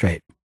 Inside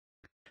straight.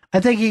 I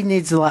think he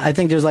needs a lot. I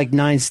think there's like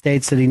 9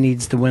 states that he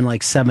needs to win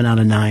like 7 out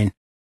of 9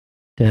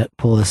 to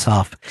pull this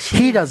off.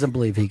 He doesn't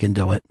believe he can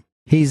do it.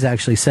 He's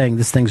actually saying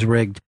this thing's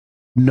rigged.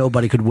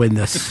 Nobody could win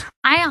this.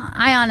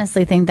 I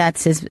honestly think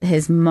that's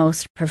his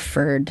most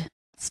preferred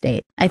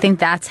state. I think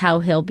that's how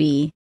he'll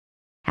be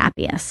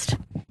happiest.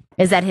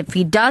 Is that if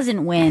he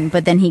doesn't win,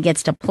 but then he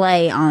gets to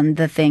play on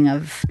the thing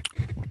of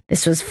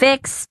this was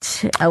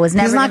fixed. I was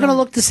never. He's not going to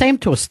look the same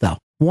to us, though.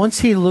 Once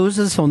he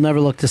loses, he'll never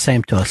look the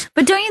same to us.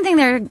 But don't you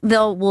think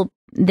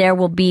there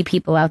will be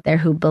people out there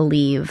who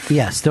believe?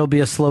 Yes, there'll be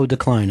a slow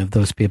decline of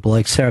those people,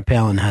 like Sarah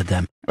Palin had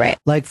them. Right.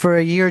 Like for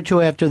a year or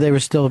two after, they were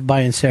still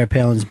buying Sarah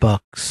Palin's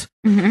books.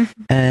 Mm-hmm.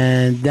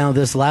 And now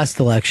this last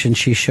election,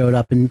 she showed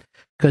up and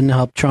couldn't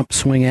help Trump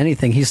swing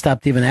anything. He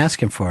stopped even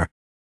asking for her.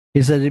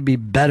 He said it'd be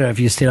better if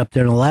you stayed up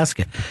there in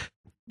Alaska.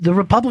 The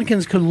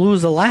Republicans could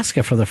lose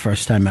Alaska for the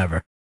first time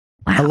ever.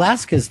 Wow.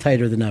 Alaska is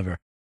tighter than ever.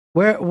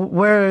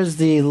 Where is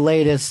the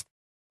latest?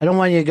 I don't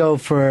want you to go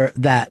for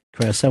that,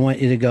 Chris. I want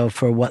you to go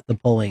for what the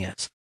polling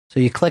is. So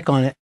you click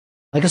on it,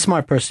 like a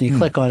smart person, you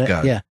click on it.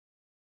 Yeah.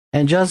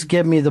 And just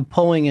give me the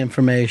polling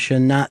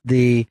information, not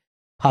the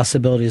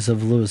possibilities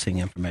of losing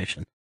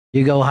information.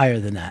 You go higher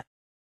than that.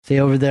 See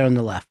over there on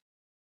the left.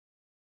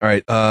 All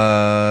right.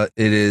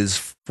 It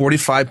is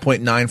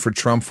 45.9 for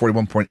Trump,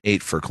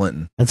 41.8 for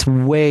Clinton. That's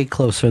way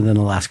closer than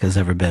Alaska's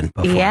ever been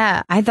before.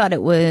 Yeah, I thought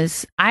it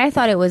was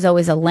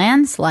always a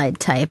landslide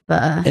type.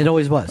 It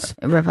always was.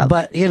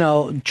 Republic.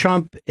 But,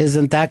 Trump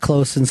isn't that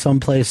close in some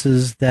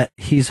places that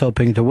he's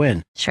hoping to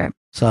win. Sure.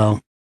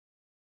 So,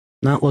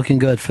 not looking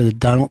good for the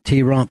Donald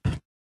T. Rump.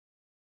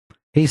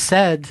 He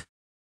said,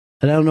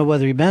 and I don't know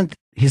whether he meant,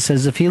 he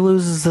says if he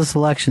loses this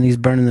election, he's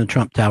burning the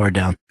Trump Tower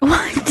down.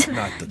 What?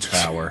 Not the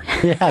tower.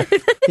 Yeah,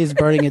 he's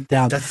burning it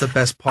down. That's the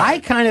best part. I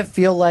kind of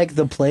feel like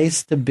the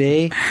place to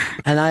be,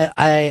 and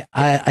I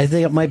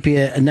think it might be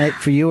a night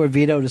for you or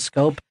Vito to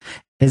scope,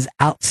 is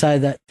outside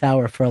that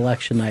tower for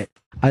election night.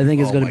 I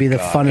think it's going to be the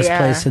funnest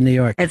place in New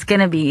York. It's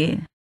going to be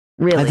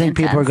really I think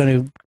people are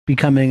going to be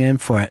coming in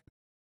for it.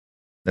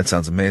 That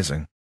sounds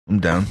amazing. I'm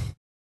down.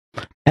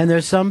 And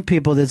there's some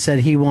people that said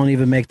he won't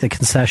even make the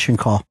concession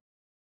call,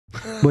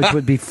 which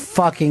would be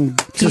fucking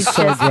just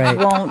so great.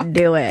 Won't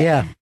do it.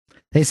 Yeah.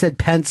 They said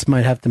Pence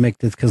might have to make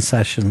the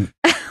concession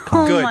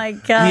Oh Good. my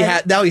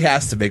God. Now he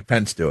has to make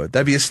Pence do it.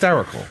 That'd be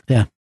hysterical.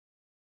 Yeah.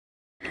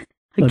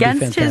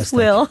 Against his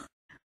will,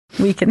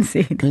 we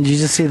concede. And you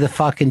just see the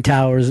fucking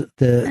towers,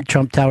 the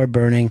Trump Tower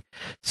burning,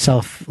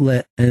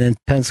 self-lit, and then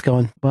Pence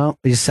going, well,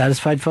 are you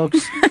satisfied,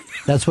 folks?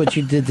 That's what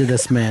you did to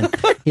this man.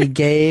 He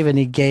gave and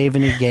he gave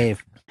and he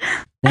gave.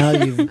 Now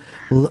you've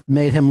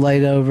made him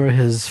light over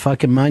his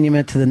fucking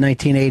monument to the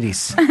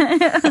 1980s.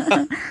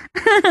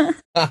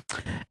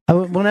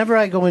 Whenever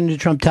I go into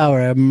Trump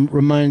Tower, I'm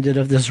reminded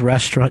of this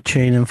restaurant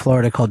chain in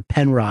Florida called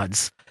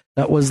Penrod's.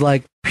 That was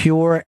like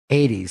pure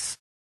 80s.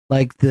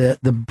 Like the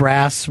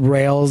brass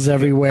rails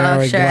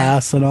everywhere, and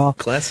glass and all.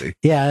 Classy.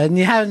 Yeah, and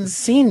you haven't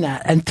seen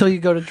that until you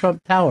go to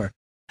Trump Tower,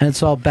 and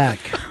it's all back.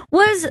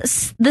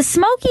 Was the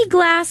smoky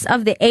glass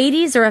of the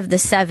 80s or of the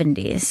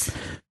 70s?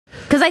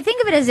 Because I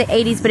think of it as the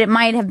 80s, but it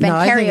might have been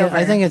carryover.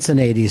 I think it's an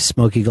 80s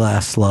smoky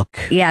glass look.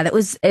 Yeah, that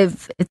was. It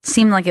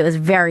seemed like it was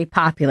very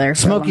popular.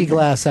 Smoky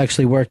glass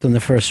actually worked on the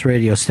first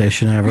radio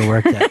station I ever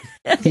worked at.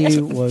 He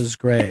was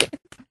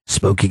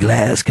Smoky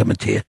glass coming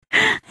to you.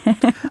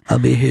 I'll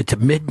be here till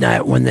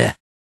midnight when the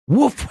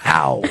wolf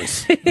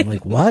howls. I'm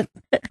like, what?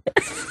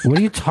 What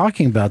are you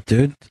talking about,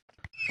 dude?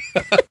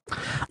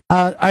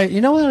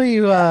 You know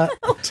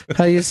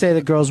how you say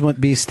the girls want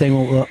bee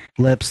sting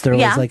lips? They're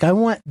always like, I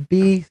want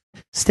bee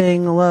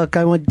sting look.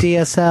 I want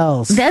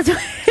DSLs. That's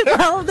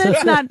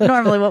not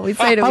normally what we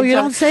say to each other. Oh, you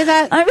don't say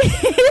that? I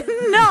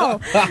mean, no,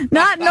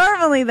 not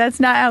normally.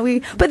 That's not how we.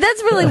 But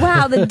that's really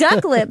how the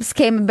duck lips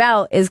came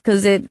about. Is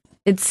because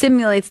it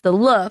simulates the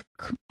look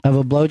of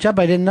a blowjob.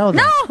 I didn't know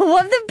that. No,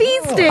 of the bee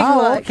sting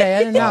look. Okay, I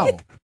didn't know.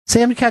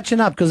 See, I'm catching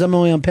up because I'm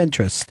only on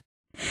Pinterest.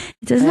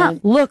 It does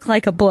not look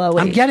like a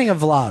blowy. I'm getting a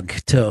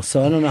vlog too,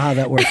 so I don't know how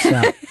that works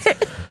out.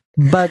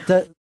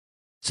 But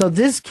so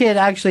this kid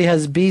actually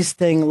has bee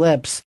sting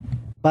lips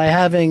by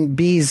having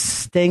bees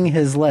sting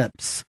his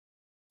lips.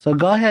 So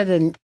go ahead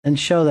and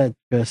show that,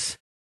 Chris.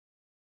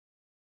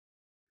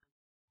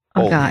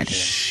 Oh God!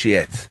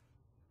 Shit!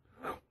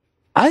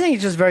 I think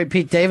he's just very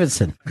Pete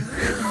Davidson.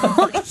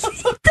 Like a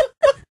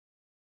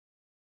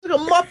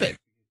Muppet.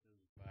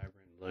 Vibrant,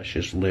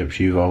 luscious lips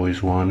you've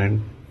always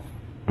wanted.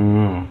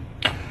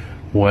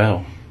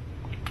 Well,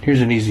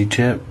 here's an easy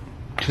tip.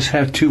 Just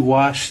have 2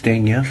 wasps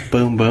sting you.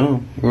 Boom,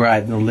 boom.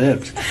 Right in the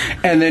lips.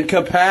 And then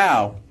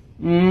kapow.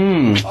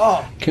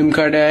 Kim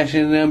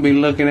Kardashian and them be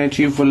looking at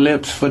you for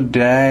lips for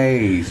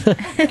days.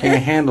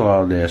 Can't handle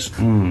all this.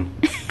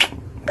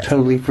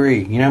 Totally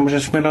free. You know how much I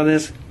spent on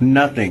this?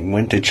 Nothing.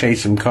 Went to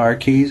chase some car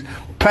keys.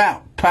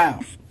 Pow, pow.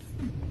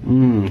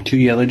 2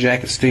 yellow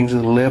jacket stings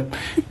of the lip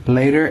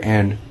later,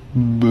 and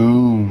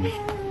boom.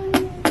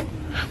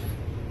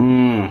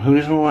 Who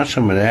doesn't want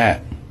some of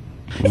that?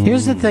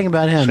 Here's the thing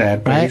about him,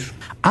 Sad right? face.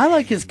 I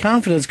like his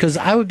confidence because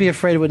I would be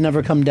afraid it would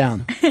never come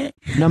down,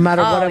 no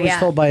matter what I was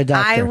told by a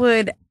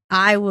doctor.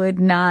 I would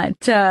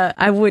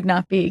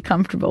not be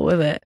comfortable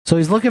with it. So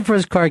he's looking for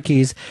his car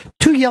keys.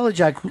 2 yellow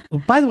jackets.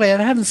 By the way,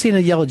 I haven't seen a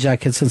yellow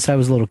jacket since I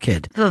was a little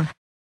kid. Ugh.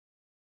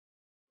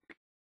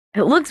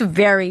 It looks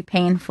very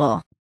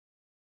painful.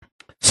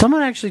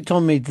 Someone actually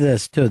told me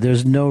this too.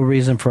 There's no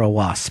reason for a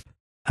wasp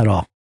at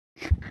all.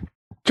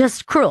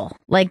 Just cruel.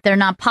 Like they're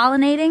not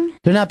pollinating?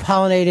 They're not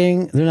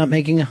pollinating. They're not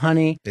making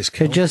honey.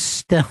 They're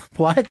just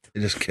what?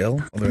 They just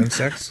kill other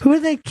insects? Who do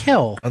they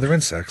kill? Other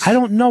insects. I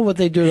don't know what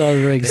they do to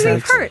other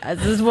insects. They hurt us.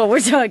 This is what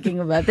we're talking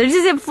about. They're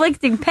just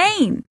inflicting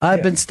pain.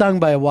 I've been stung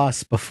by a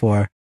wasp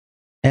before.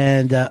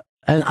 And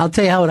I'll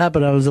tell you how it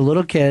happened. I was a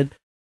little kid,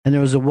 and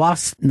there was a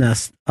wasp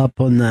nest up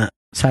on the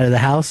side of the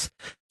house.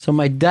 So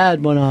my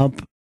dad went up,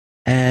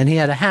 and he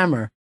had a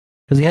hammer.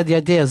 Because he had the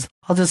idea is,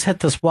 I'll just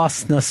hit this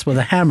wasp nest with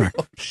a hammer.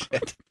 Oh,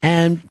 shit.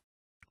 And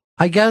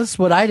I guess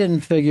what I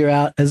didn't figure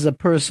out as a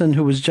person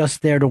who was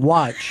just there to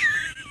watch,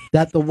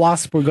 that the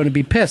wasps were going to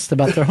be pissed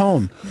about their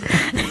home.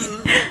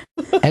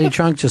 Eddie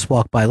Trunk just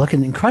walked by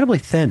looking incredibly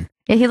thin.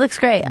 Yeah, he looks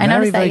great. I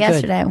noticed that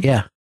yesterday. Good.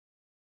 Yeah.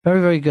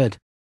 Very, very good.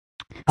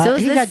 So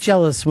he got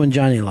jealous when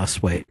Johnny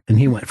lost weight, and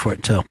he went for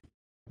it too.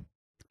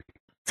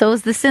 So it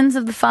was the sins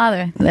of the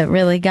father that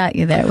really got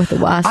you there with the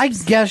wasps. I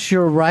guess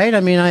you're right.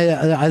 I mean,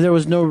 I there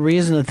was no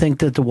reason to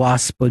think that the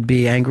wasp would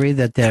be angry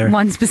that their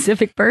one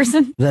specific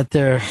person, that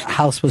their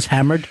house was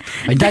hammered.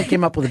 My dad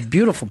came up with a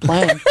beautiful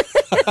plan.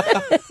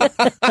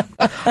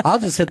 I'll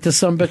just hit this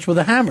sumbitch with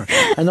a hammer,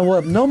 and then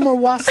we'll have no more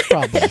wasp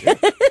problems.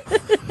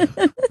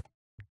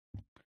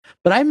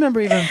 But I remember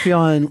even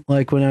feeling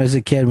like when I was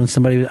a kid, when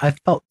I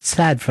felt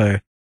sad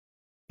for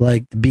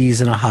like the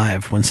bees in a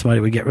hive when somebody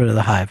would get rid of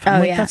the hive.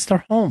 I'm like, that's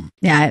their home.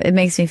 Yeah, it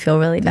makes me feel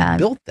really bad.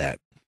 Built that.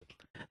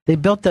 They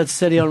built that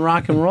city on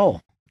rock and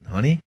roll.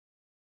 Honey?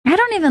 I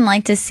don't even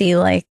like to see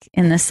like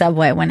in the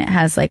subway when it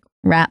has like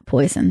rat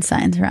poison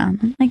signs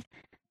around. I'm like,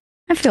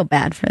 I feel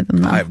bad for them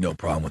though. I have no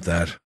problem with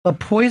that. But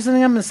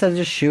poisoning them instead of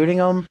just shooting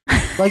them?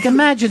 Like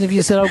imagine if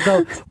you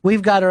said,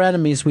 we've got our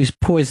enemies, we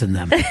poison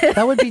them.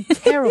 That would be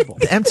terrible.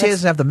 The MTA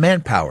doesn't have the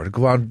manpower to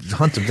go out and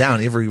hunt them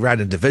down every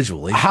rat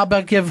individually. How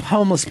about give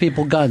homeless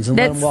people guns and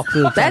let them walk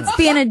through the tunnel? That's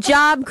being a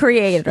job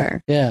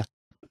creator. Yeah.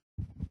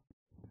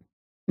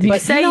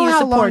 But say you know you how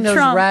support long those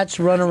Trump. rats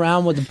run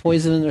around with the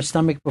poison in their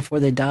stomach before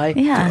they die?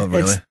 Yeah. Oh,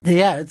 really?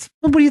 It's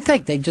what do you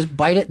think? They just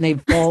bite it and they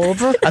fall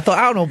over? I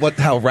don't know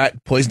how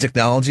rat poison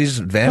technologies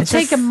advanced.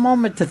 Take a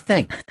moment to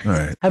think. All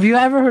right. Have you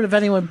ever heard of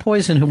anyone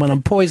poisoned who went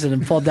on poison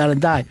and fall down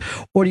and die?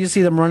 Or do you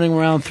see them running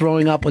around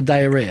throwing up with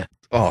diarrhea?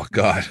 Oh,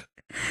 God.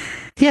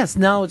 Yes,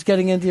 now it's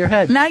getting into your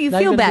head. Now you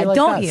feel you're gonna be bad, like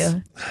don't us.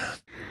 you?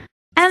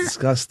 And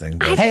disgusting.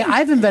 Hey,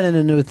 I've invented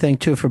a new thing,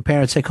 too, for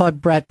parents. They call it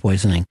brat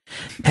poisoning.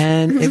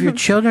 And if your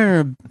children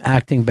are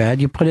acting bad,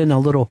 you put in a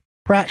little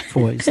brat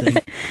poisoning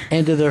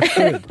into their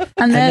food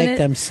and make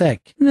them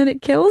sick. And then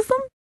it kills them?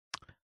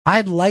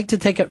 I'd like to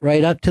take it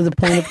right up to the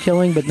point of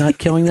killing, but not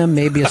killing them.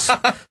 Maybe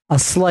a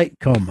slight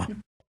coma.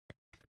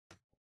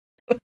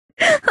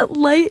 A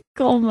light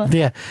coma.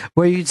 Yeah,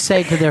 where you'd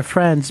say to their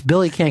friends,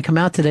 Billy can't come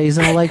out today, he's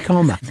in a light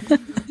coma.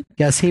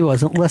 Guess he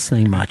wasn't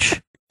listening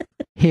much.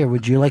 Here,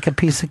 would you like a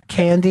piece of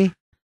candy?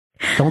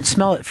 Don't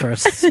smell it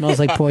first. It smells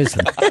like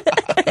poison.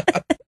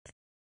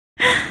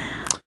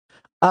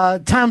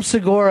 Tom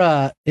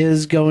Segura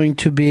is going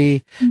to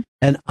be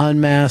an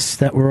unmasked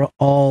that we're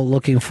all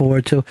looking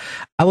forward to.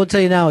 I will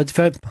tell you now, it's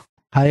very...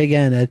 Hi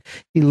again, Ed.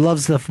 He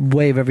loves the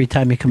wave every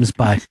time he comes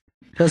by.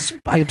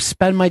 I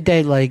spend my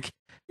day like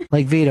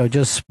Vito,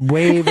 just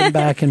waving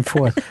back and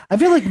forth. I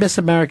feel like Miss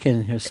America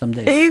in here some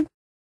days.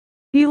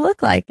 You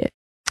look like it.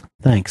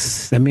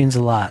 Thanks. That means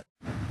a lot.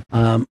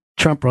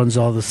 Trump runs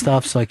all the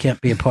stuff, so I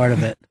can't be a part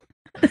of it.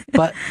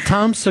 But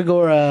Tom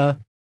Segura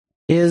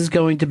is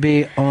going to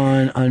be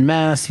on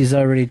Unmasked. He's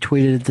already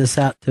tweeted this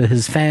out to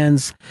his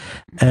fans.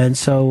 And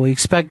so we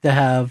expect to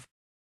have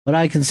what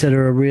I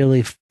consider a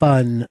really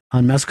fun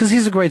Unmasked, because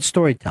he's a great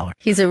storyteller.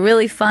 He's a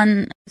really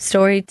fun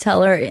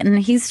storyteller, and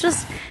he's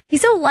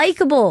so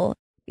likable.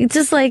 It's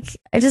just like,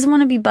 I just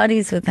want to be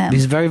buddies with him.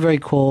 He's very, very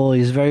cool.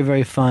 He's very,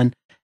 very fun.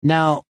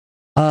 Now,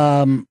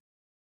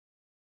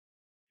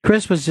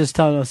 Chris was just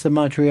telling us in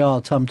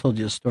Montreal, Tom told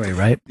you a story,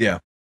 right? Yeah.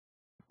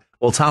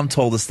 Well, Tom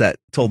told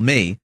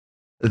me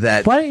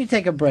that... Why don't you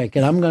take a break,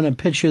 and I'm going to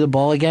pitch you the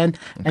ball again,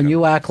 and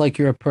you act like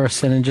you're a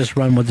person and just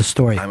run with the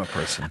story. I'm a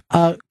person.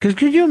 Because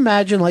could you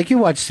imagine, like you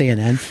watch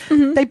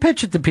CNN, they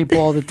pitch it to people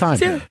all the time.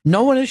 Sure.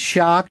 No one is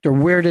shocked or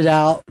weirded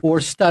out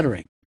or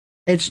stuttering.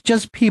 It's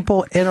just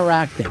people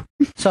interacting.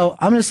 So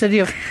I'm going to say to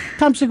you,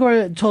 Tom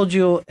Segura told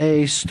you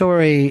a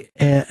story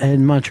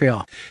in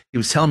Montreal. He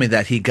was telling me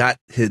that he got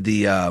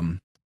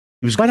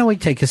Why don't we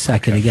take a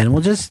second again?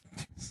 We'll just...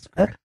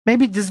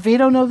 maybe, does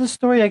Vito know the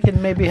story? I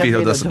can maybe have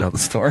Vito doesn't know the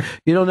story.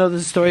 You don't know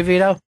the story,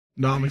 Vito?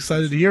 No, I'm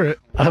excited to hear it.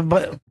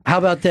 But how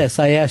about this?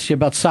 I asked you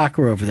about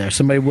soccer over there.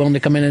 Somebody willing to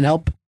come in and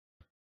help?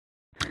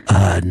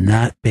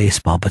 Not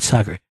baseball, but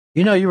soccer.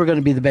 You know you were going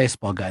to be the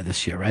baseball guy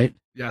this year, right?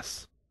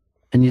 Yes.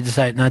 And you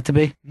decided not to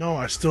be? No,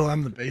 I still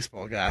am the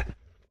baseball guy.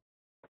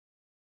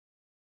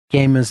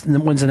 When's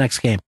the next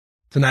game?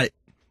 Tonight.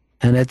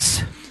 And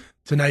it's?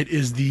 Tonight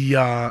is the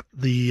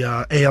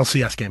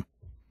ALCS game.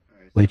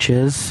 Which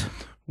is?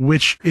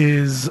 Blue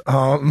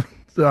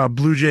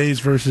Jays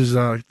versus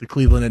the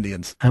Cleveland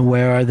Indians. And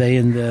where are they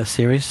in the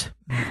series?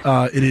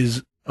 It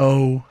is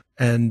 0-2.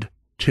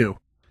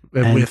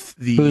 And with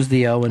the who's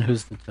the 0 and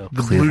who's the 2?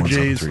 The Blue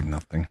Jays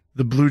 3-0.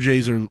 The Blue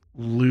Jays are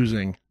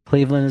losing.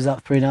 Cleveland is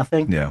up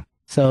 3-0? Yeah.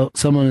 So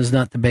someone is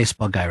not the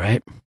baseball guy,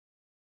 right?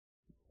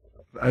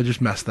 I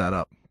just messed that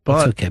up.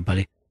 But it's okay,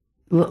 buddy.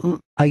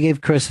 I gave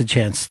Chris a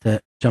chance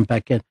to jump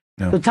back in.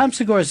 No. So Tom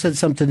Segura said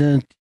something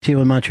to you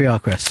in Montreal,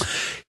 Chris.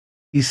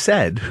 He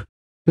said...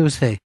 Who's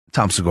he?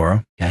 Tom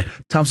Segura. Okay.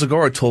 Tom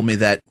Segura told me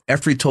that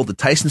after he told the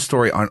Tyson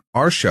story on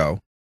our show,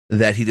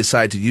 that he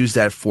decided to use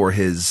that for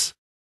his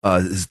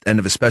end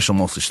of his special,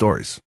 Mostly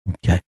Stories.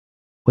 Okay.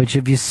 Which,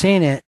 if you've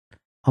seen it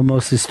on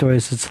Mostly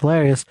Stories, it's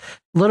hilarious.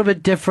 A little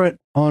bit different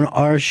on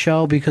our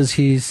show because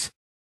he's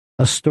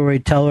a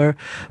storyteller.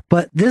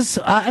 But this,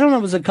 I don't know,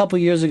 it was a couple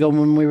years ago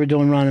when we were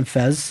doing Ron and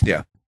Fez.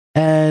 Yeah.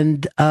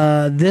 And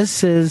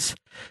this is,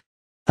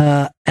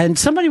 and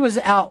somebody was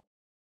out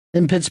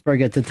in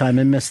Pittsburgh at the time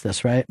and missed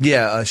this, right?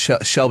 Yeah,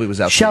 Shelby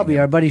was out. Shelby,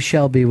 our buddy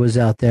Shelby was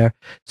out there.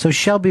 So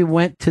Shelby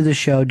went to the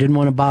show, didn't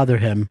want to bother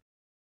him,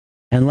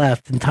 and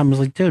left. And Tom was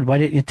like, dude, why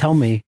didn't you tell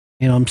me?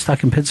 You know, I'm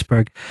stuck in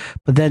Pittsburgh.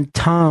 But then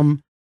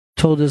Tom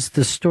told us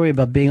this story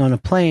about being on a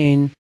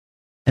plane,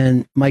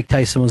 and Mike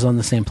Tyson was on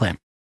the same plane.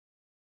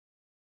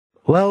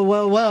 Well,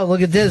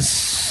 look at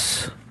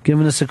this.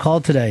 Giving us a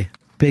call today.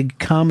 Big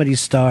comedy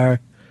star,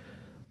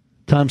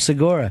 Tom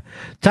Segura.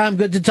 Tom,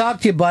 good to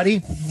talk to you, buddy.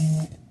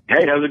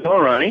 Hey, how's it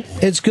going, Ronnie?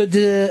 It's good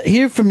to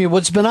hear from you.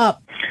 What's been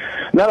up?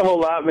 Not a whole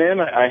lot,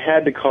 man. I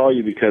had to call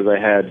you because I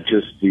had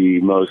just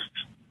the most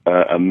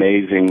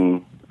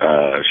amazing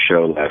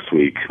show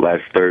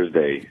last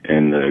Thursday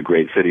in the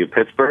great city of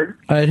Pittsburgh.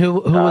 All right, who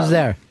was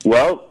there?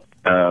 Well,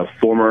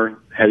 former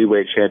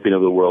heavyweight champion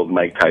of the world,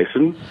 Mike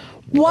Tyson.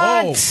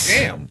 What? Oh,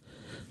 damn.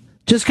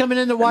 Just coming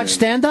in to watch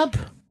stand-up?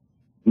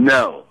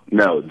 No,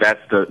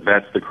 that's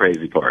the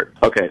crazy part.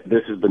 Okay,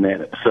 this is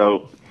bananas.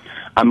 So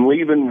I'm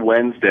leaving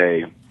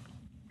Wednesday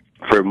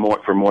for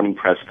morning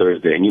press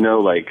Thursday, and you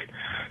know, like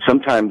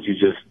sometimes you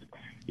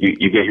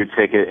you get your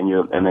ticket,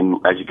 and then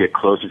as you get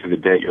closer to the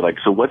date, you're like,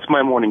 so what's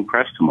my morning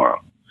press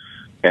tomorrow?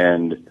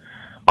 And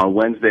on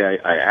Wednesday,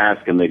 I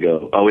ask, and they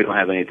go, oh, we don't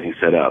have anything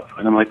set up.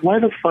 And I'm like, why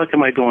the fuck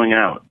am I going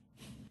out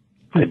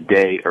a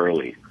day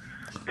early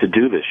to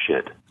do this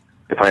shit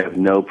if I have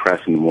no press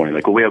in the morning?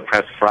 Like, well, we have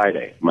press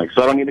Friday. I'm like,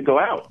 so I don't need to go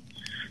out.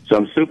 So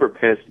I'm super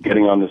pissed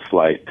getting on this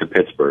flight to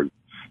Pittsburgh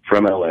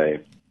from L.A.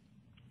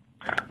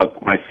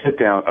 I sit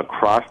down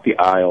across the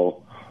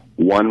aisle,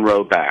 one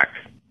row back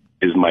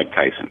is Mike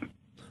Tyson.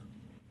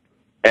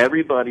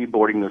 Everybody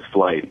boarding this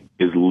flight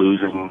is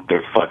losing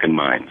their fucking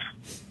minds.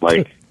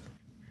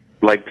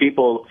 Like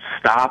people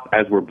stop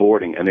as we're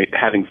boarding and they're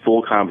having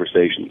full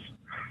conversations.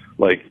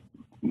 Like,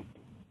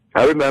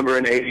 I remember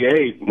in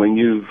 '88 when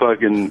you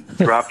fucking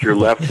dropped your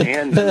left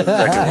hand in the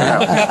second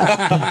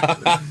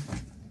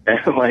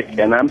round.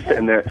 And I'm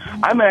sitting there.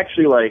 I'm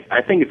actually like,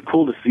 I think it's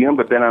cool to see them,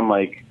 but then I'm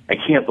like, I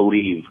can't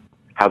believe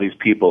how these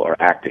people are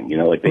acting. You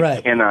know, like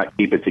they cannot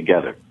keep it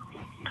together.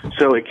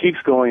 So it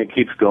keeps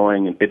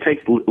going, and it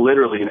takes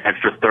literally an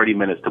extra 30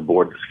 minutes to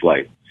board this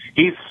flight.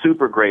 He's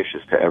super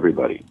gracious to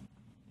everybody.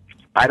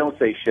 I don't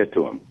say shit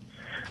to him.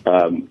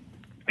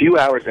 Few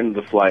hours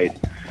into the flight,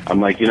 I'm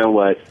like, you know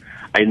what?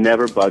 I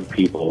never bug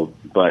people,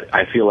 but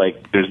I feel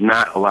like there's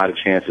not a lot of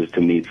chances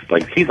to meet.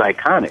 Like, he's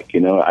iconic,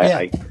 you know?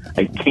 I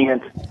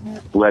can't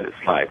let it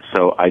slide.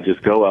 So I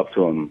just go up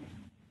to him,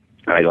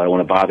 and I don't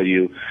want to bother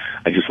you.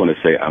 I just want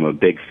to say I'm a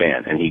big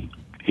fan. And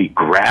he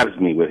grabs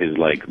me with his,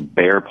 like,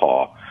 bear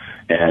paw,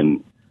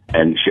 and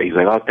he's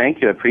like, oh,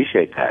 thank you, I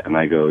appreciate that. And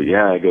I go,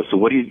 yeah. I go, so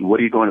what are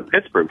you going to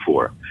Pittsburgh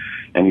for?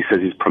 And he says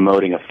he's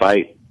promoting a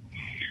fight.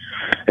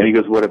 And he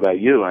goes, what about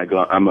you? And I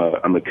go, I'm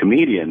a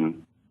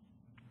comedian,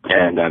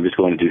 and I'm just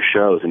going to do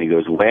shows. And he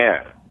goes,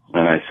 where?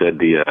 And I said,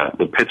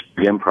 the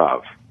Pittsburgh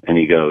Improv. And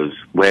he goes,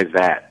 where's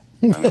that?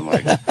 And I'm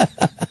like,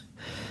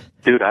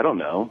 dude, I don't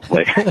know.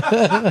 Like,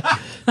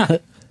 I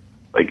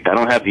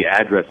don't have the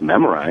address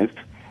memorized.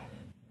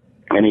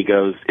 And he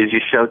goes, is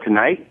your show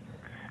tonight?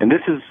 And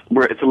this is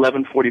where it's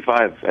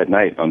 11:45 at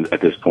night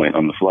at this point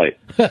on the flight.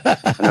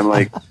 And I'm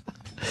like,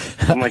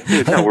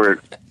 dude, no,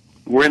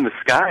 we're in the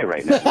sky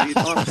right now. What are you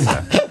talking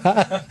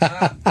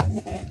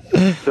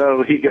about?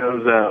 So he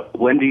goes,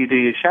 when do you do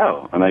your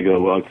show? And I go,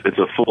 well, it's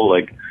a full,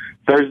 like,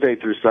 Thursday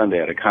through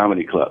Sunday at a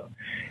comedy club.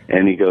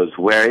 And he goes,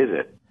 where is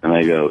it? And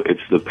I go,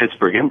 it's the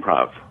Pittsburgh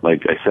Improv,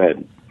 like I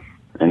said.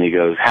 And he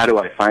goes, how do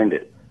I find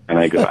it? And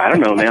I go, I don't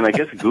know, man, I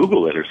guess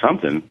Google it or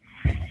something.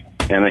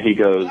 And then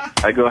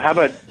I go, how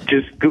about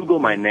just Google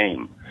my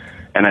name?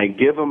 And I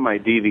give him my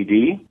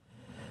DVD,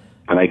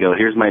 and I go,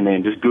 here's my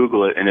name, just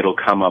Google it, and it'll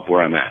come up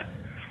where I'm at.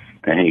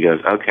 And he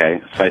goes,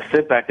 okay. So I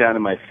sit back down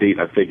in my seat.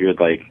 I figured,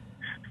 like,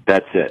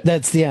 that's it.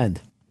 That's the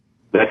end.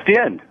 That's the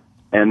end.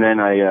 And then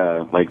I,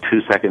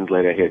 2 seconds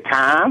later, I hear,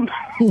 Tom?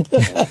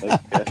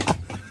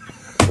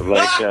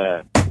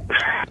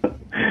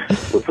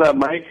 What's up,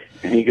 Mike?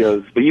 And he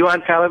goes, were you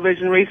on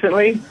television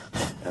recently?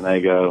 And I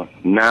go,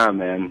 nah,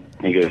 man.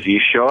 And he goes, you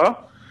sure?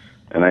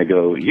 And I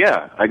go,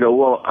 yeah. I go,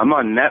 well, I'm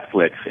on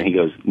Netflix. And he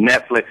goes,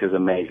 Netflix is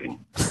amazing.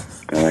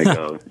 And I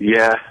go,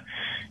 yeah.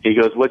 He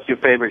goes, what's your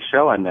favorite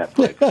show on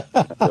Netflix?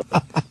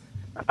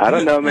 I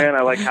don't know, man.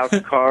 I like House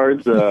of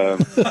Cards.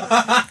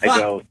 I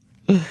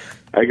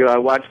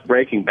watched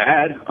Breaking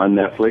Bad on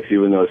Netflix,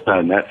 even though it's not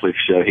a Netflix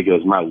show. He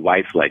goes, my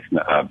wife likes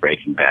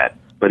Breaking Bad.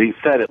 But he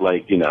said it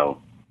like, you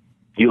know,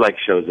 you like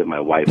shows that my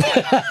wife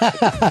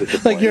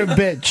likes. Like you're a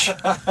bitch.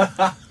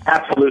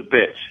 Absolute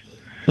bitch.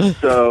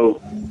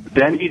 So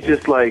then he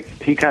just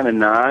he kind of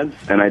nods,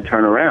 and I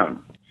turn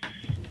around.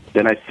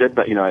 Then I said,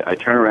 but I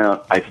turn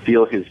around, I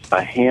feel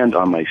a hand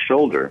on my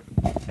shoulder,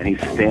 and he's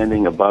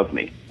standing above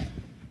me.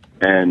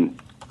 And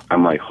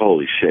I'm like,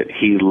 holy shit.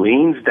 He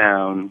leans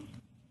down,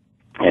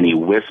 and he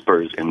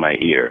whispers in my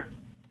ear,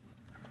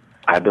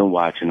 I've been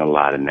watching a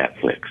lot of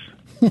Netflix.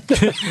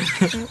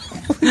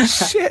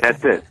 Shit.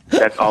 That's it.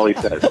 That's all he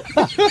says.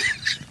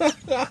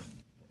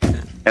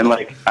 And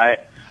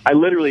I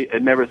literally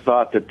had never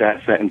thought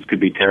that sentence could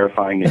be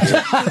terrifying. I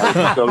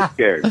was so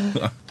scared.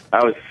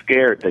 I was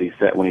scared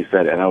that when he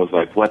said it, and I was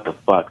like, what the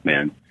fuck,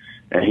 man?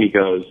 And he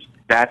goes,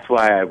 that's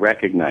why I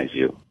recognize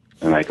you.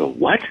 And I go,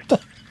 what?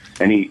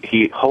 And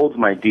he holds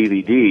my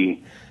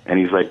DVD, and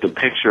he's like, the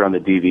picture on the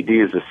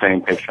DVD is the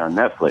same picture on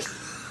Netflix.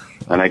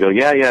 And I go,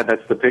 yeah,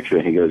 that's the picture.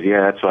 And he goes,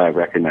 yeah, that's why I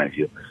recognize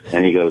you.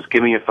 And he goes,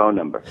 give me your phone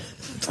number.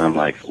 And I'm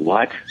like,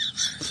 what?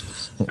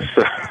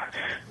 So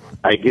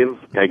I give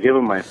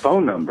him my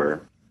phone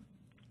number.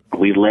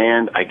 We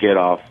land, I get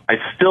off. I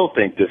still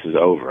think this is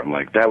over. I'm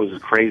like, that was a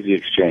crazy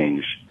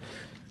exchange.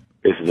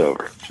 This is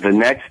over. The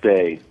next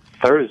day,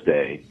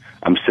 Thursday,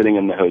 I'm sitting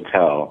in the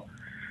hotel.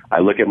 I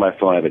look at my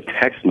phone. I have a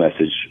text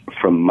message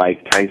from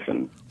Mike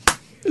Tyson.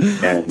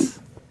 And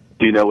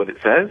do you know what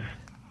it says?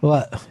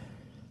 What?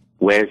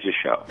 Where's your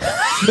show?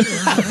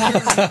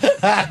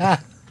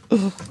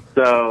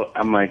 So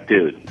I'm like,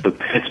 dude, the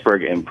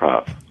Pittsburgh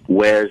Improv.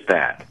 Where's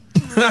that?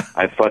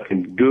 I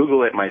fucking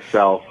Google it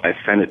myself. I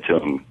send it to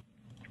him.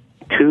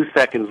 2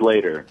 seconds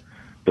later,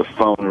 the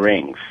phone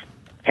rings.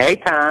 Hey,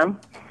 Tom.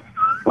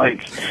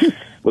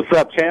 what's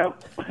up,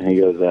 champ? And he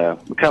goes,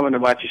 we're coming to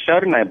watch your show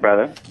tonight,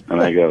 brother.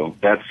 And I go,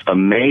 that's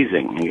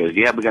amazing. And he goes,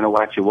 yeah, we're going to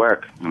watch your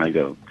work. And I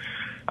go,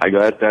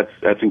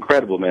 that's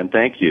incredible, man.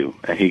 Thank you.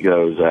 And he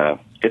goes,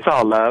 it's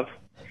all love.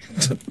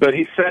 But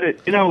he said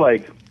it,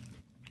 like,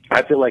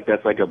 I feel like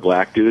that's like a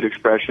black dude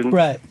expression.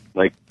 Right.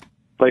 Like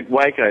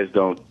white guys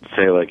don't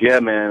say like, yeah,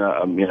 man,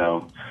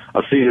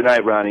 I'll see you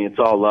tonight, Ronnie. It's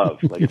all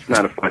love. Like, it's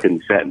not a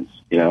fucking sentence,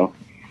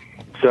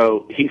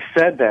 So he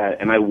said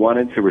that, and I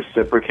wanted to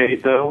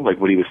reciprocate, though, like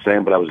what he was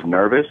saying, but I was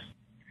nervous.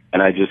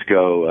 And I just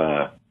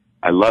go,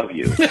 I love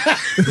you.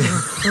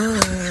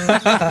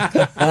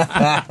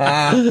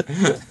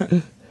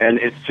 And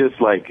it's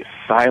just like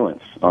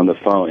silence on the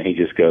phone. He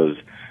just goes,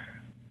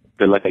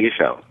 good luck at your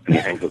show. And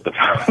he hangs up the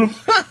phone.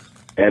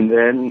 And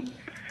then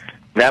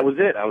that was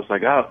it. I was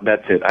like, oh,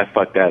 that's it. I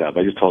fucked that up.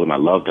 I just told him I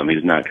loved him.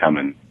 He's not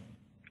coming.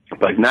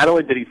 But not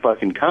only did he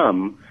fucking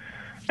come,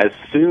 as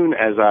soon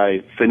as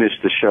I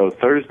finished the show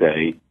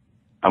Thursday,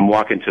 I'm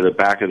walking to the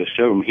back of the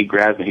showroom. He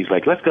grabs me. He's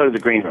like, let's go to the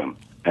green room.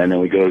 And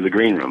then we go to the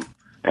green room.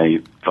 And he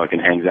fucking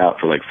hangs out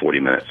for like 40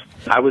 minutes.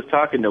 I was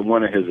talking to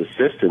one of his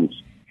assistants,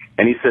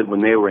 and he said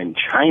when they were in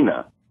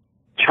China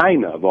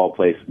of all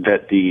places,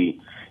 that the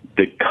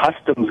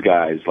customs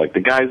guys, like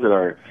the guys that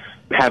are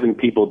having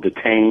people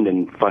detained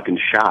and fucking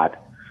shot,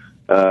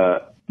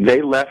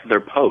 they left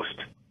their post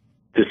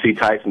to see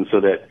Tyson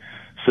so that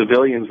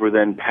civilians were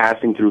then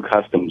passing through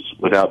customs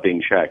without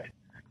being checked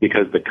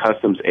because the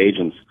customs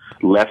agents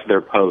left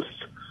their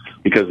posts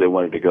because they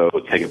wanted to go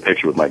take a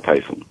picture with Mike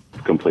Tyson.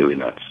 Completely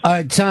nuts. All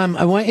right, Tom,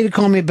 I want you to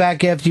call me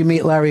back after you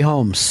meet Larry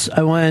Holmes.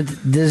 I want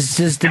this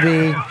just to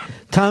be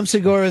Tom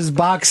Segura's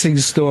boxing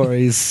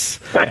stories.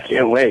 I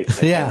can't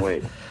wait. I Yeah. can't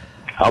wait.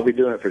 I'll be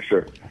doing it for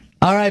sure.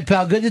 All right,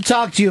 pal. Good to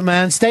talk to you,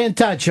 man. Stay in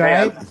touch, all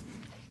right?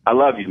 I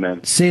love you,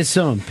 man. See you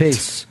soon.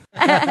 Peace.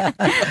 I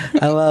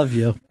love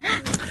you.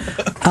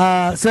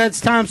 So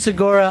that's Tom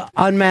Segura,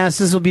 Unmasked.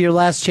 This will be your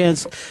last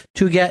chance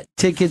to get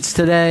tickets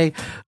today.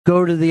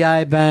 Go to the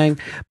iBang.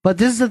 But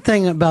this is the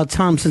thing about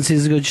Tom, since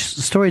he's a good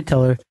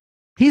storyteller.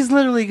 He's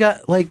literally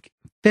got like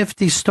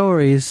 50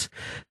 stories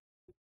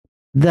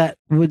that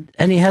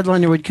any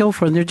headliner would kill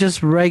for, and they're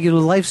just regular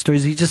life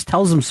stories. He just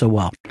tells them so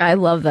well. I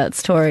love that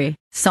story.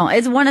 So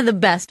it's one of the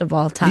best of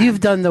all time.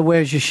 You've done the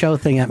Where's Your Show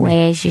thing at me.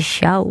 Where's your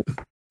show?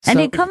 And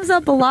it comes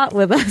up a lot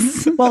with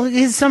us. Well,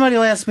 somebody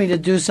will ask me to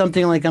do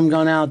something like I'm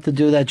going out to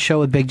do that show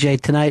with Big J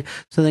tonight.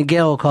 So then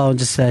Gail will call and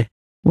just say,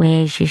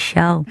 where's your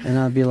show? And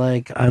I'll be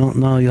like, I don't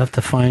know. You'll have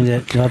to find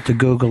it. You'll have to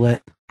Google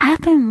it.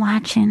 I've been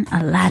watching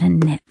a lot of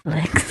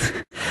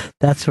Netflix.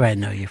 That's where I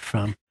know you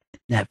from.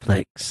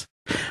 Netflix.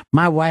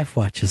 My wife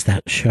watches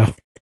that show.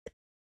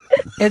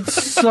 It's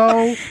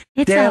so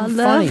damn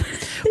funny.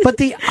 But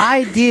the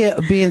idea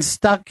of being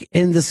stuck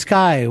in the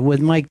sky with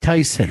Mike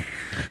Tyson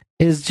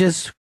is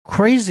just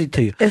crazy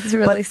to you. It's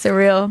really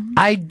surreal.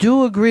 I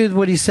do agree with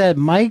what he said.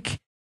 Mike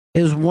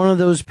is one of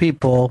those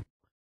people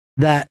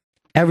that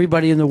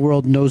everybody in the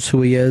world knows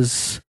who he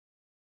is,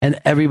 and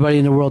everybody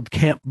in the world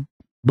can't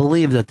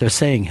believe that they're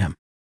saying him.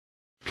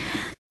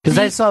 Because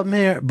I saw him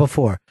here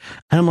before,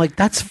 and I'm like,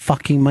 that's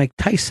fucking Mike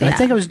Tyson. Yeah. I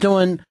think I was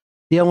doing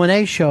the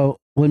O&A show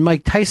when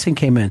Mike Tyson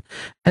came in,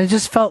 and it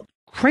just felt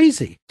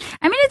crazy.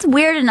 I mean, it's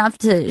weird enough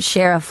to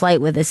share a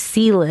flight with a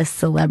C-list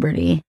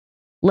celebrity,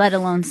 let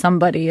alone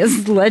somebody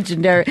as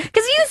legendary.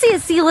 Because you see a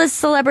C-list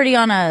celebrity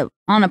on a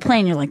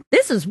plane, you're like,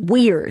 this is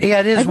weird. Yeah,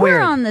 it is like, weird.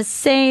 We're on the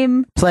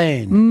same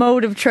plane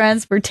mode of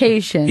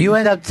transportation. You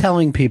end up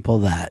telling people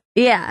that.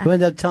 Yeah. You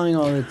end up telling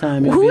all the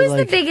time. Who is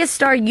the biggest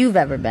star you've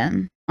ever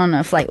been on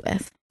a flight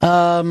with?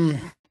 Well,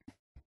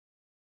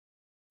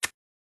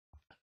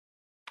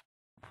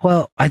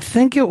 I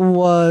think it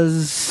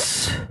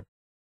was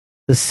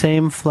the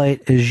same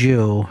flight as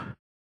you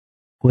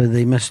with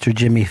the Mr.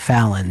 Jimmy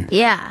Fallon.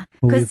 Yeah.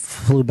 We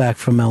flew back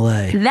from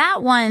L.A.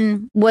 That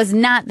one was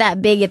not that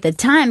big at the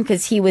time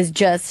because he was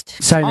just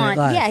Saturday Night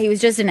Live. Yeah, he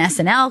was just an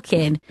SNL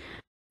kid.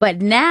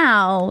 But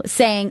now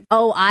saying,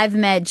 "Oh, I've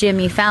met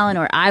Jimmy Fallon,"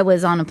 or "I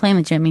was on a plane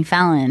with Jimmy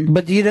Fallon."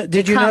 But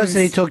did you notice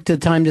that he took the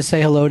time to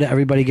say hello to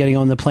everybody getting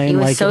on the plane,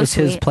 like so it was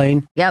his sweet.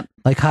 plane? Yep.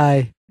 Like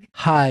hi.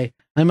 I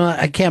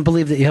can't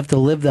believe that you have to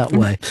live that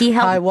way.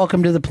 Hi,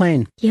 welcome to the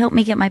plane. He helped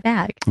me get my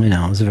bag. I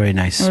know, it was a very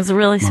nice. It was a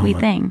really sweet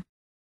moment. thing.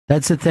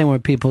 That's the thing where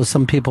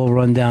some people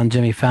run down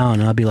Jimmy Fallon,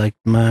 and I'll be like,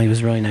 he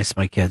was really nice to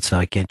my kid, so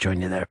I can't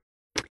join you there.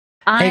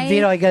 Hey,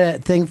 Vito, I got a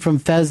thing from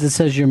Fez that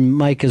says your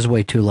mic is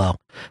way too low.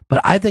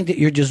 But I think that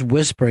you're just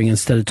whispering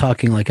instead of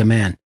talking like a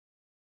man.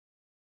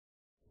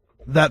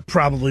 That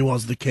probably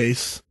was the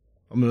case.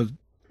 I'm going to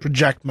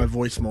project my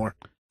voice more.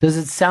 Does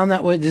it sound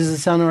that way? Does it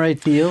sound all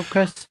right to you,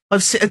 Chris?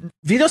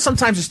 Vito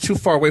sometimes is too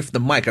far away from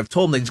the mic. I've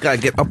told him that he's got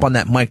to get up on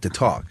that mic to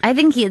talk. I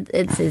think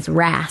it's his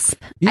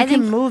rasp. I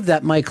can move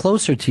that mic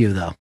closer to you,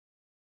 though.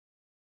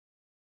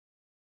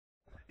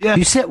 Yeah.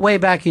 You sit way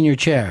back in your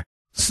chair.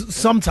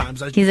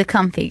 Sometimes. He's a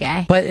comfy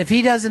guy. But if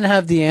he doesn't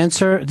have the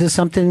answer to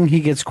something, he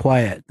gets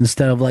quiet.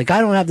 Instead of like,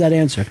 I don't have that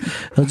answer.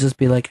 He'll just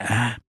be like,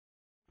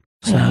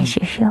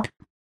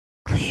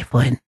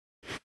 Cleveland's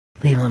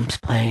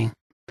playing.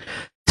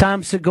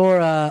 Tom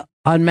Segura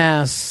en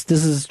masse.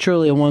 This is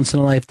truly a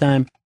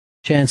once-in-a-lifetime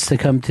chance to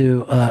come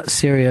to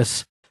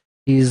Sirius.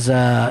 He's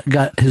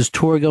got his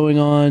tour going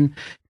on.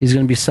 He's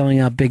going to be selling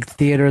out big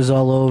theaters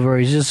all over.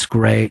 He's just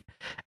great.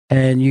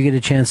 And you get a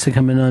chance to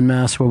come in en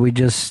masse where we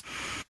just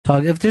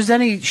talk. If there's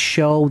any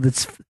show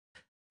that's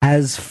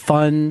as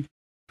fun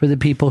for the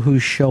people who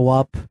show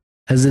up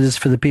as it is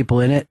for the people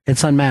in it,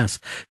 it's en masse.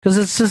 Because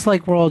it's just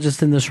like we're all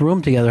just in this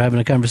room together having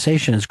a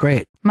conversation. It's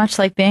great. Much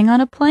like being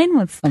on a plane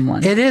with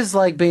someone. It is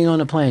like being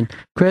on a plane.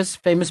 Chris,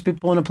 famous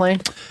people on a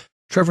plane?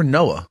 Trevor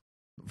Noah.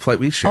 Flight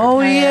we shared. Oh,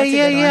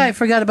 yeah. I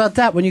forgot about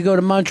that. When you go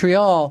to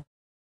Montreal,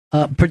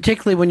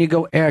 particularly when you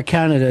go Air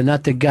Canada,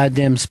 not the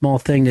goddamn small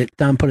thing that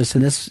Don put us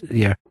in this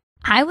year.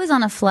 I was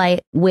on a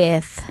flight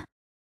with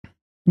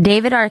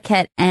David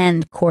Arquette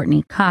and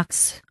Courtney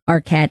Cox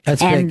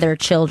Arquette their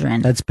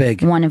children. That's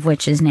big. One of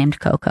which is named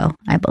Coco,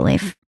 I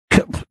believe.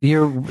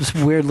 You're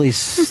weirdly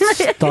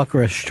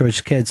stalkerish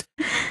towards kids.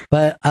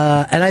 But,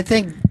 and I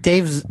think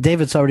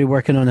David's already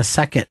working on a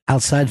second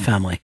Outside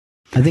Family.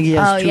 I think he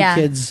has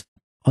two kids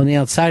on the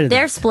outside of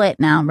They're split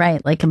now,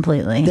 right? Like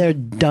completely. They're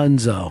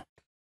donezo. All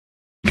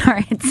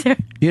right, sir.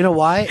 You know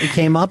why it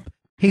came up?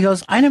 He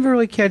goes, I never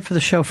really cared for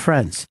the show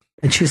Friends.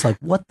 And she's like,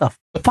 what the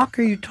fuck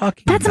are you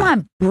talking about? That's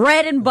my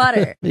bread and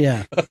butter.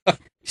 Yeah.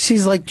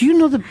 She's like, do you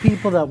know the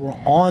people that were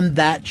on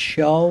that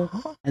show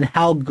and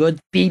how good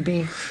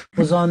Phoebe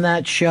was on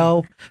that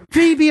show?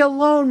 Phoebe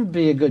alone would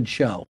be a good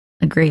show.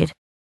 Agreed.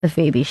 The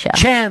Phoebe show.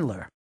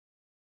 Chandler.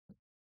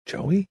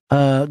 Joey?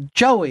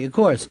 Joey, of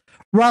course.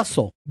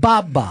 Russell.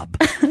 Bob.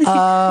 Hank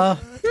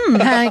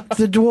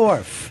the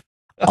Dwarf.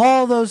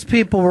 All those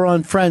people were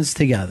on Friends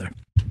together.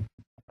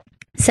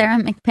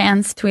 Sarah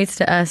McPants tweets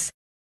to us,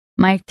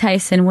 Mike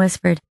Tyson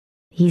whispered,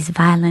 "These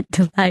violent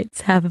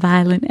delights have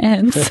violent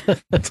ends."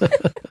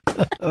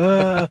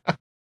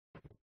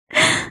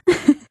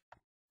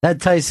 That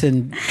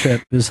Tyson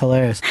trip is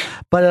hilarious.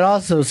 But it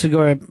also,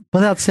 Segura,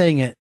 without saying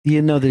it,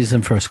 you know that he's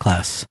in first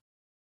class.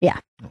 Yeah.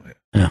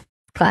 Yeah.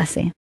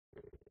 Classy.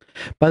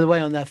 By the way,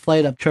 on that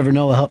flight up, Trevor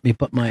Noah helped me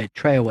put my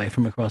tray away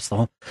from across the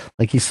hall.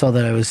 Like he saw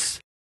that I was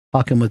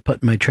fucking with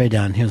putting my tray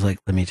down. He was like,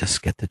 let me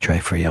just get the tray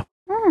for you.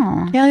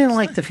 Oh. Yeah, I didn't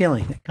like the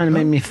feeling. It kind of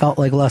made me felt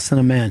like less than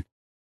a man.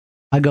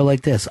 I go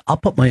like this. I'll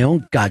put my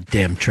own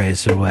goddamn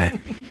trays away.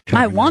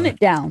 I want it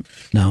down.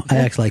 No, I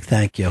act like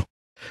thank you.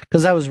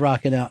 Because I was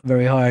rocking out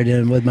very hard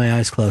and with my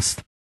eyes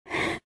closed.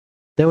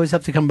 They always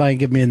have to come by and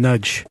give me a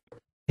nudge.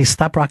 Hey,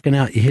 stop rocking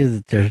out. You hear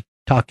that they're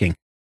talking.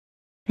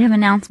 They have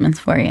announcements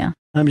for you.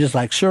 I'm just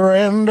like,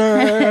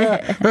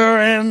 surrender,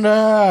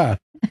 surrender.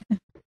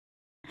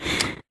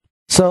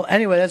 So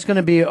anyway, that's going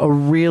to be a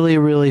really,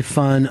 really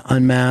fun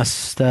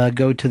unmasked.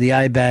 Go to the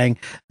iBang.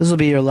 This will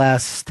be your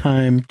last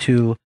time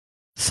to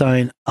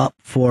sign up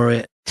for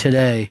it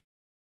today,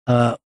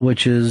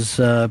 which is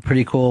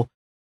pretty cool.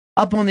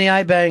 Up on the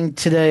iBang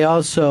today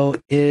also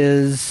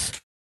is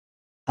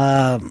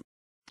the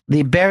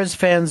Bears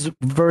fans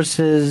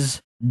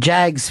versus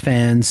Jags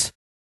fans.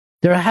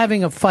 They're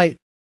having a fight.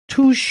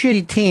 Two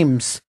shitty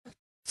teams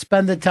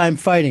spend the time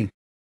fighting.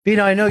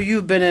 Bino, I know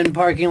you've been in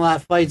parking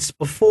lot fights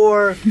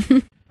before.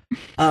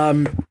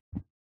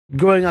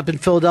 Growing up in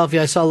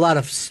Philadelphia, I saw a lot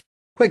of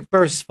quick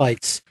burst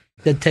fights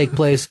that take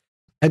place,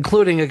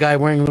 including a guy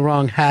wearing the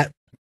wrong hat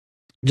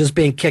just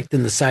being kicked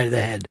in the side of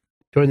the head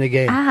during the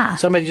game.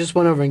 Somebody just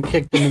went over and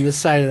kicked him in the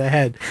side of the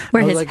head.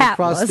 Where his like hat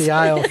across was. the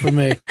aisle from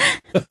me.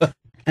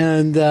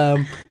 And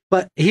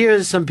but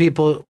here's some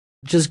people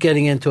just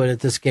getting into it at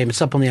this game.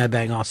 It's up on the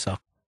iBang also.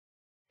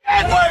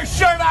 And wear a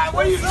shirt on.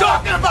 What are you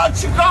talking about,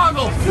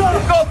 Chicago?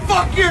 Go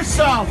fuck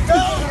yourself.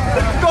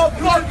 Go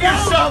fuck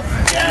yourself,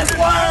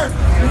 Jaguar.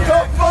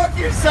 Go fuck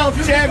yourself,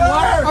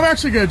 Jaguar. I'm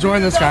actually going to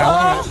join this guy. I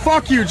love it.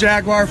 Fuck you,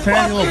 Jaguar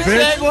fan, you little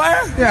bitch.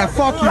 Jaguar? Yeah,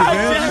 fuck you,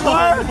 bitch.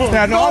 Jaguar?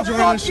 Yeah, no, I'll join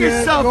this shit.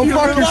 Yourself, Go you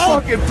fuck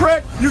yourself. fucking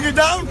prick. You get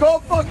down? Go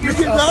fuck yourself.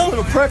 You get down?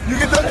 Little prick. You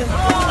get down?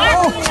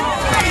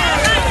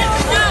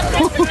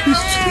 Holy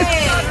shit.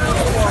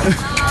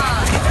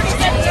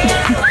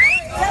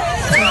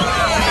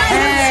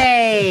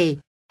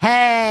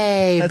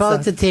 Hey, That's both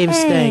not- the teams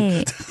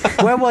stink.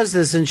 Where was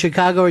this, in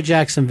Chicago or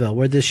Jacksonville?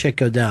 Where'd this shit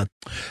go down?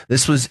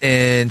 This was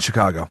in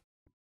Chicago.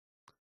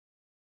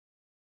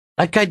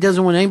 That guy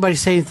doesn't want anybody to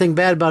say anything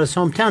bad about his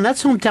hometown.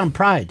 That's hometown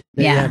pride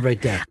that you Yeah. have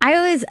right there. I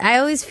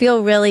always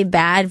feel really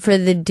bad for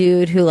the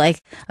dude who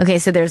okay,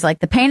 so there's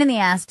the pain in the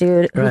ass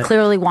dude who Right.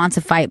 clearly wants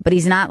a fight, but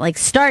he's not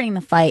starting the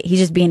fight. He's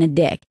just being a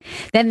dick.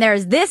 Then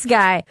there's this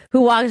guy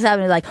who walks up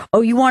and is like, "Oh,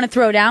 you want to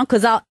throw down?"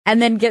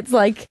 And then gets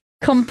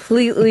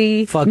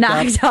completely Fucked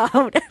knocked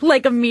out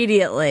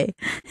immediately.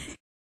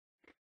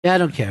 Yeah, I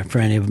don't care for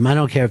any of them. I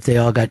don't care if they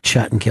all got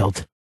shot and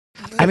killed.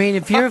 I mean,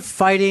 if you're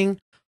fighting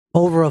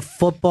over a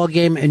football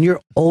game and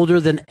you're older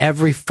than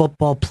every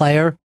football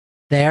player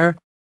there,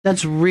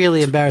 that's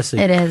really embarrassing.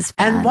 It is.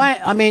 And why?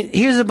 I mean,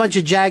 here's a bunch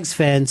of Jags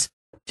fans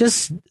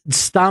just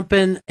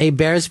stomping a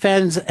Bears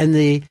fans and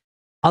the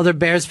other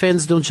Bears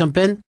fans don't jump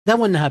in. That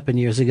wouldn't happen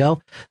years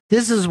ago.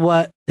 This is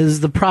what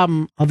is the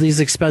problem of these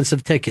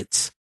expensive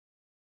tickets.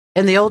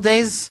 In the old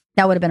days,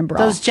 that would have been a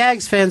brawl. Those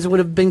Jags fans would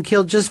have been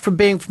killed just for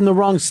being from the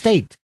wrong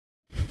state.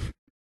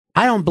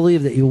 I don't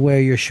believe that you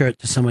wear your shirt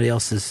to somebody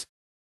else's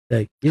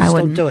thing. You just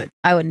don't do it.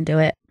 I wouldn't do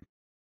it.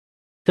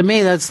 To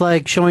me, that's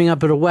like showing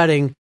up at a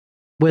wedding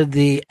with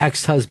the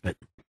ex-husband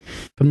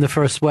from the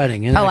first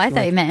wedding. And I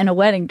thought you meant in a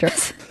wedding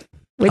dress,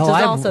 which is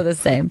also the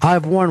same.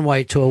 I've worn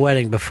white to a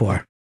wedding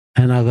before,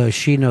 and I go,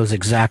 she knows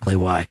exactly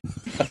why.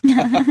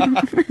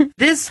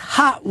 This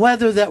hot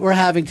weather that we're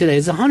having today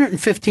is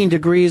 115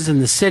 degrees in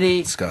the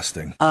city.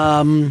 Disgusting.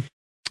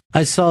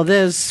 I saw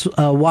this.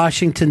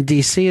 Washington,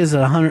 D.C. is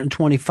at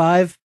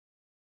 125,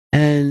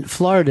 and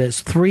Florida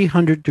is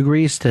 300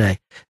 degrees today.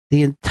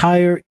 The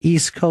entire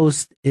East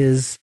Coast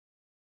is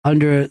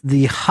under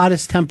the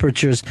hottest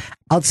temperatures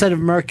outside of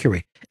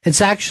Mercury. It's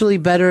actually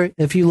better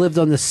if you lived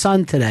on the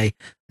sun today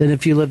than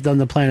if you lived on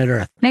the planet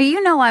Earth. Now,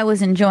 you know I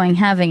was enjoying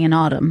having an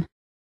autumn.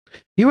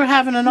 You were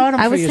having an autumn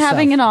I for was yourself.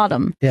 having an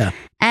autumn. Yeah.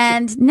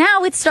 And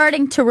now it's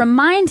starting to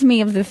remind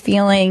me of the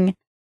feeling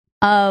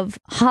of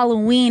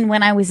Halloween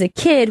when I was a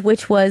kid,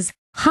 which was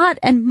hot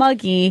and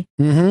muggy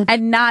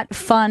and not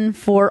fun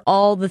for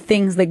all the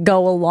things that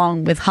go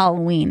along with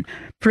Halloween.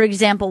 For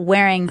example,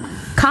 wearing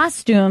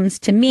costumes,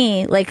 to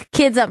me, like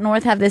kids up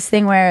north have this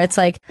thing where it's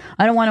like,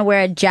 I don't want to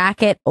wear a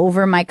jacket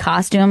over my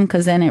costume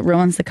because then it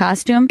ruins the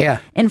costume. Yeah.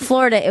 In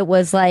Florida, it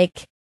was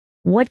like,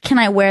 what can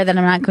I wear that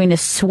I'm not going to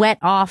sweat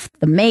off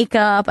the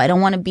makeup? I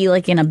don't want to be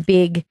like in a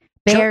big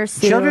bear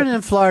suit. Children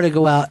in Florida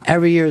go out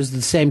every year as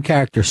the same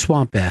character,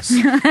 swamp ass.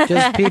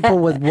 Just people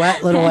with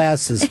wet little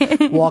asses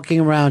walking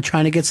around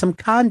trying to get some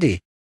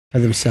candy for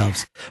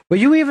themselves. Were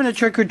you even a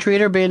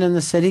trick-or-treater being in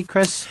the city,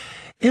 Chris?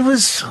 It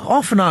was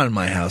off and on in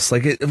my house,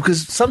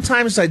 because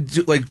sometimes I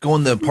do go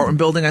in the apartment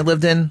building I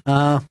lived in,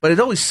 but it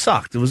always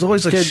sucked. It was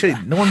always like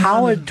shit. No one.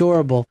 How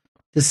adorable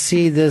to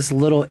see this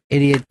little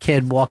idiot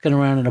kid walking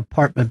around an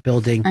apartment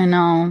building. I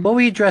know. What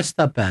were you dressed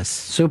up as?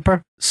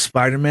 Super?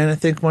 Spider-Man, I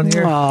think, one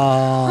year.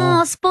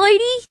 Oh,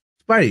 Spidey.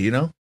 Spidey, you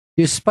know?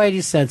 Your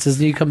Spidey senses,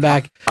 and you come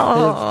back with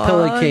a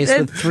pillowcase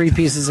with 3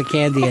 pieces of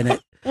candy in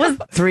it.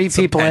 Three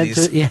people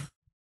enter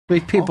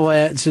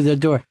the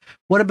door.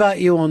 What about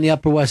you on the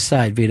Upper West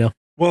Side, Vito?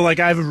 Well, I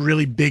have a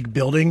really big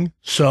building,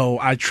 so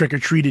I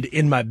trick-or-treated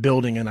in my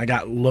building, and I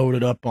got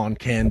loaded up on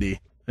candy.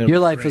 Your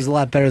life was a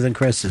lot better than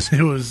Chris's.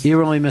 It was. You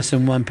were only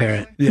missing one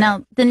parent. Yeah.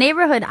 Now, the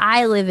neighborhood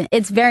I live in,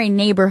 it's very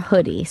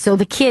neighborhoody. So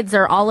the kids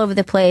are all over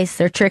the place.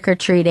 They're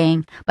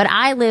trick-or-treating. But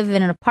I live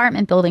in an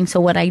apartment building, so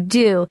what I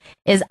do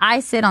is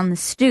I sit on the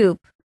stoop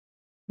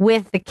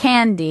with the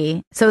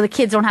candy so the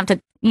kids don't have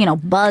to,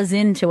 buzz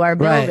into our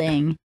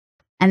building. Right.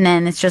 And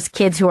then it's just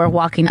kids who are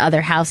walking to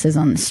other houses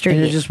on the street.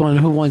 And you're just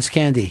wondering who wants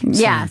candy.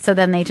 Yeah, so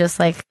then they just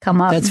come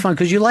up. That's fun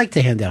because you like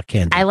to hand out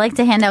candy. I like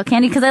to hand out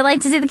candy because I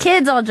like to see the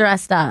kids all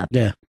dressed up.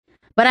 Yeah.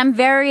 But I'm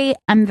very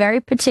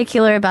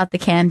particular about the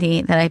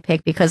candy that I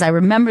pick because I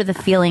remember the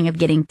feeling of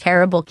getting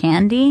terrible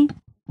candy.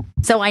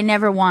 So I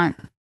never want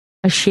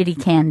a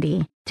shitty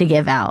candy to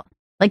give out.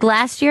 Like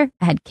last year,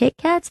 I had Kit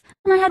Kats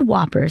and I had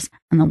Whoppers,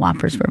 and the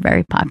Whoppers were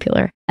very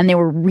popular, and they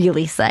were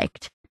really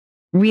psyched.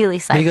 Really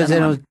psyched. Because they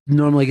don't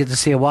normally get to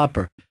see a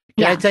Whopper.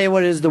 Can I tell you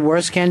what is the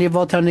worst candy of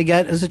all time to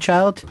get as a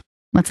child?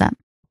 What's that?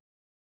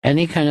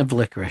 Any kind of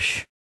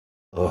licorice.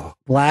 Ugh.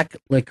 Black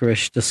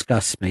licorice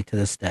disgusts me to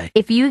this day.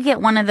 If you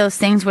get one of those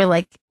things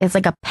where it's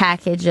like a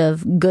package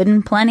of Good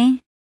and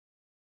Plenty,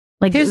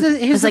 here's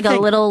the a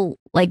little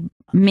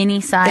mini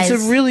size.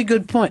 It's a really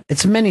good point.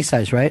 It's a mini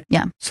size, right?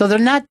 Yeah. So they're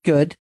not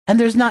good, and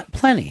there's not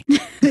plenty.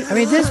 I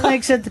mean, this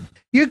makes it.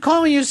 You're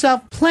calling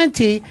yourself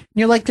plenty, and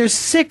you're like, there's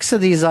 6 of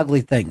these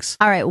ugly things.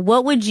 All right,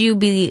 what would you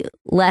be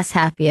less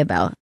happy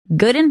about?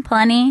 Good and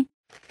Plenty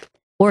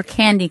or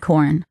candy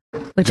corn?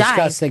 Which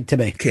disgusting to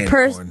me.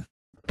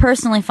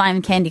 Personally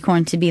find candy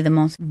corn to be the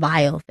most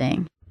vile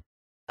thing.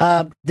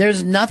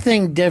 There's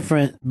nothing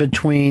different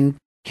between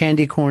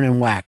candy corn and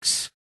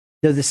wax.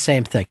 They're the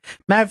same thing.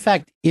 Matter of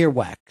fact,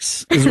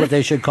 earwax is what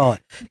they should call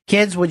it.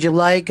 Kids, would you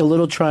like a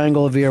little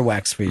triangle of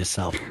earwax for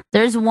yourself?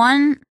 There's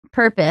one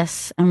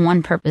purpose and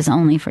one purpose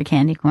only for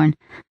candy corn,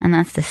 and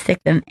that's to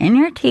stick them in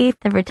your teeth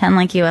to pretend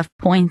like you have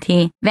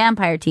pointy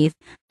vampire teeth,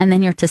 and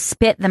then you're to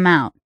spit them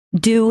out.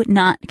 Do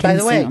not consume. By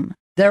the way,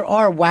 there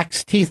are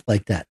wax teeth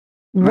like that.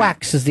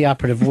 Wax is the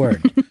operative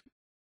word.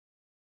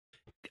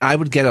 I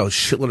would get a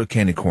shitload of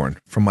candy corn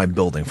from my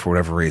building for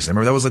whatever reason. I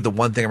remember that was the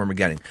one thing I remember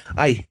getting.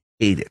 I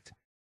hate it.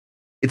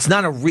 It's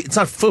not it's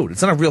not food.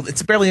 It's not a real.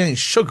 It's barely any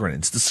sugar in it.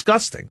 It's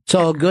disgusting.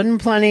 So Good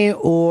and Plenty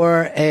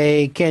or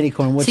a candy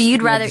corn. So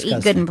you'd rather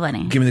eat Good and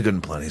Plenty? Give me the Good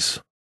and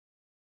Plenties.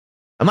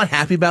 I'm not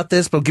happy about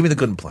this, but give me the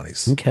Good and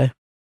Plenties. Okay.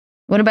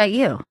 What about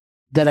you?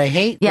 That I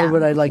hate, or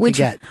would I like to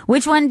get?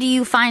 Which one do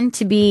you find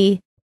to be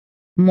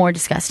more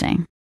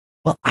disgusting?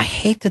 Well, I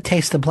hate the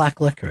taste of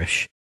black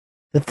licorice.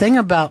 The thing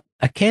about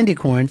a candy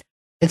corn,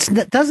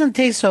 it doesn't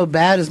taste so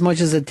bad as much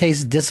as it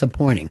tastes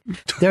disappointing.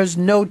 There's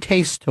no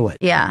taste to it.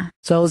 Yeah.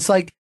 So it's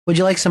like, would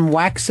you like some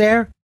wax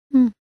there?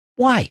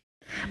 Why?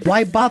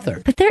 Why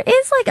bother? But there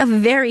is a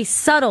very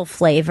subtle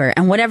flavor,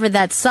 and whatever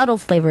that subtle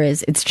flavor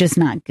is, it's just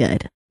not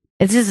good.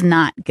 It's just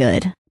not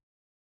good.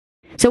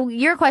 So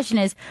your question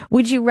is,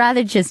 would you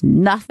rather just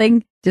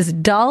nothing,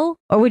 just dull,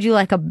 or would you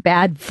like a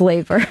bad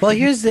flavor? Well,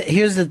 here's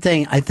the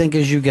thing. I think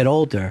as you get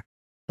older,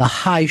 the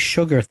high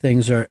sugar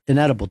things are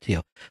inedible to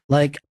you.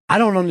 Like, I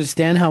don't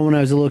understand how when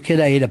I was a little kid,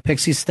 I ate a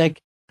pixie stick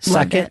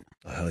second.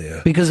 Hell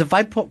yeah. Because if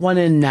I put one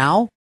in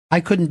now, I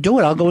couldn't do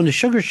it. I'll go into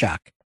sugar shock.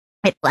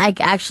 It like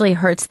actually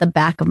hurts the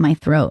back of my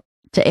throat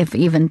to if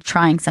even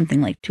trying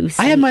something like too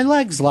sweet. I had my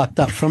legs locked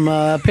up from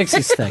a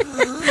pixie stick,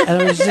 and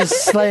I was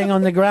just slaying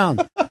on the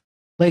ground.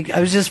 Like, I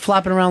was just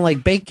flopping around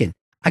like bacon.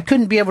 I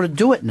couldn't be able to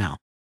do it now.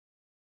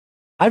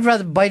 I'd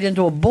rather bite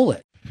into a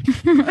bullet.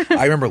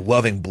 I remember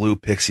loving blue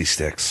pixie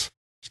sticks.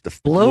 The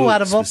Blue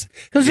out of them?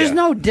 Because there's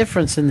no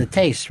difference in the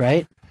taste,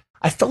 right?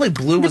 I felt like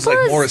blue was like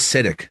more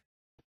acidic.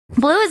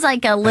 Blue is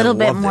like a little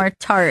bit loved more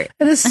tart.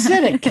 An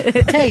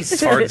acidic taste.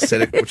 Tart,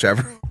 acidic,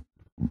 whichever.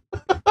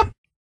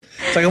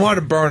 It's like I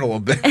wanted to burn a little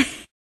bit. The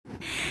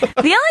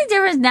only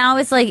difference now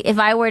is like if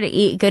I were to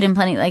eat Good and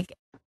Plenty, like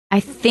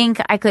I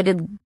think I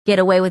could get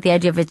away with the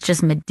idea if it's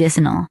just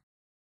medicinal.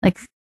 Like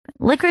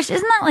licorice,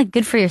 isn't that like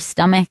good for your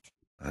stomach?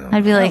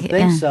 I'd be like, I don't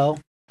think so.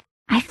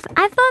 I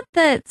thought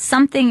that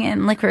something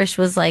in licorice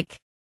was like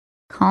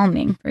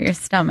calming for your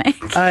stomach.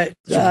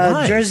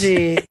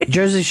 Jersey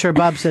Shore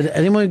Bob said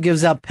anyone who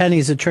gives out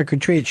pennies at trick or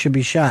treat should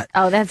be shot.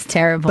 Oh, that's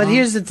terrible. But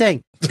here's the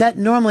thing: that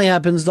normally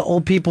happens to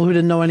old people who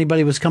didn't know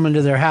anybody was coming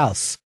to their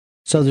house,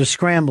 so they're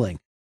scrambling.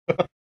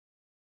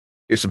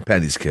 Here's some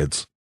pennies,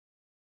 kids.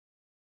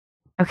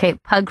 Okay,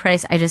 Pug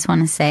Christ, I just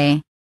want to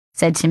say,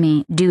 said to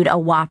me, dude, a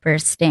Whopper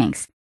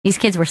stinks. These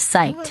kids were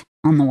psyched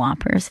on the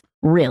Whoppers.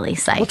 Really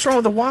psyched. What's wrong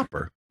with the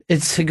Whopper?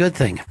 It's a good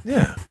thing.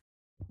 Yeah.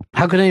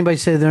 How could anybody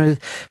say there?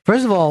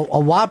 First of all, a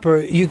Whopper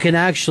you can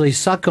actually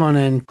suck on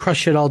and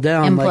crush it all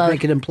down, Implode. like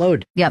make it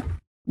implode. Yep.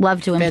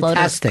 Love to implode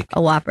Fantastic.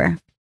 a Whopper.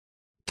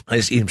 I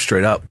just eat them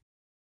straight up.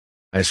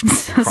 I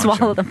just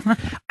Swallow them.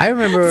 I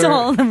remember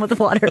Swallow them with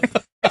water.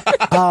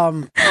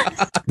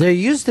 there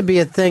used to be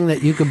a thing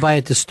that you could buy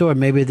at the store.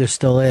 Maybe there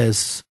still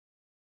is,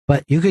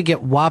 but you could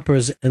get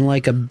Whoppers in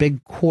like a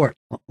big quart,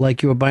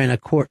 like you were buying a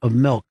quart of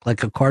milk,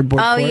 like a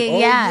cardboard Oh, quart.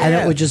 yeah. And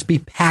it would just be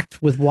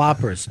packed with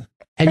Whoppers.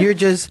 And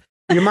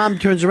your mom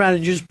turns around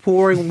and you're just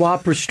pouring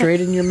Whoppers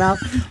straight in your mouth.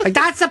 Like,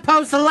 that's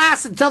supposed to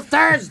last until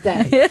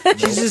Thursday.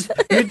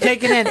 You're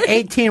taking in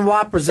 18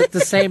 Whoppers at the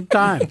same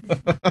time.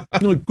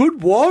 You're like,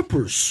 good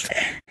Whoppers.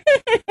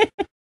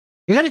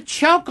 You're going to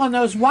choke on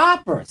those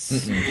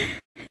Whoppers.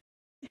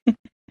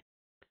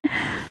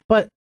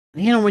 But,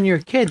 when you're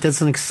a kid,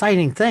 that's an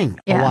exciting thing,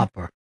 a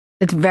Whopper.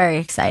 It's very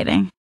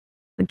exciting.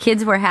 The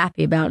kids were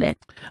happy about it.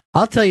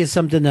 I'll tell you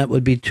something that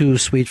would be too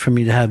sweet for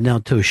me to have now,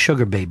 too,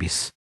 sugar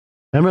babies.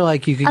 Remember,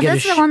 like, you could get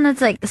that's the one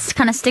that's like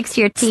kind of sticks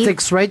to your teeth.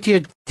 Sticks right to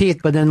your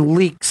teeth, but then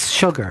leaks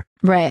sugar.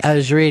 Right.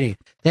 As you're eating.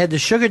 They had the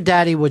Sugar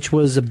Daddy, which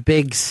was a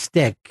big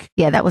stick.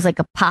 Yeah, that was like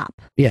a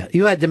pop. Yeah,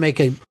 you had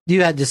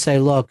to say,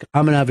 look,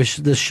 I'm going to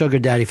have this Sugar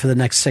Daddy for the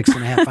next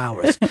 6.5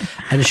 hours.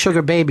 And the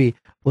Sugar Baby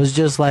was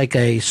just like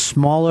a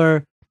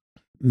smaller,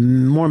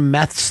 more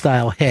meth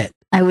style hit.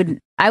 I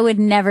would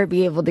never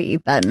be able to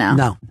eat that now.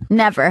 No.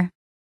 Never.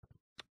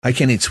 I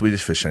can't eat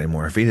Swedish fish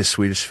anymore. If I eat a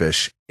Swedish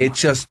fish, it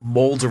just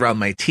molds around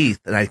my teeth,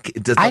 and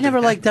I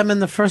never liked them in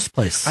the first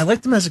place. I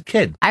liked them as a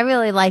kid. I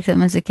really liked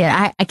them as a kid.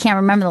 I can't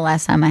remember the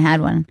last time I had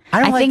one.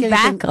 I think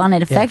back on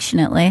it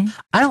affectionately.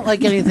 I don't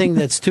like anything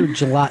that's too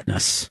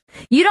gelatinous.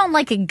 You don't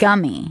like a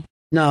gummy.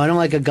 No, I don't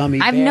like a gummy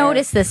bear. I've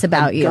noticed this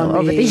about you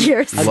over the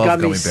years. A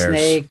gummy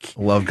snake.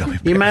 Love gummy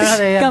bears. You remember how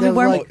they have Gummy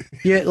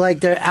worm.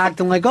 they're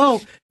acting like,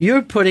 oh,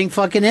 you're putting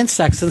fucking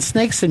insects and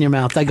snakes in your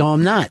mouth. I go,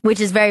 I'm not. Which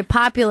is very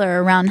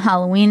popular around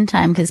Halloween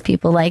time because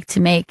people like to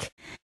make,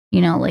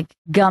 like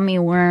gummy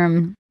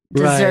worm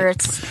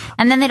desserts. Right.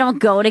 And then they don't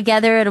go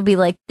together. It'll be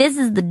like, this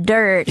is the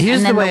dirt.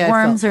 Here's and then the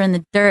worms are in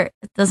the dirt.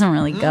 It doesn't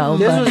really go.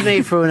 This was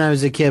made for when I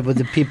was a kid with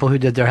the people who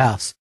did their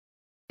house.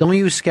 Don't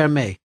you scare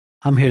me.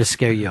 I'm here to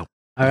scare you.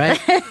 All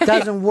right?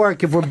 Doesn't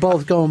work if we're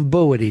both going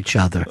boo at each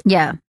other.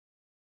 Yeah.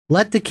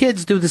 Let the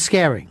kids do the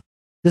scaring.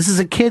 This is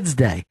a kid's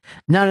day,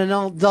 not an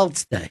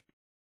adult's day.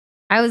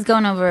 I was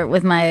going over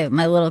with my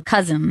little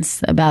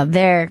cousins about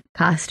their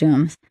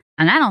costumes,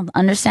 and I don't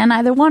understand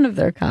either one of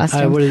their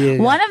costumes.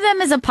 One of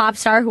them is a pop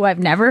star who I've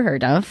never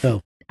heard of.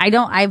 Oh. I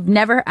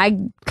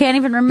can't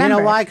even remember.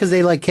 You know why? Because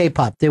they like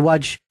K-pop. They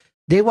watch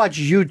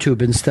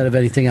YouTube instead of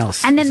anything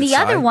else. And then the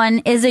other one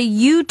is a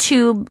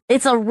YouTube.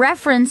 It's a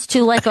reference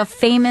to like a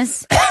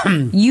famous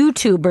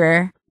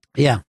YouTuber.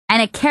 Yeah.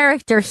 And a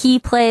character he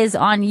plays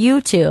on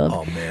YouTube.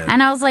 Oh, man.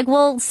 And I was like,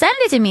 well, send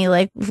it to me.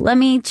 Like, let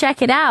me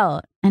check it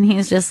out. And he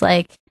was just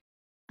like,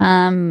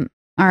 all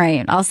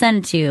right, I'll send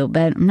it to you.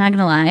 But I'm not going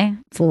to lie.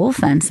 It's a little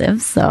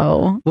offensive.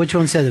 So. Which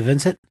one said it,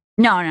 Vincent?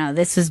 No,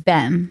 this was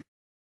Ben.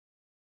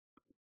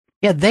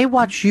 Yeah, they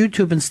watch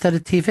YouTube instead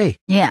of TV.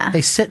 Yeah.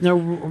 They sit in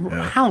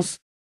their house,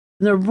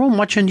 in their room,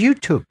 watching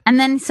YouTube. And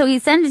then, so he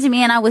sent it to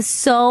me, and I was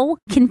so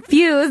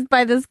confused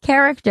by this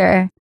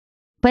character.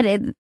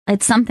 But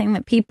it's something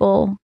that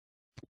people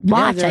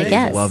watch, I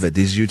guess. Love it.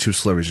 These YouTube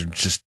celebrities are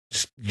just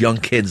young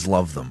kids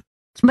love them.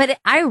 But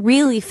I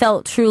really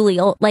felt truly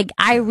old. Like,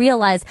 I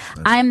realized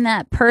I'm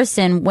that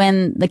person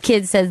when the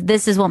kid says,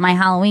 this is what my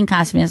Halloween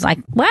costume is. Like,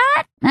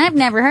 what? I've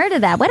never heard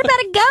of that. What about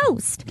a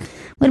ghost?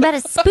 What about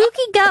a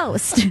spooky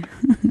ghost?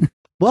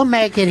 We'll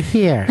make it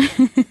here.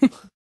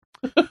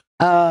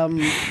 A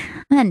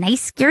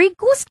nice scary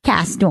ghost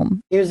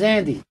costume. Here's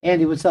Andy.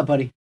 Andy, what's up,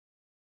 buddy?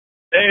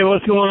 Hey,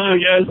 what's going on,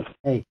 guys?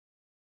 Hey.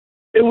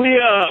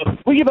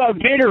 We give out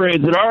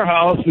Gatorades at our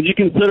house. Would you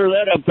consider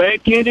that a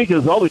bad candy?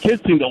 Because all the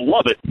kids seem to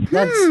love it.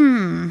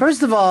 That's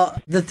first of all,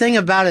 the thing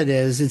about it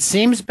is, it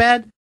seems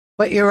bad,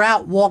 but you're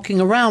out walking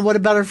around. What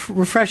about a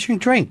refreshing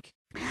drink?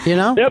 You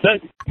know? Yep,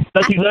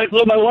 that's exactly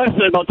what my wife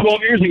said about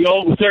 12 years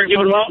ago. We started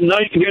giving them out, and now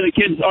you can hear the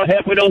kids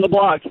halfway down the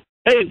block.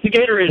 Hey, it's the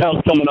Gatorade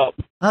house coming up.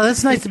 Oh,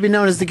 that's nice to be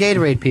known as the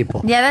Gatorade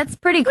people. Yeah, that's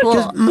pretty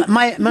cool.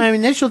 My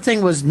initial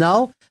thing was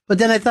no, but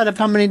then I thought of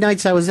how many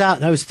nights I was out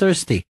and I was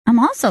thirsty. I'm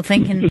also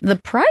thinking the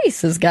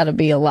price has got to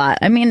be a lot.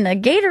 I mean, a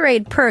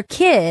Gatorade per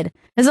kid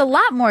is a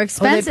lot more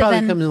expensive. They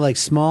probably come in like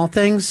small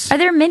things. Are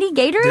there mini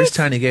Gatorades? There's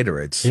tiny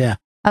Gatorades. Yeah.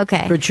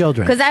 Okay. For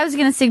children. Because I was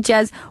going to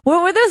suggest,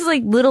 what were those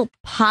like little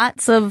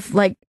pots of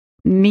like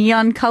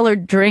neon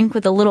colored drink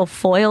with a little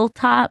foil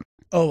top?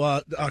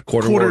 Oh,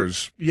 quarter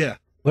waters. Yeah.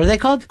 What are they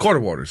called? Quarter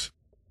waters.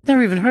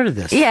 Never even heard of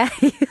this. Yeah,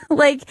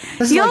 like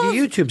this is like a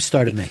YouTube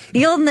started me.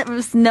 You'll never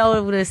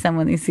notice them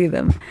when you see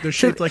them. They're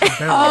shaped like a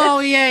barrel. Oh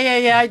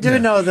yeah. I do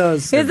know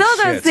those. It's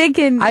all I was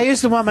thinking. I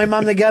used to want my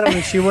mom to get them,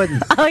 and she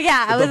wouldn't. Oh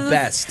yeah, I was the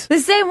best. The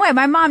same way.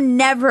 My mom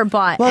never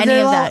bought any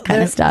of that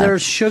kind of stuff. They're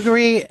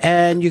sugary,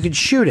 and you can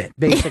shoot it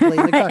basically.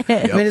 In the car.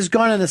 I mean, it's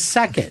gone in a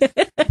second.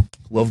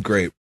 Love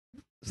grape.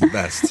 It's the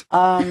best.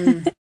 Now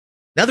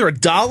they're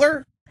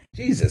 $1.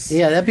 Jesus.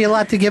 Yeah, that'd be a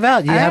lot to give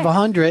out. You All have right.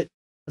 100.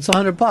 That's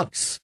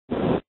 $100.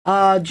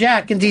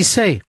 Jack in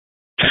D.C.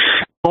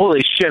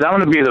 Holy shit, I'm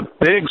going to be the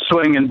big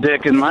swinging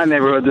dick in my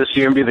neighborhood this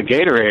year and be the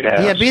Gatorade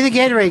house. Yeah, be the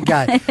Gatorade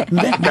guy.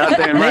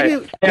 Goddamn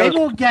right. Maybe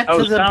we'll get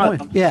to the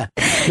point. Yeah,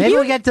 maybe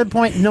we'll get to the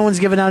point no one's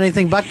giving out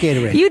anything but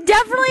Gatorade. You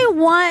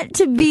definitely want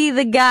to be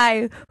the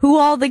guy who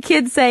all the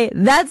kids say,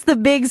 that's the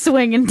big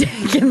swinging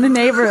dick in the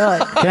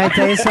neighborhood. Can I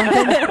tell you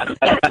something?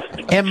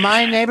 In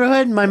my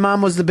neighborhood, my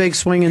mom was the big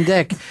swinging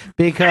dick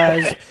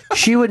because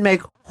she would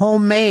make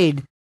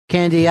homemade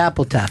candy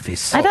apple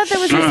taffies. I thought that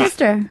was your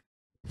sister.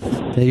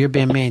 You're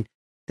being mean.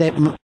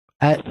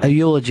 At a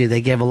eulogy, they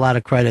gave a lot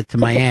of credit to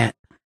my aunt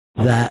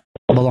that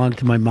belonged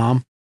to my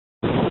mom,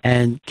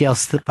 and Gail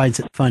finds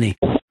it funny.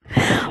 Well,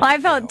 I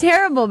felt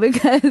terrible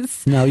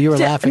because... No, you were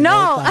laughing. No,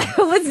 the whole time.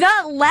 I was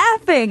not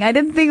laughing. I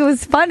didn't think it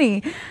was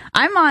funny.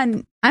 I'm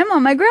on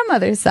my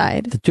grandmother's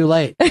side. It's too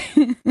late. But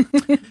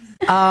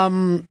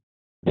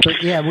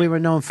yeah, we were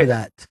known for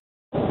that.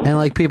 And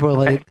like people were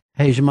like,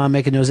 hey, is your mom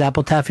making those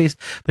apple taffies?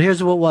 But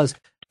here's what it was.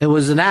 It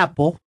was an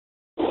apple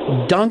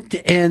dunked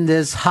in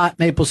this hot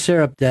maple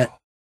syrup that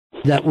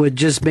would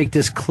just make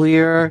this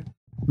clear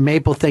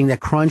maple thing that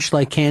crunched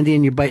like candy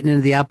and you're biting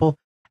into the apple.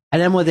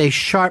 And then with a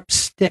sharp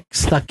stick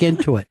stuck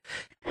into it.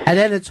 And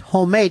then it's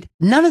homemade.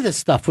 None of this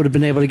stuff would have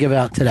been able to give it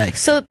out today.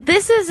 So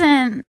this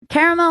isn't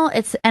caramel,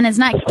 it's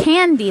not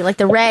candy, like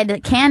the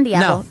red candy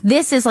apple. No.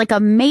 This is like a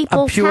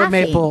maple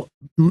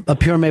A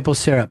pure maple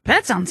syrup.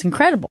 That sounds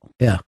incredible.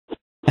 Yeah.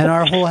 And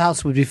our whole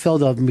house would be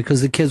filled of them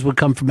because the kids would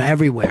come from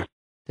everywhere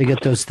to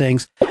get those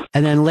things.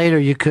 And then later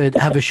you could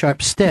have a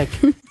sharp stick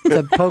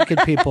to poke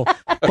at people.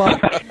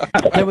 But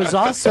there was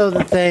also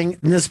the thing,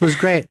 and this was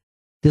great.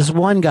 This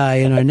one guy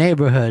in our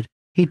neighborhood,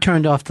 he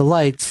turned off the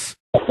lights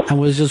and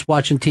was just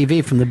watching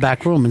TV from the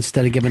back room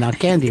instead of giving out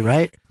candy,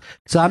 right?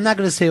 So I'm not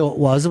going to say who it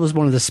was. It was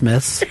one of the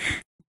Smiths.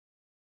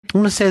 I'm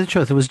going to say the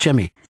truth. It was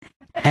Jimmy.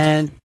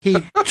 And he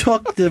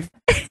took the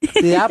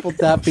apple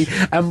taffy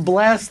and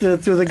blasted it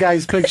through the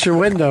guy's picture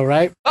window,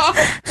 right?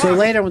 So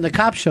later when the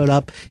cop showed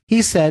up,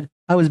 he said,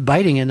 I was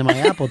biting into my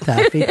apple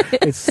taffy.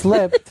 It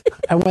slipped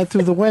and went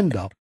through the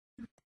window.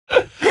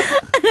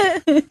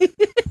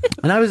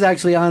 And I was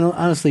actually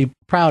honestly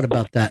proud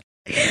about that.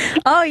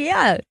 Oh,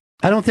 yeah.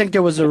 I don't think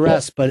there was an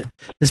arrest, but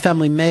his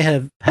family may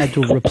have had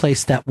to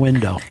replace that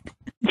window.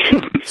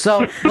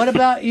 So what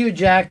about you,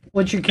 Jack?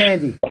 What's your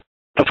candy?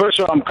 First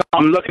of all,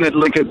 I'm looking at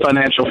Lincoln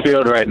Financial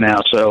Field right now,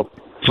 so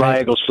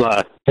fly, Eagles,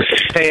 fly.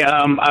 Hey,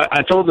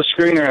 I told the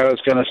screener I was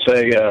going to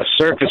say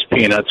circus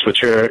peanuts,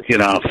 which are,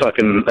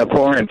 fucking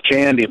abhorrent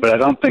candy, but I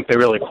don't think they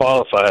really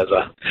qualify as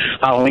a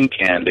Halloween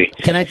candy.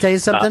 Can I tell you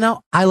something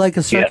now? I like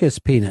a circus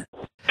peanut.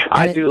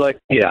 I do like,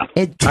 yeah.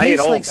 It I ate tastes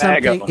a whole like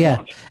bag of something, them yeah.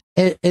 once.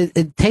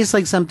 It tastes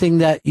like something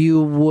that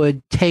you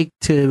would take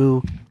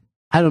to,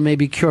 I don't know,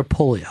 maybe cure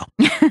polio.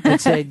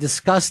 It's a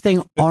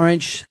disgusting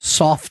orange,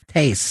 soft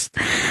taste.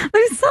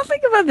 There's something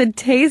about the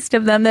taste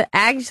of them that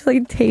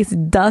actually tastes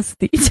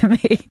dusty to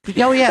me.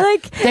 Oh, yeah.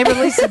 Like, they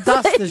release the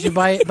dust as you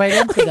bite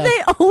into them.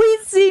 They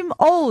always seem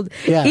old.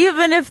 Yeah.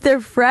 Even if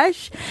they're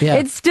fresh, Yeah.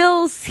 it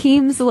still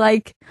seems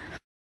like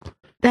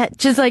that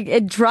just like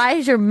it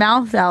dries your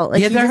mouth out.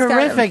 Like yeah, you they're just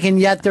gotta- horrific, and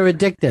yet they're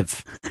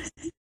addictive.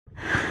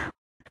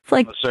 It's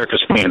like A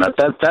circus peanut.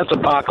 That's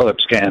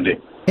apocalypse candy.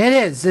 It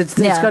is. It's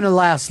going to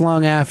last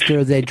long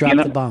after they drop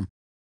the bomb.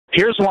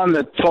 Here's one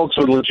that folks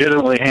would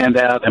legitimately hand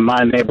out in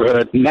my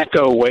neighborhood: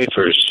 Necco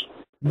wafers.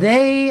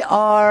 They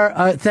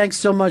are. Thanks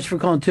so much for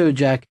calling too,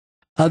 Jack.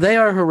 They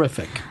are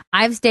horrific.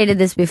 I've stated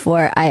this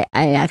before. I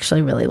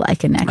actually really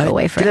like a Necco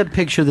wafer. Get a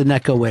picture of the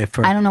Necco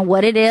wafer. I don't know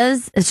what it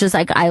is. It's just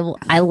like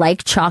I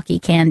like chalky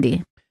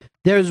candy.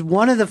 There's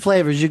one of the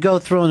flavors you go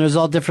through, and there's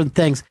all different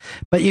things,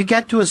 but you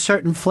get to a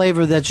certain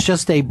flavor that's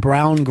just a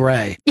brown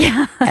gray.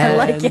 Yeah, I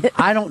like it.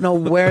 I don't know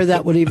where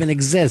that would even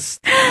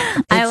exist.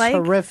 It's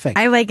horrific.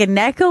 I like a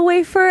Necco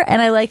wafer,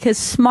 and I like a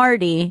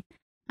Smartie.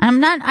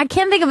 I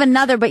can't think of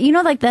another, but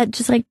like that,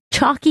 just like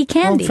chalky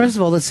candy. Well, first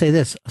of all, let's say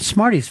this. A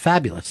Smartie's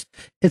fabulous.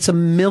 It's 1.5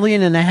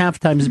 million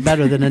times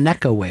better than a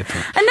Necco wafer.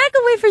 A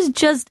Necco wafer is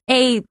just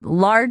a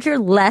larger,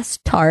 less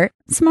tart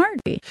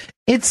Smartie.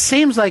 It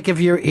seems like if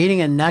you're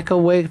eating a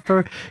Necco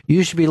wafer,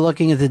 you should be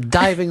looking at the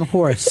diving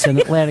horse in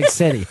Atlantic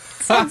City.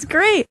 Sounds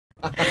great.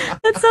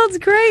 That sounds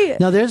great.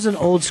 Now, there's an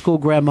old school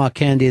grandma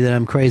candy that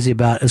I'm crazy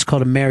about. It's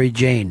called a Mary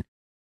Jane.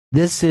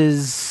 This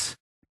is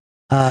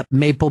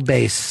maple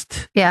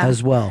based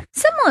as well.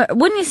 Similar,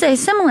 wouldn't you say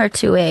similar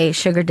to a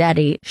sugar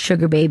daddy,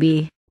 sugar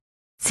baby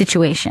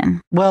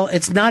situation? Well,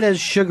 it's not as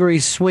sugary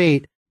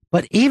sweet,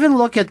 but even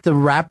look at the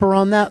wrapper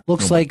on that.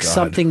 Looks like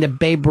something that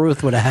Babe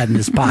Ruth would have had in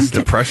his pocket.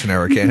 Depression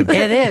era candy.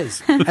 It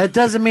is. It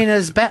doesn't mean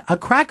it's bad. A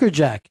Cracker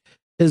Jack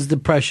is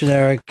Depression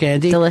era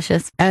candy.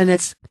 Delicious. And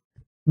it's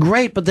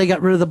great, but they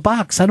got rid of the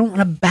box. I don't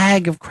want a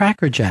bag of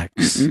Cracker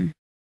Jacks. Mm-mm.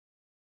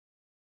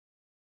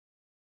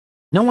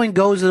 No one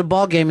goes to the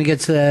ball game and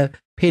gets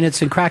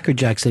peanuts and Cracker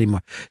Jacks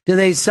anymore. Do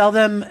they sell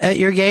them at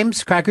your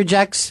games, Cracker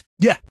Jacks?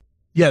 Yeah.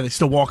 Yeah, they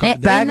still walk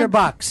up. Bag or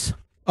box?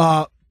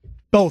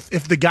 Both.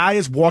 If the guy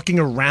is walking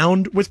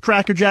around with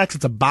Cracker Jacks,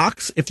 it's a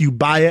box. If you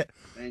buy it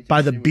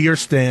by the beer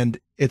stand,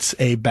 it's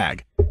a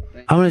bag.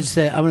 I'm going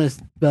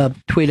to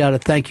tweet out a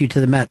thank you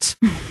to the Mets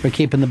for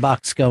keeping the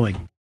box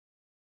going.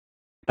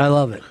 I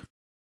love it.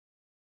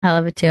 I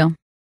love it too.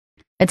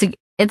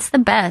 It's the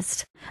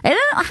best. I don't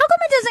know, how come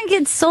it doesn't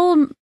get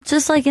sold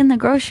just like in the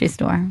grocery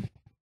store?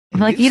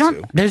 Like you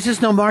don't. There's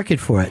just no market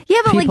for it. Yeah,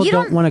 but people like you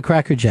don't want a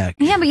Cracker Jack.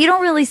 Yeah, but you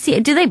don't really see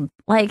it. Do they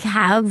like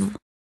have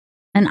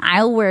an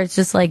aisle where it's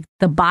just like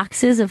the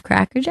boxes of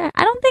Cracker Jack?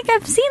 I don't think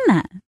I've seen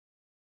that.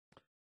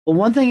 Well,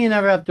 one thing you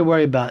never have to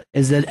worry about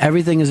is that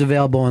everything is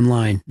available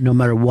online, no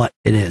matter what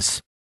it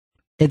is.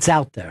 It's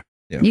out there.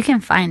 Yeah. You can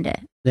find it.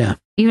 Yeah.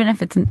 Even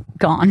if it's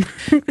gone.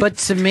 But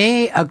to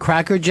me, a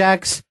Cracker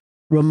Jacks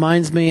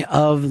reminds me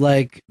of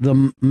like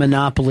the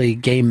Monopoly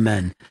game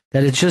men.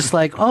 That it's just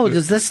like, oh,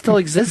 does this still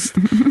exist?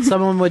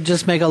 Someone would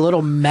just make a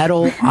little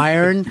metal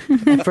iron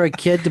for a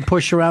kid to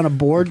push around a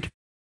board.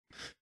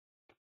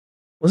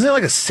 Wasn't there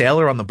like a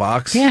sailor on the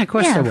box? Yeah, of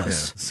course Yeah. there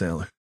was. Yeah,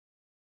 sailor.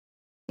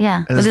 Yeah,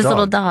 And with his his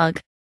little dog.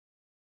 dog.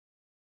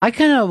 I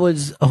kind of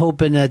was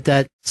hoping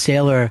that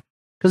sailor,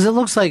 because it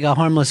looks like a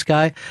harmless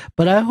guy,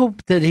 but I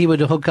hope that he would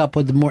hook up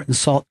with the Morton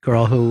Salt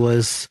girl who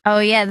was... Oh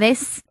yeah, they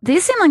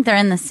seem like they're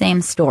in the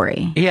same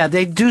story. Yeah,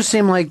 they do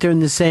seem like they're in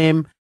the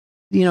same,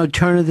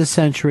 turn of the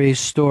century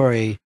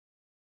story.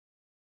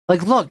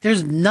 Like, look,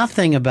 there's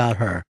nothing about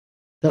her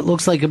that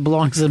looks like it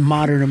belongs in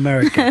modern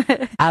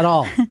America at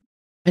all.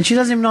 And she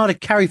doesn't even know how to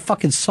carry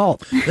fucking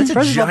salt. That's a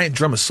First of all- giant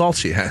drum of salt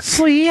she has.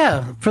 Well,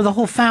 yeah, for the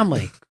whole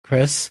family,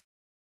 Chris.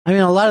 I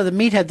mean, a lot of the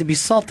meat had to be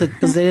salted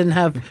because they didn't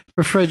have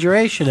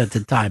refrigeration at the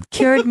time.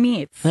 Cured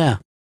meats. Yeah.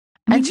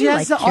 I mean, And she you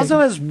has like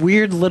also has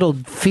weird little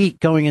feet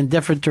going in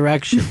different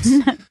directions.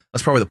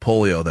 That's probably the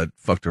polio that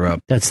fucked her up.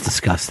 That's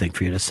disgusting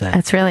for you to say.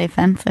 That's really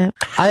offensive.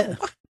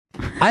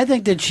 I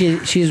think that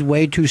she's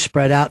way too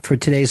spread out for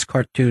today's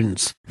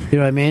cartoons. You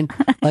know what I mean?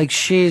 Like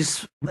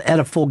she's at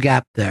a full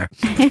gap there,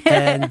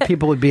 and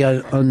people would be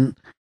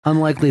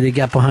unlikely to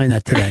get behind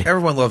that today.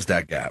 Everyone loves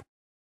that gap.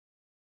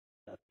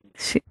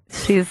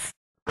 She's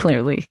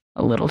clearly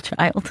a little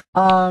child.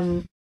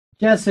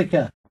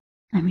 Jessica.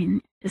 I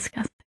mean,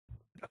 disgusting.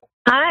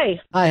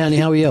 Hi. Hi, honey.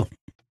 How are you?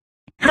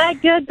 Hi,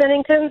 good,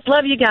 Benningtons.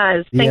 Love you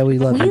guys. Yeah, we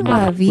love you.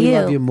 love We you.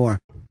 love you more.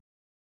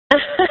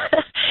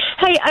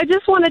 Hey, I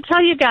just want to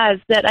tell you guys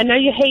that I know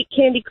you hate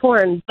candy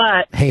corn,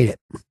 but Hate it.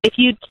 if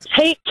you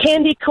take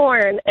candy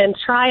corn and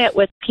try it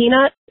with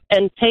peanuts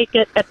and take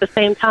it at the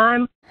same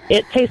time,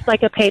 it tastes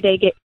like a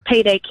payday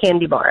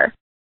candy bar.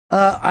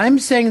 I'm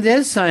saying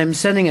this. I'm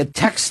sending a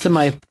text to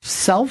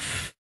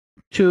myself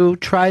to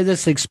try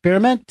this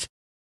experiment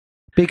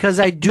because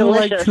I do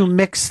like Delicious. to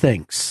mix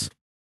things.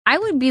 I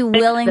would be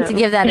willing to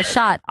give that a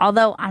shot,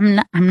 although I'm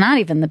not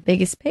even the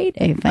biggest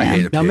Payday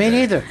fan. No, me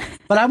neither.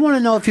 But I want to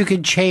know if you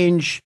could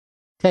change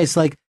taste.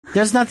 Like,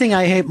 there's nothing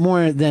I hate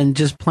more than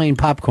just plain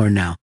popcorn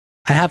now.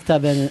 I have to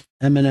have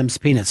M&M's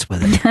peanuts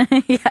with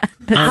it. Yeah,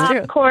 that's true.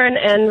 Popcorn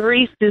and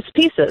Reese's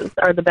Pieces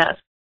are the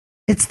best.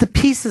 It's the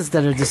pieces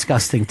that are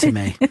disgusting to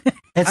me.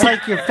 It's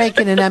like you're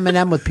faking an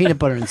M&M with peanut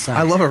butter inside.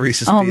 I love a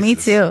Reese's Oh, Pieces. me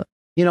too.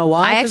 You know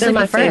why? I actually They're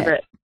my prefer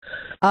it.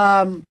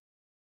 favorite.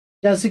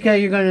 Jessica,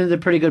 you're going into the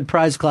pretty good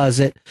prize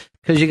closet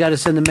because you got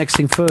us into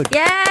mixing food.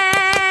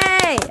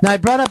 Yay! Now, I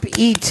brought up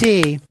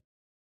E.T.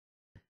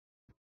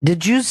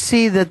 Did you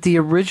see that the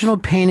original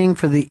painting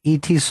for the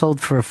E.T.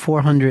 sold for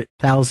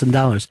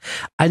 $400,000?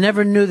 I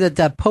never knew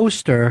that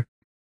poster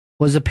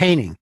was a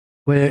painting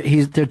where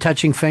they're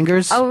touching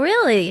fingers. Oh,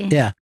 really?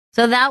 Yeah.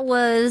 So that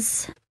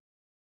was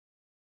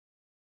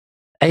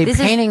a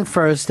painting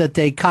first that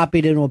they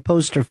copied into a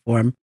poster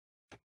form.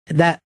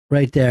 That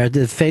right there,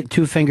 the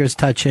two fingers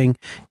touching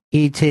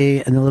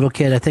E.T. and the little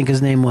kid. I think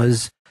his name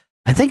was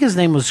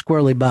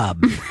Squirrely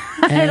Bob.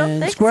 And I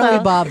don't think Squirrely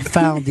so. Bob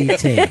found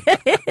E.T.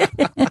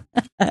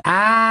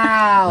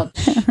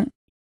 Ouch! I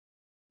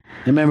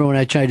remember when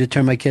I tried to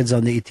turn my kids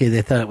on the ET,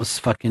 they thought it was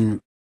fucking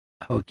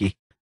hokey.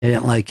 They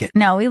didn't like it.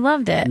 No, we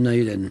loved it. No,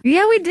 you didn't.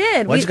 Yeah, we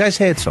did. Why'd you guys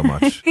hate it so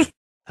much?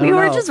 We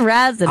were just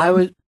razzing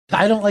them.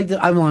 I don't like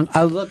that. I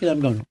was looking at them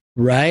going,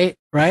 right?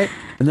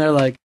 And they're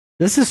like,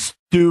 this is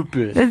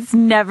stupid. It's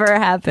never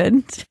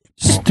happened.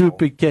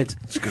 Stupid kids.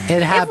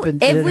 It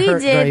happened. If and we it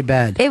hurt did, very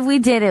bad. If we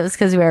did, it was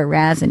because we were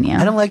razzing you.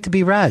 I don't like to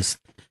be razzed.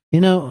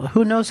 You know,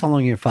 who knows how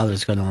long your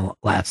father's going to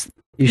last?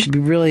 You should be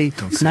really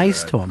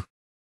nice to him.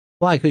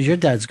 Why? Because your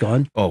dad's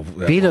gone. Oh,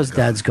 yeah, Vito's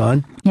dad's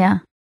gone. Yeah.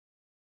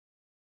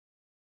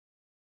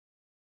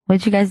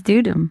 What'd you guys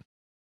do to him?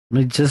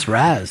 We just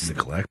razzed.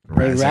 Neglect. They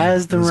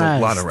razzed and There's razzed.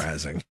 a lot of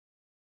razzing.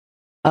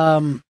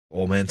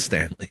 Old man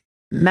Stanley.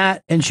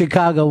 Matt in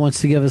Chicago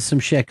wants to give us some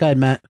shit. Go ahead,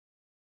 Matt.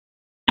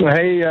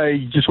 Hey,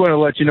 I just want to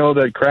let you know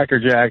that Cracker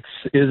Jacks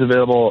is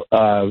available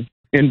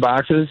in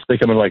boxes. They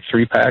come in like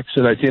 3-packs,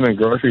 and I see them in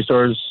grocery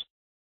stores,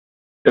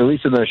 at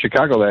least in the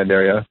Chicagoland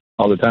area,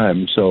 all the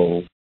time.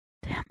 So,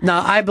 No,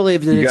 I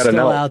believe that You it's gotta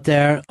still know. out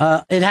there.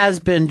 It has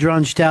been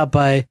drenched out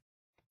by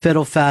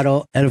Fiddle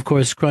Faddle and, of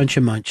course, Crunch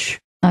and Munch.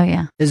 Oh,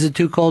 yeah. Is it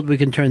too cold? We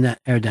can turn that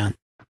air down.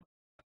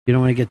 You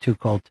don't want to get too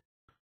cold.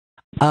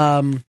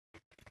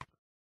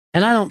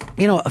 And I don't,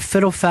 a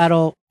Fiddle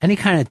Faddle, any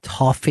kind of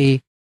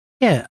toffee,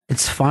 yeah,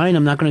 it's fine.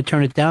 I'm not going to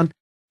turn it down.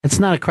 It's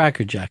not a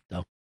Cracker Jack,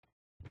 though.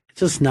 It's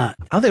just not.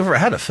 I don't think I've ever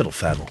had a Fiddle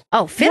Faddle.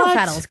 Oh, Fiddle What?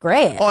 Faddle's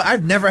great. Oh,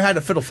 I've never had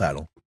a Fiddle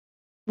Faddle.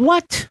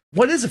 What?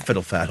 What is a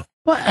Fiddle Faddle?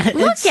 What?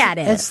 Look at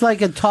it. It's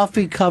like a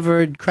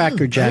toffee-covered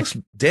Cracker Jack. Looks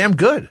damn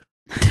good.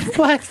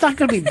 Well, it's not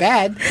going to be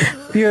bad.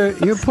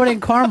 You're putting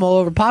caramel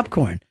over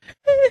popcorn.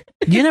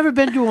 You never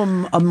been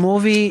to a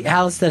movie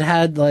house that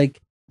had like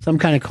some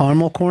kind of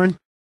caramel corn?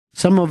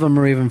 Some of them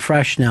are even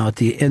fresh now at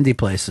the indie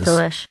places.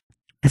 Delish.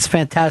 It's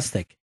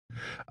fantastic.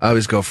 I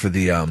always go for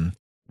the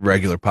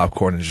regular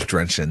popcorn and just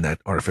drench it in that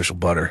artificial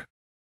butter.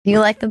 You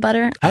like the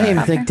butter? I don't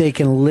even think they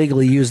can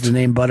legally use the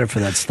name butter for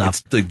that stuff.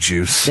 It's the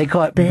juice. They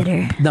call it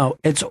bitter. No,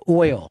 it's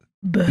oil.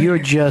 Butter. You're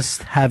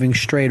just having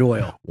straight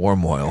oil.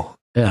 Warm oil.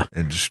 Yeah.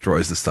 And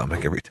destroys the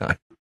stomach every time.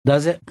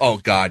 Does it? Oh,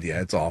 God, yeah.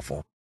 It's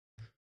awful.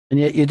 And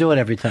yet you do it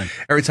every time.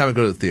 Every time I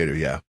go to the theater,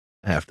 yeah.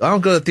 I have to. I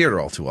don't go to the theater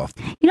all too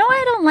often. You know why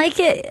I don't like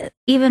it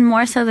even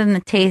more so than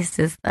the taste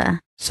is the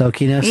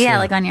Soakiness? yeah,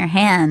 like on your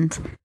hand,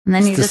 and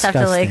then It's you just have to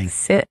disgusting. like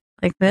sit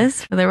like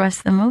this for the rest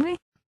of the movie.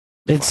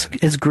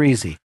 It's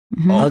greasy.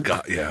 Oh,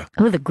 God, yeah.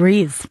 Oh, the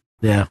grease.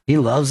 Yeah. He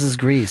loves his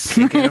grease.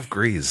 Can't get enough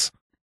grease.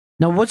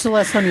 Now, what's the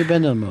last time you've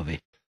been to a movie?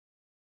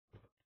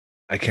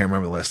 I can't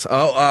remember the list.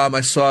 Oh,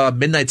 I saw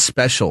Midnight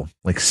Special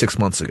like 6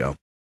 months ago.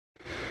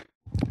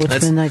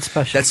 What's Midnight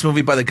Special? That's a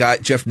movie by the guy,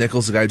 Jeff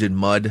Nichols, the guy who did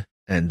Mud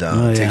and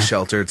Oh, Take yeah.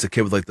 Shelter. It's a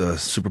kid with like the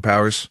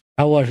superpowers.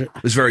 How was it?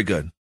 It was very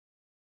good.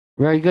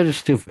 Very good or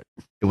stupid?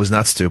 It was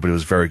not stupid. It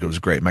was very good. It was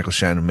great. Michael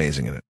Shannon,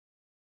 amazing in it.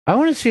 I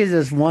want to see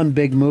this one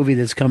big movie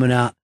that's coming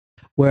out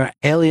where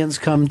aliens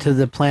come to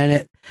the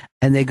planet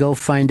and they go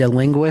find a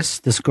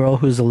linguist, this girl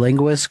who's a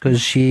linguist, because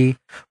she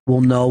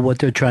will know what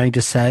they're trying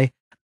to say.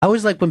 I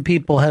always like when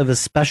people have a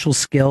special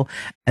skill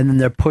and then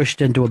they're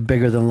pushed into a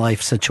bigger than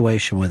life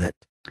situation with it.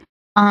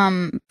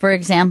 For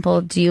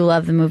example, do you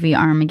love the movie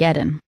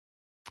Armageddon?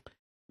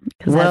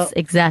 Because Well- that's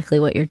exactly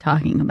what you're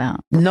talking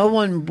about. No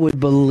one would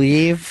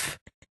believe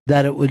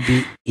that it would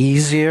be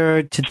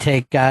easier to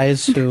take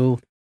guys who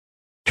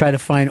try to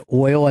find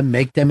oil and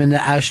make them into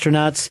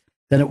astronauts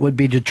than it would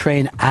be to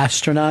train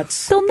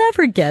astronauts. They'll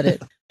never get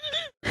it.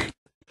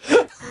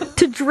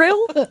 To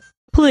drill?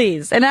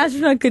 Please. An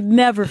astronaut could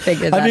never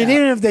figure that I mean, out.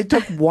 even if they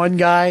took one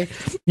guy,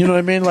 you know what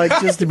I mean? Like,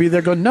 just to be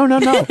there going, no,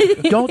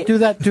 don't do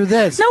that, do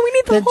this. No, we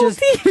need the Then whole just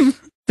team.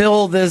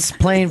 fill this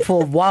plane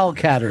full of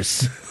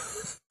wildcatters.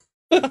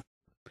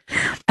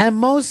 And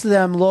most of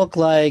them look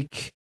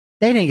like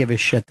they didn't give a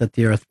shit that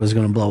the Earth was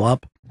going to blow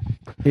up.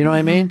 You know what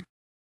I mean?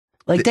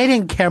 Like, they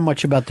didn't care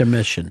much about their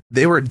mission.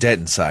 They were dead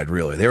inside,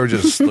 really. They were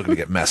just looking to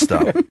get messed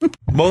up.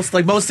 Most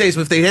days,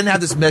 if they didn't have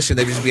this mission,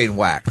 they'd just be getting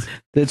whacked.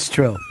 That's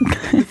true.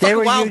 They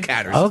were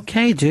wildcatters.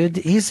 Okay, dude,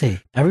 easy.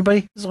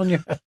 Everybody is on your.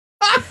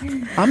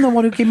 I'm the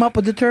one who came up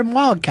with the term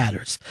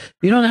wildcatters.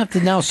 You don't have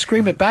to now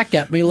scream it back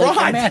at me like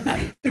Right. a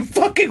man. They're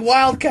fucking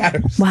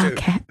wildcatters.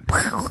 Wildcat.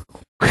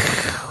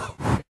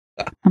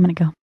 I'm going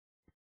to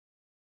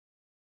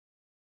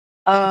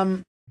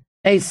go.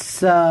 Hey,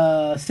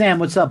 Sam,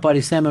 what's up,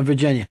 buddy? Sam in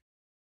Virginia.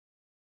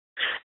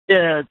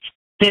 Yeah, it's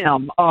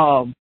Tim.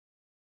 I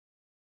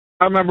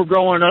remember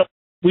growing up,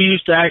 we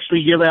used to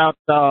actually give out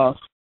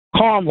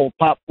caramel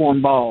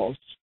popcorn balls.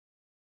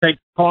 Take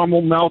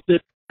caramel, melt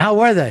it, How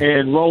were they?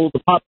 And rolled the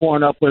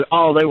popcorn up with.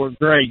 Oh, they were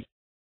great.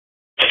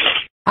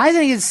 I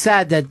think it's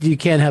sad that you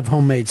can't have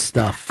homemade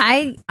stuff.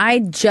 I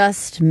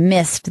just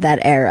missed that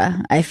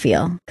era, I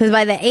feel. Because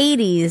by the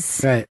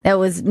 80s, Right. that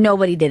was,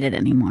 nobody did it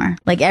anymore.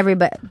 Like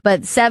everybody,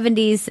 but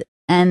 70s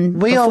and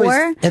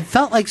before. It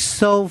felt like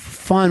so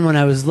fun when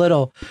I was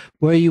little,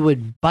 where you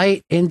would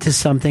bite into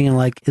something and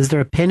like, is there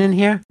a pin in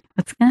here?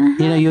 What's gonna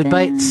happen? You know, you would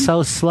bite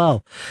so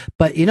slow.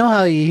 But you know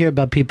how you hear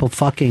about people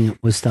fucking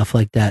with stuff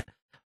like that?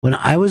 When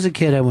I was a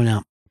kid, I went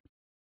out,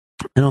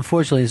 and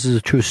unfortunately, this is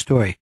a true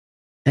story.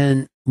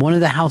 And one of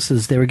the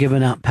houses, they were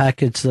giving out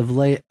packets of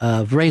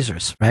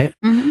razors, right?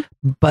 Mm-hmm.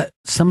 But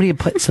somebody had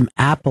put some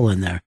apple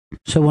in there.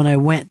 So when I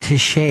went to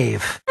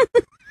shave,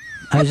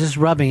 I was just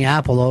rubbing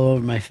apple all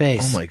over my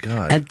face. Oh my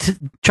God.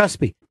 And trust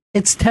me,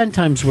 it's 10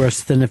 times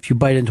worse than if you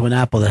bite into an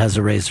apple that has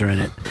a razor in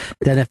it,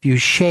 than if you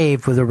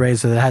shave with a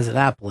razor that has an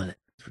apple in it.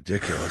 It's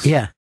ridiculous.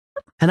 Yeah.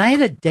 And I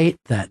had a date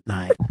that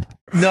night.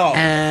 No.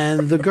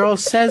 And the girl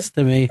says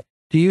to me,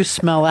 "Do you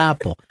smell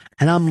apple?"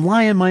 And I'm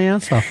lying my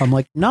ass off. I'm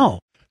like, "No,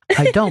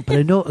 I don't." But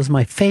I know it was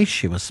my face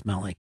she was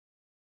smelling.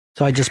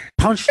 So I just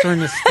punched her in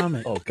the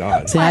stomach. Oh,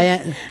 God. See,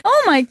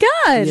 Oh my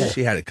God. Yeah.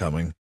 She had it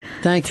coming.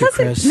 Thank you,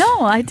 Chris.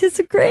 No, I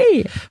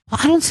disagree. Well,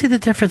 I don't see the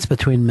difference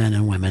between men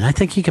and women. I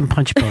think you can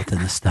punch both in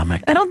the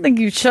stomach. I don't think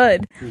you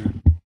should.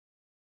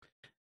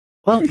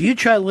 Well, you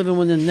try living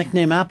with the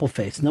nickname Apple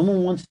Face. No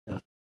one wants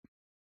to.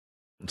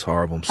 It's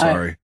horrible. I'm All right,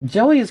 sorry.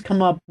 Joey has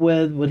come up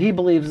with what he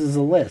believes is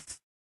a list.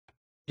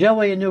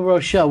 Joey in New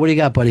Rochelle, what do you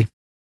got, buddy?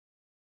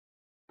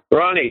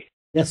 Ronnie.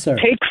 Yes, sir.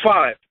 Take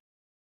 5.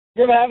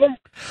 You ever have them?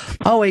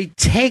 Oh, a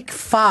Take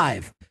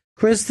 5.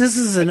 Chris, this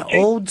is an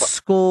old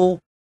school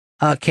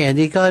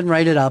candy. Go ahead and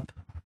write it up.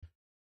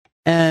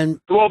 And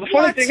Well, the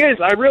funny thing is,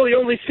 I really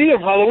only see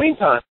them Halloween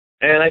time,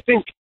 and I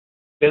think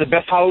they're the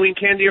best Halloween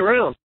candy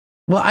around.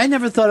 well, I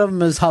never thought of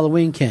them as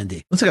Halloween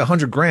candy. It's like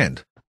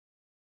 $100,000.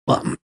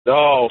 Well,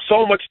 Oh,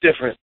 so much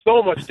different.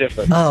 So much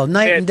different. oh,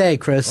 night and day,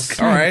 Chris.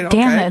 All right.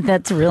 Damn okay. it,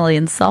 that's really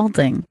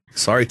insulting.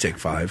 Sorry, Take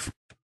 5.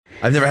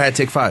 I've never had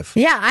Take 5.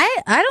 Yeah,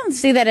 I don't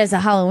see that as a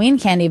Halloween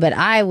candy, but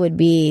I would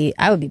be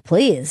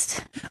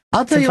pleased.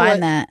 I'll tell to you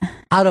find what, that.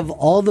 out of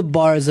all the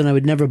bars, and I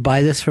would never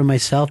buy this for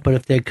myself, but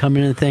if they come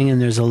in a thing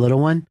and there's a little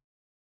one,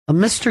 a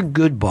Mr.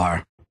 Good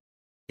bar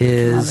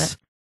is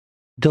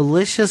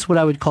delicious, what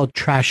I would call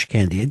trash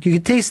candy. You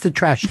can taste the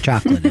trash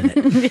chocolate in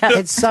it.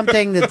 It's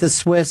something that the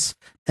Swiss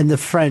and the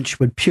French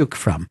would puke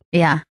from.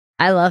 Yeah,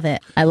 I love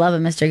it. I love a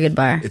Mr. Good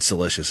bar. It's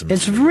delicious.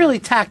 It's really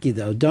tacky,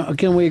 though.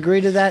 Can we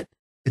agree to that?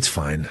 It's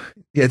fine.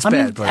 Yeah, it's I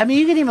bad. mean, but I mean,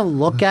 you can even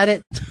look at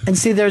it and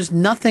see there's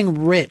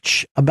nothing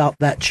rich about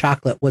that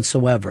chocolate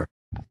whatsoever.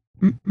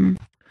 Mm-mm.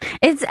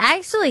 It's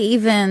actually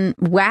even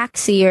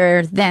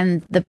waxier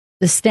than the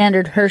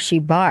standard Hershey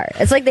bar.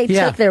 It's like they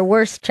took their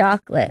worst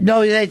chocolate.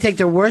 No, they take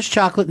their worst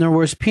chocolate and their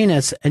worst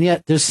peanuts, and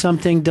yet there's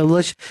something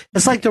delicious.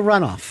 It's like the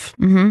runoff.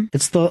 Mm-hmm.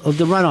 It's the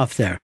runoff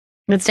there.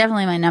 It's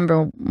definitely my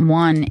number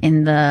one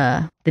in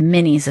the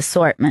minis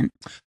assortment.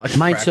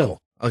 Mine too.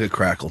 I like a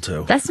crackle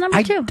too. That's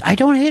number 2. I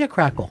don't hate a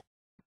crackle.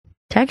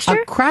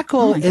 Texture? A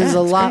crackle Oh my is God,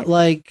 a it's lot great.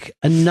 like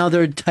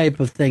another type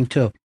of thing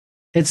too.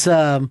 It's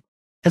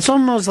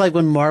almost like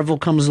when Marvel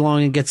comes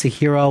along and gets a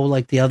hero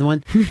like the other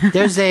one.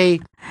 There's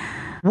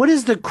what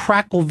is the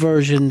crackle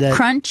version that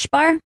Crunch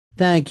bar?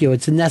 Thank you.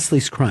 It's a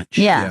Nestle's Crunch.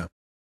 Yeah.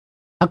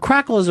 A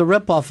crackle is a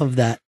ripoff of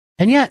that,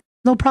 and yet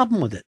no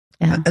problem with it.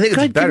 Yeah. I think it's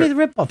Good, better. give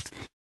me the ripoff.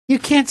 You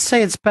can't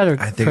say it's better.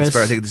 I think Chris. it's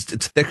better. I think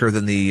it's thicker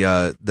than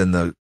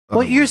the.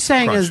 What you're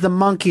saying Crunch. is the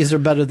Monkees are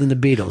better than the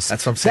Beatles.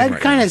 That's what I'm saying That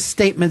right kind now. of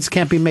statements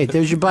can't be made.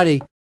 There's your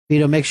buddy.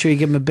 Make sure you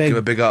give him a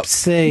big up.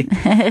 See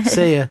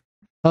ya.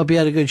 Hope you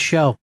had a good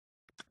show.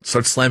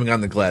 Start slamming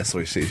on the glass so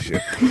he sees you.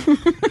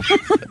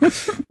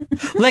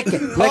 Lick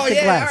it. Lick the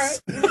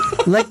glass.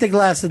 Lick the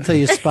glass until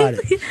you spot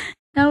it.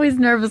 Now he's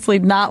nervously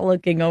not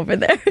looking over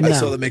there. I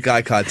saw them make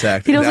eye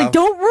contact. He was Now- like,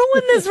 don't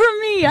ruin this from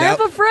me. I Now-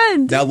 have a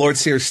friend. Now Lord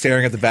Sear's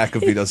staring at the back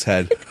of Vito's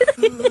head.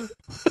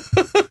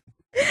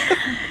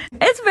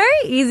 It's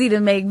very easy to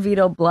make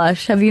Vito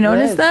blush. Have you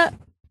noticed that?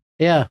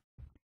 Yeah.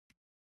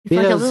 He's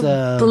like a Vito's,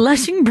 little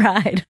blushing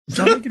bride.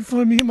 Stop making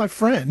fun of me and my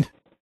friend.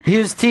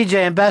 Here's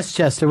TJ in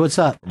Westchester. What's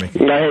up? Hey,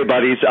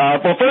 buddies.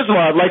 Well, first of all,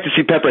 I'd like to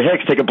see Pepper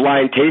Hicks take a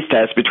blind taste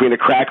test between a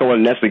crackle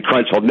and Nestle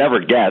Crunch. He'll never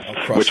guess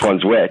which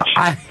one's which.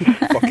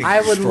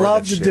 I would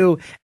love to do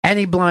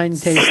any blind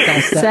taste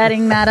test.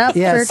 Setting that up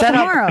for set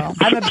up. tomorrow.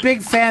 I'm a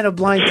big fan of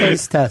blind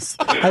taste tests.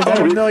 I've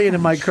done a million in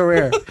my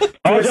career.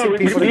 Forcing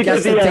people to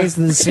guess the taste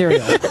of the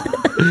cereal.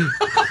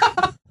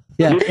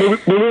 Yeah. When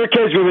we were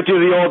kids, we would do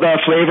the old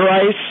flavor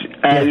ice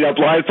and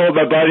blindfold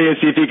my buddy and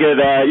see if he could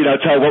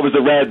tell what was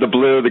the red, the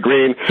blue, the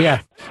green.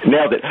 Yeah.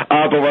 Nailed it.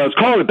 But what I was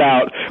calling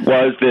about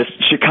was this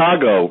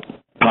Chicago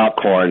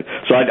popcorn.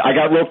 So I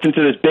got roped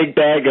into this big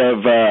bag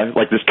of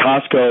like this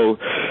Costco.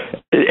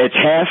 It's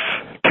half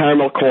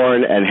caramel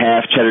corn and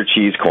half cheddar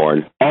cheese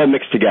corn, all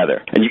mixed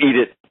together, and you eat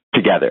it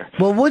together.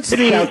 Well, what's it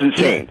sounds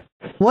insane.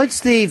 What's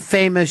the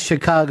famous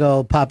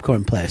Chicago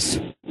popcorn place?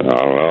 I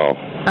don't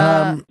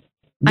know.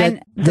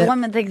 The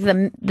one with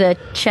the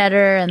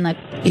cheddar and the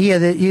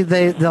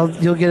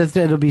you'll get it.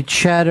 It'll be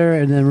cheddar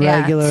and then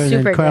Yeah, regular and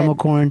then super caramel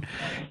good. corn,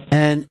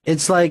 and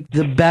it's like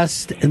the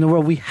best in the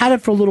world. We had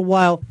it for a little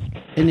while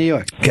in New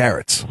York.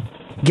 Garrett's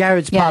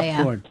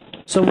popcorn.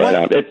 So Right what?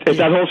 on. It's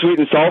that whole sweet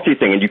and salty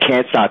thing, and you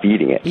can't stop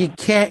eating it. You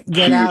can't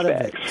get Huge out of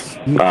bags.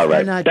 it. You All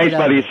right. cannot Thanks,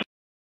 get out of buddies. it.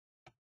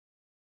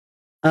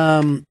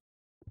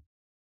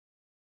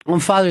 On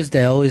Father's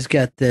Day, I always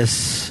get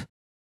this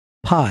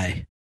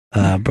pie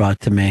brought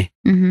to me.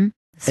 Mm-hmm.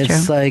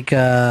 It's like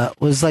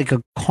was like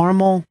a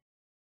caramel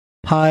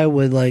pie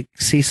with like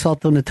sea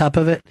salt on the top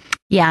of it.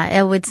 Yeah,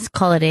 I would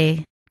call it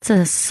it's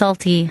a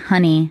salty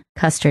honey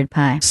custard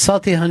pie.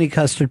 Salty honey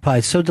custard pie,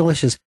 so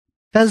delicious.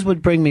 Fez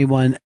would bring me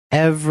one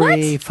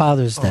every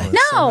Father's Day.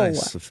 No,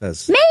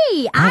 Fez.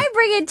 me. I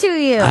bring it to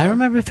you. I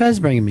remember Fez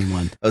bringing me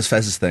one. That was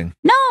Fez's thing.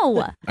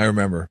 No, I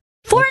remember.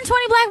 4 and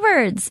 20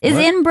 Blackbirds is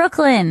What? in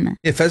Brooklyn.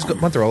 Yeah, Fez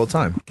went there all the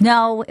time.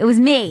 No, it was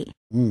me.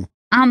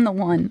 I'm the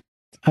one.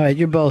 All right,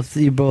 you both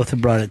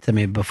have brought it to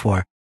me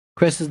before.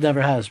 Chris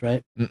never has,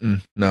 right?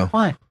 No.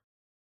 Why?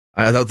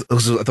 I thought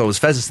it was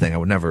Fez's thing. I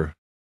would never.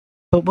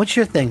 But what's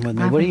your thing with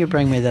me? What do you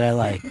bring me that I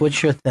like?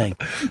 What's your thing?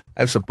 I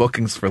have some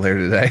bookings for later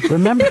today.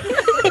 Remember,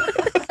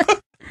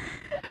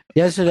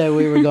 yesterday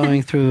we were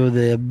going through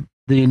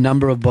the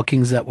number of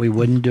bookings that we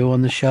wouldn't do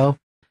on the show,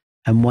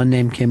 and one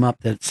name came up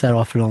that set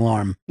off an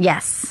alarm.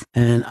 Yes.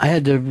 And I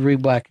had to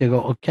read back and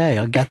go, okay,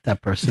 I'll get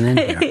that person in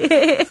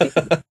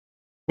here.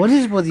 What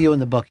is with you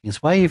and the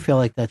bookings? Why do you feel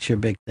like that's your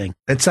big thing?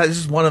 It's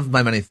just one of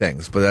my many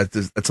things, but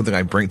that's something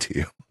I bring to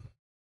you.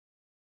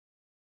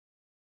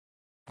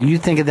 You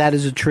think of that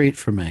as a treat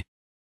for me?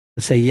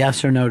 To say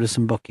yes or no to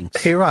some bookings.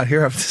 Hey, Ron,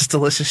 here I have this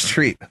delicious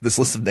treat, this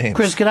list of names.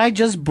 Chris, could I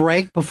just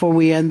break before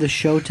we end the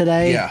show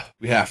today? Yeah,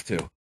 we have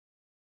to.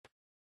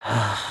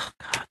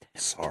 God.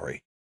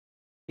 Sorry.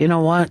 You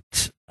know what?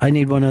 I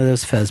need one of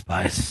those Fez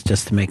pies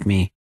just to make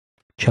me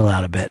chill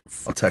out a bit.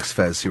 I'll text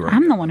Fez. See where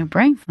I'm the one who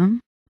brings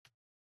them.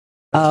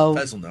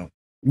 Fez will know.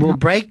 We'll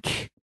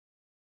break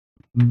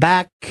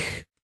back,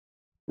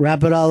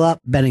 wrap it all up.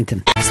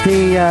 Bennington. It's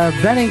the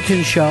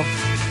Bennington Show.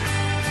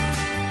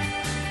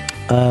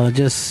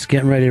 Just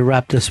getting ready to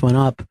wrap this one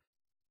up.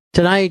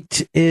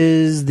 Tonight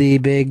is the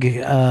big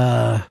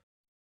show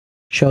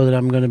that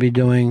I'm going to be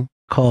doing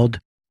called,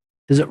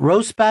 is it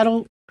Roast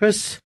Battle,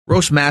 Chris?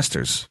 Roast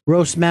Masters.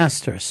 Roast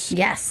Masters.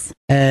 Yes.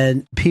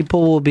 And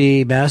people will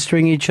be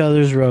mastering each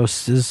other's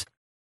roasts.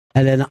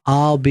 And then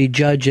I'll be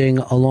judging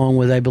along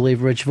with, I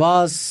believe, Rich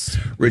Voss,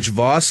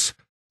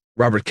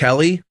 Robert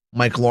Kelly,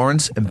 Mike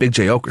Lawrence, and Big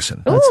J.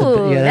 Okerson.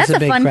 That's a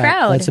big fun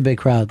crowd. That's a big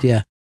crowd,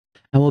 yeah.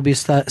 And we'll be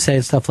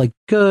saying stuff like,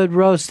 good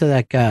roast to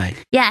that guy.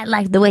 Yeah, I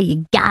like the way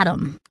you got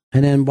them.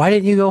 And then why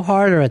didn't you go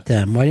harder at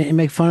them? Why didn't you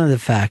make fun of the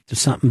fact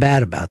there's something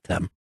bad about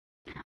them?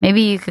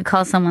 Maybe you could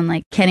call someone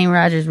like Kenny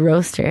Rogers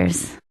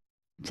Roasters.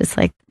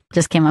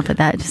 Just came up with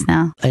that just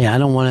now. Yeah, I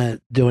don't want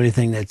to do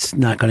anything that's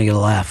not going to get a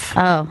laugh.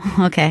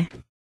 Oh, okay.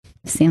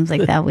 Seems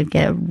like that would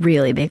get a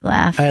really big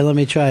laugh. All right, let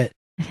me try it.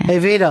 Okay. Hey,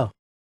 Vito,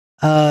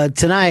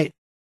 tonight,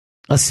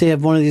 let's see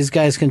if one of these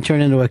guys can turn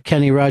into a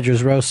Kenny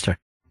Rogers roaster.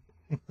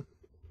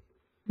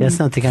 That's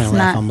not the kind of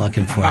laugh I'm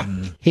looking for.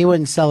 He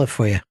wouldn't sell it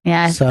for you.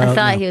 Yeah, So, I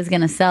thought no. he was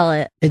going to sell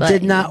it. It but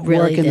did not he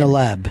really work in the didn't.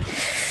 lab.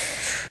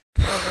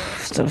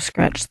 So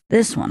scratch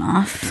this one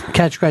off.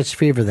 Catch scratch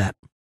fever that.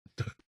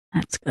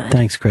 That's good.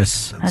 Thanks,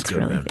 Chris. That's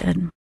really man.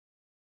 good.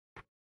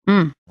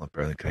 Well,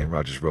 better than Kenny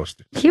Rogers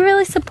roasted. He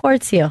really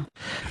supports you.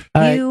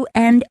 right. You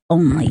and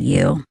only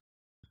you.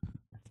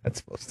 That's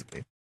supposed to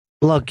be.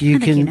 Look, you I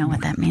think can. you know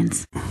what that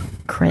means.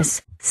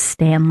 Chris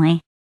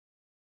Stanley.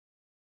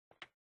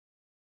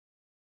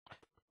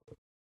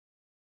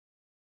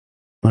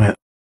 I'm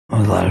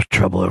in a lot of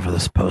trouble over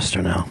this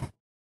poster now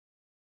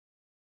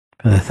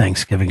for the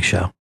Thanksgiving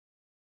show.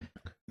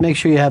 Make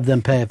sure you have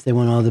them pay if they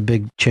want all the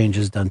big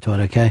changes done to it,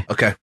 okay?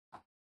 Okay.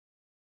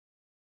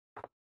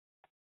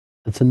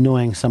 It's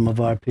annoying some of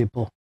our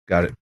people.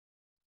 Got it.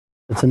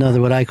 It's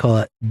another, what I call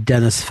it,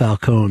 Dennis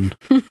Falcone.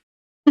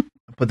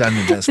 Put that in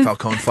the Dennis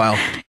Falcone file.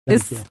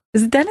 Is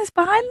Dennis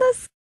behind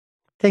this?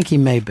 I think he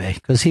may be,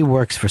 because he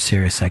works for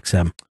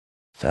SiriusXM.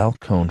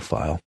 Falcone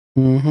file.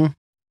 Mm-hmm.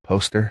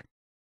 Poster.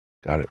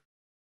 Got it.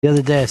 The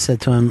other day I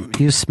said to him,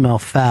 you smell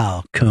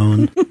foul,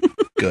 Cone.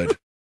 Good.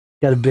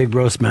 Got a big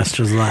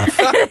Roastmasters laugh.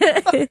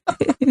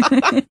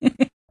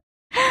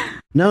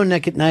 No,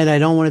 Nick at Night, I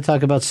don't want to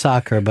talk about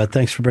soccer, but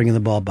thanks for bringing the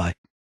ball by.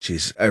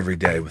 Jeez, every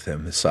day with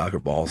him, his soccer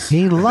balls.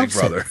 He My loves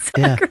big brother. it.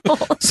 Yeah.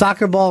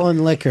 Soccer ball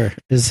and liquor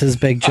is his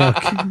big joke.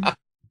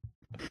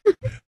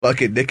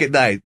 Fucking Nick at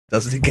Night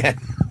does it again.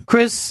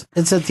 Chris,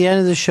 it's at the end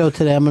of the show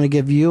today. I'm going to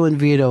give you and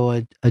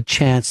Vito a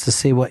chance to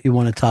see what you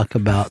want to talk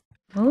about.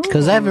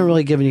 Because I haven't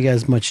really given you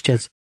guys much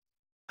chance.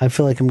 I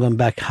feel like I'm going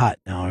back hot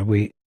now. Are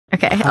we?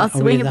 Okay, I'll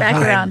swing it back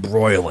around.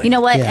 Broiling. You know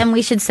what? Yeah. And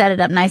we should set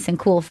it up nice and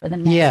cool for the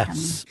next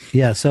Yes.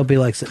 Yes, Soapy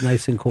likes it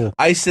nice and cool.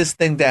 Ice this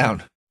thing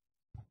down.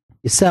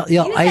 You sell,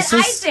 You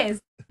ISIS? said ISIS.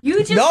 You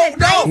just No, said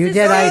no. ISIS. You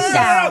did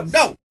ISIS.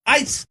 No.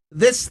 ice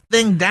this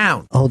thing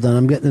down. Hold on,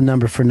 I'm getting the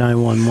number for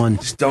 911.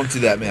 Just don't do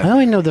that, man. I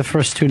only know the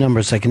first two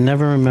numbers. I can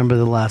never remember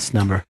the last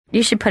number.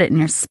 You should put it in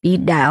your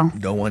speed dial.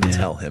 No one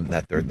tell him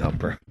that third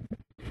number.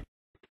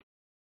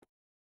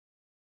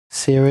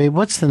 Siri,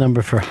 what's the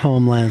number for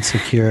Homeland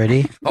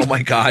Security? Oh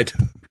my God.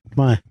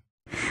 Why?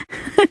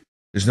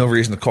 There's no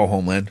reason to call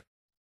Homeland.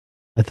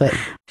 I thought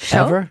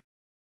ever.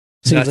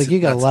 Seems like you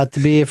got a lot to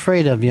be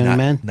afraid of, young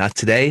man. Not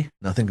today.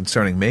 Nothing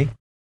concerning me.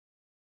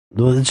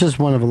 Well, it's just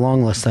one of a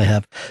long list I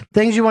have.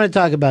 Things you want to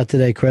talk about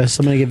today, Chris.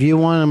 I'm going to give you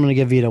one. I'm going to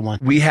give Vito one.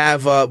 We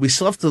have. We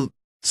still have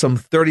some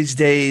 30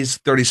 days,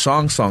 30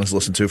 songs to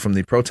listen to from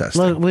the protest.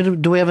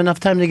 Do we have enough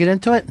time to get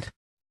into it?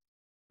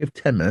 We have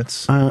 10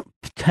 minutes.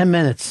 10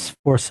 minutes,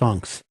 4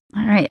 songs.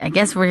 All right. I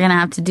guess we're going to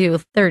have to do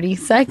 30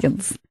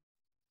 seconds.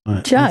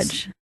 Right,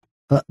 Judge.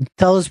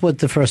 Tell us what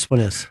the first one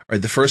is. All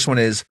right. The first one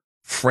is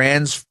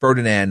Franz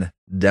Ferdinand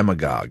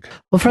Demagogue.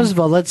 Well, first of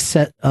all, let's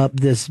set up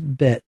this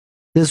bit.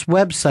 This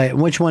website,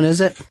 which one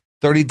is it?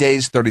 30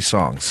 days, 30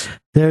 songs.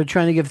 They're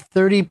trying to give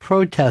 30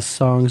 protest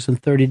songs in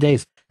 30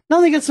 days. No,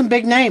 they get some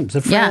big names.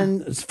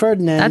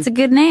 Ferdinand. That's a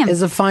good name.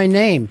 Is a fine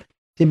name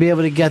to be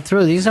able to get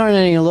through. These aren't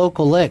any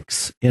local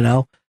licks, you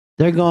know.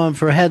 They're going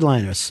for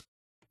headliners.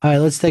 All right,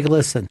 let's take a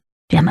listen.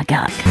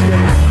 Demagogue.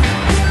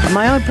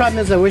 My only problem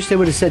is I wish they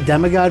would have said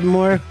demigod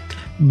more,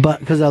 but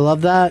because I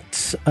love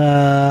that.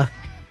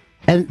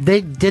 And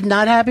they did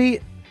not have me.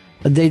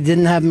 They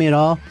didn't have me at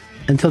all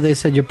until they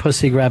said your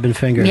pussy grabbing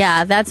fingers.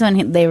 Yeah, that's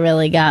when they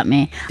really got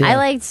me. Yeah. I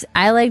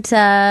liked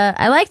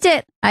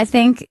it. I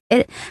think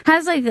it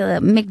has like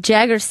a Mick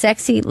Jagger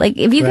sexy. Like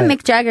if you can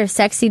Mick Jagger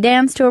sexy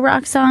dance to a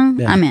rock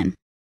song, I'm in.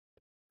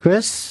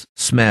 Chris?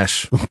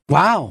 Smash.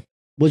 Wow.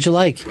 What'd you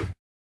like?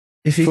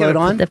 If you Throw get it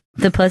on?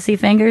 The pussy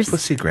fingers?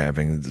 Pussy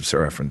grabbing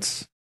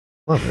reference.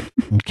 Love it.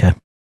 Okay.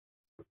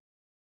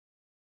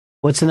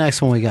 What's the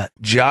next one we got?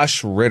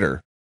 Josh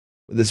Ritter.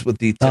 This with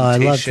the I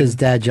Temptation. loved his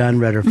dad, John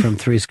Ritter from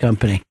Three's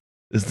Company.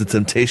 Is the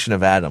Temptation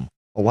of Adam.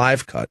 A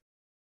live cut.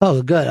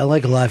 Oh, good. I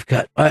like a live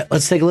cut. All right,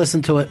 let's take a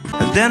listen to it.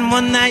 And then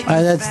one night. All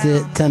right, that's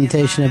the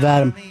Temptation of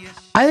Adam.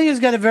 I think it's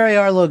got a very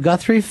Arlo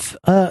Guthrie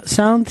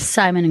sound.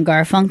 Simon and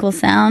Garfunkel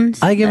sound.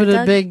 I give it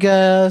a big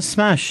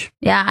smash.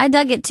 Yeah, I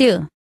dug it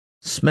too.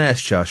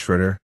 Smash, Josh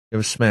Ritter. You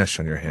have a smash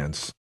on your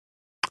hands.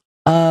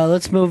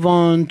 Let's move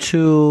on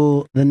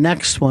to the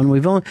next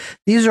one.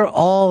 These are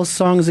all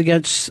songs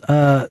against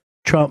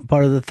Trump,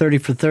 part of the 30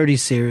 for 30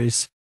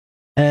 series.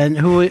 And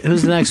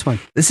who's the next one?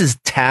 This is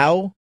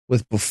Tao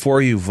with Before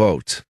You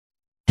Vote.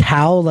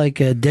 Tao, like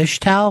a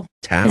dish towel?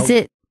 Tao? Is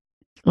it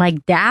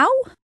like Dow?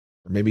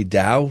 Or maybe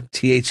Dow?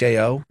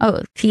 Thao?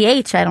 Oh,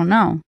 TH, I don't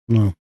know.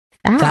 No.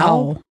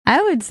 Thou.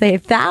 I would say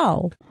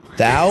thou.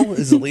 Thou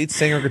is the lead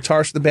singer and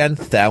guitarist of the band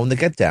Thou and the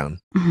Get Down.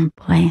 Oh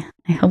boy.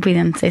 I hope we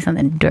didn't say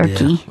something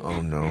dirty. Yeah.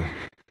 Oh no.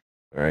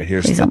 All right,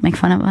 here's Please don't make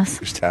fun of us.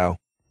 Here's Tao.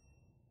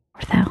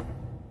 Or thou.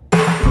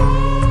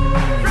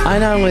 I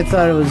not only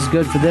thought it was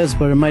good for this,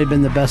 but it might have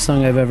been the best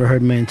song I've ever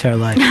heard in my entire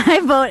life. I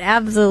vote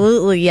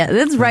absolutely yes.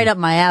 It's right up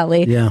my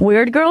alley. Yeah.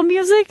 Weird girl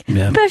music?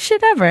 Yeah. Best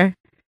shit ever.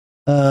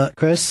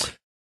 Chris?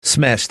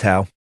 Smash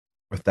Tao.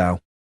 Or Thou.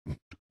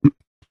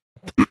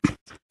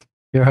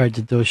 You're hard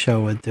to do a show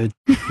with, dude.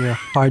 You're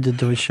hard to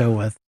do a show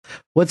with.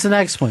 What's the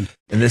next one?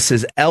 And this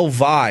is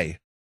Elvi.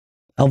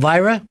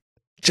 Elvira?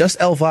 Just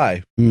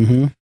Elvi.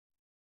 Mm-hmm.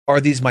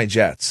 Are These My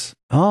Jets?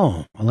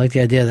 Oh, I like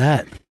the idea of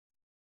that.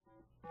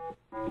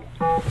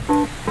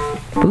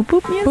 Boop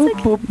boop music?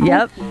 Boop, boop, boop.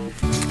 Yep.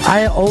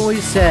 I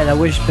always said I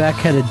wish Beck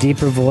had a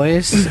deeper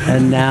voice,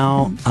 and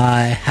now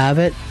I have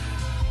it.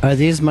 Are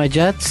these my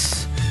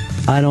Jets?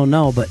 I don't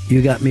know, but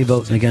you got me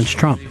voting against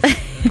Trump.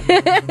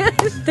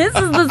 This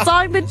is the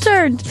song that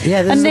turned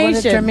Yeah, this a is the nation. one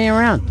that turned me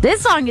around.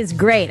 This song is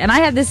great, and I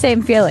had the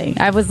same feeling.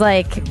 I was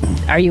like,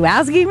 are you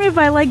asking me if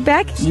I like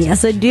Beck?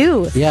 Yes, I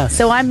do. Yeah.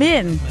 So I'm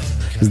in.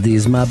 Is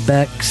these my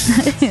Becks?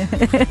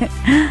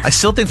 I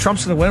still think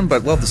Trump's going to win,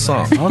 but love the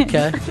song.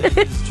 Okay.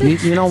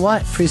 You know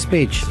what? Free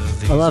speech.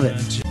 I love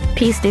it.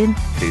 Peace, dude.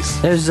 Peace.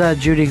 There's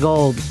Judy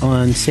Gold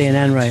on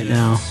CNN right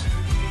now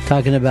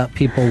talking about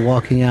people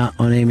walking out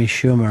on Amy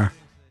Schumer.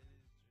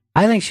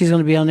 I think she's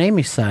going to be on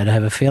Amy's side. I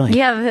have a feeling.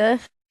 You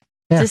have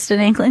just an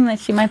inkling that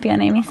she might be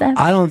on Amy's side?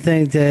 I don't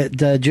think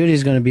that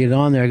Judy's going to be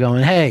on there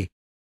going, hey,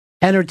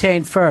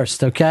 entertain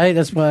first, okay?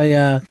 That's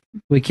why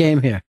we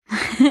came here.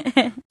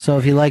 So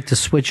if you like to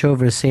switch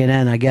over to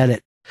CNN, I get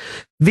it.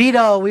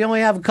 Vito, we only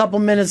have a couple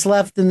minutes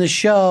left in the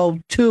show,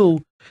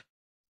 too.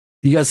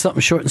 You got something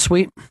short and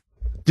sweet?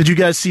 Did you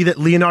guys see that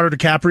Leonardo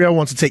DiCaprio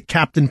wants to take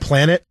Captain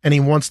Planet and he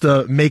wants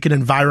to make an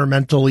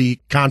environmentally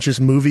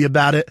conscious movie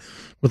about it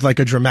with like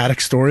a dramatic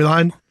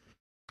storyline?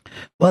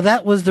 Well,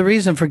 that was the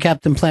reason for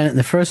Captain Planet in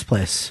the first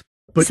place.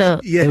 But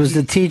it was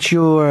to teach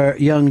your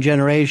young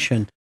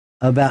generation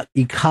about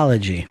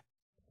ecology.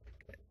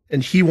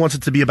 And he wants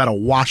it to be about a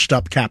washed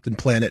up Captain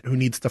Planet who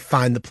needs to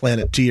find the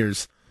planet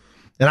Tears.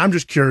 And I'm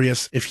just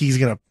curious if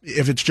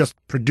if it's just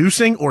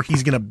producing or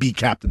he's gonna be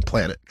Captain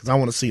Planet, because I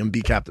want to see him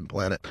be Captain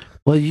Planet.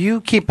 Well,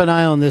 you keep an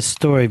eye on this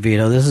story,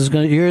 Vito. This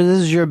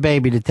is your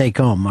baby to take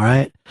home. All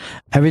right.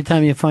 Every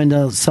time you find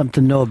out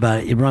something new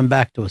about it, you run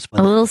back to us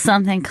with a little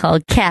something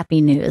called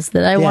Cappy News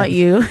that I want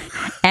you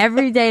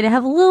every day to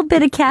have a little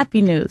bit of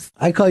Cappy News.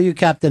 I call you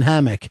Captain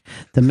Hammock,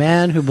 the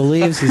man who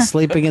believes he's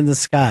sleeping in the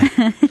sky.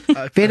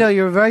 Vito,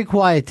 you're very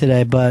quiet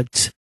today,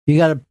 but you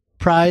got a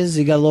prize.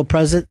 You got a little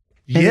present.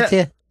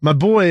 Yeah, my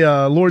boy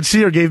Lord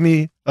Sear gave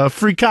me a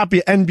free copy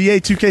of NBA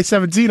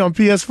 2K17 on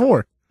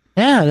PS4.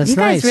 Yeah, that's you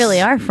nice. guys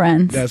really are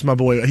friends. That's my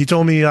boy. He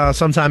told me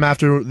sometime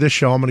after this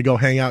show, I'm going to go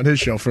hang out in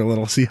his show for a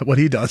little, see what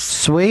he does.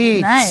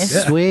 Sweet. Nice.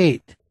 Yeah.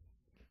 Sweet.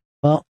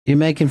 Well, you're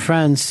making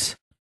friends.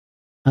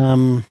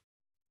 That's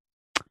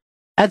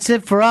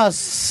it for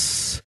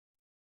us.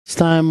 It's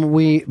time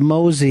we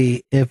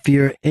mosey. If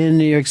you're in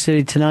New York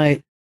City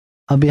tonight,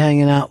 I'll be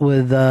hanging out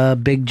with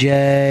Big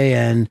J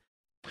and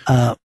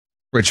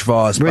Rich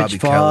Voss, Bobby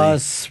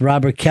Voss,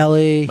 Robert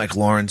Kelly, Mike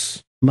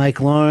Lawrence.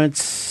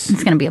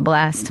 It's going to be a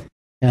blast.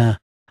 Yeah.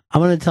 I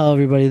want to tell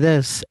everybody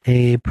this.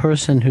 A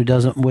person who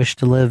doesn't wish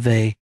to live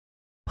a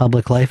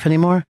public life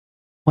anymore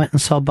went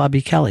and saw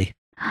Bobby Kelly.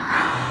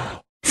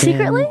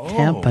 Secretly? In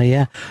Tampa,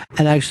 yeah.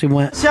 And actually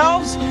went...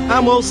 Selves,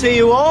 and we'll see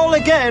you all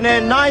again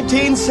in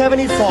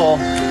 1974.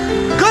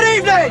 Good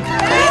evening!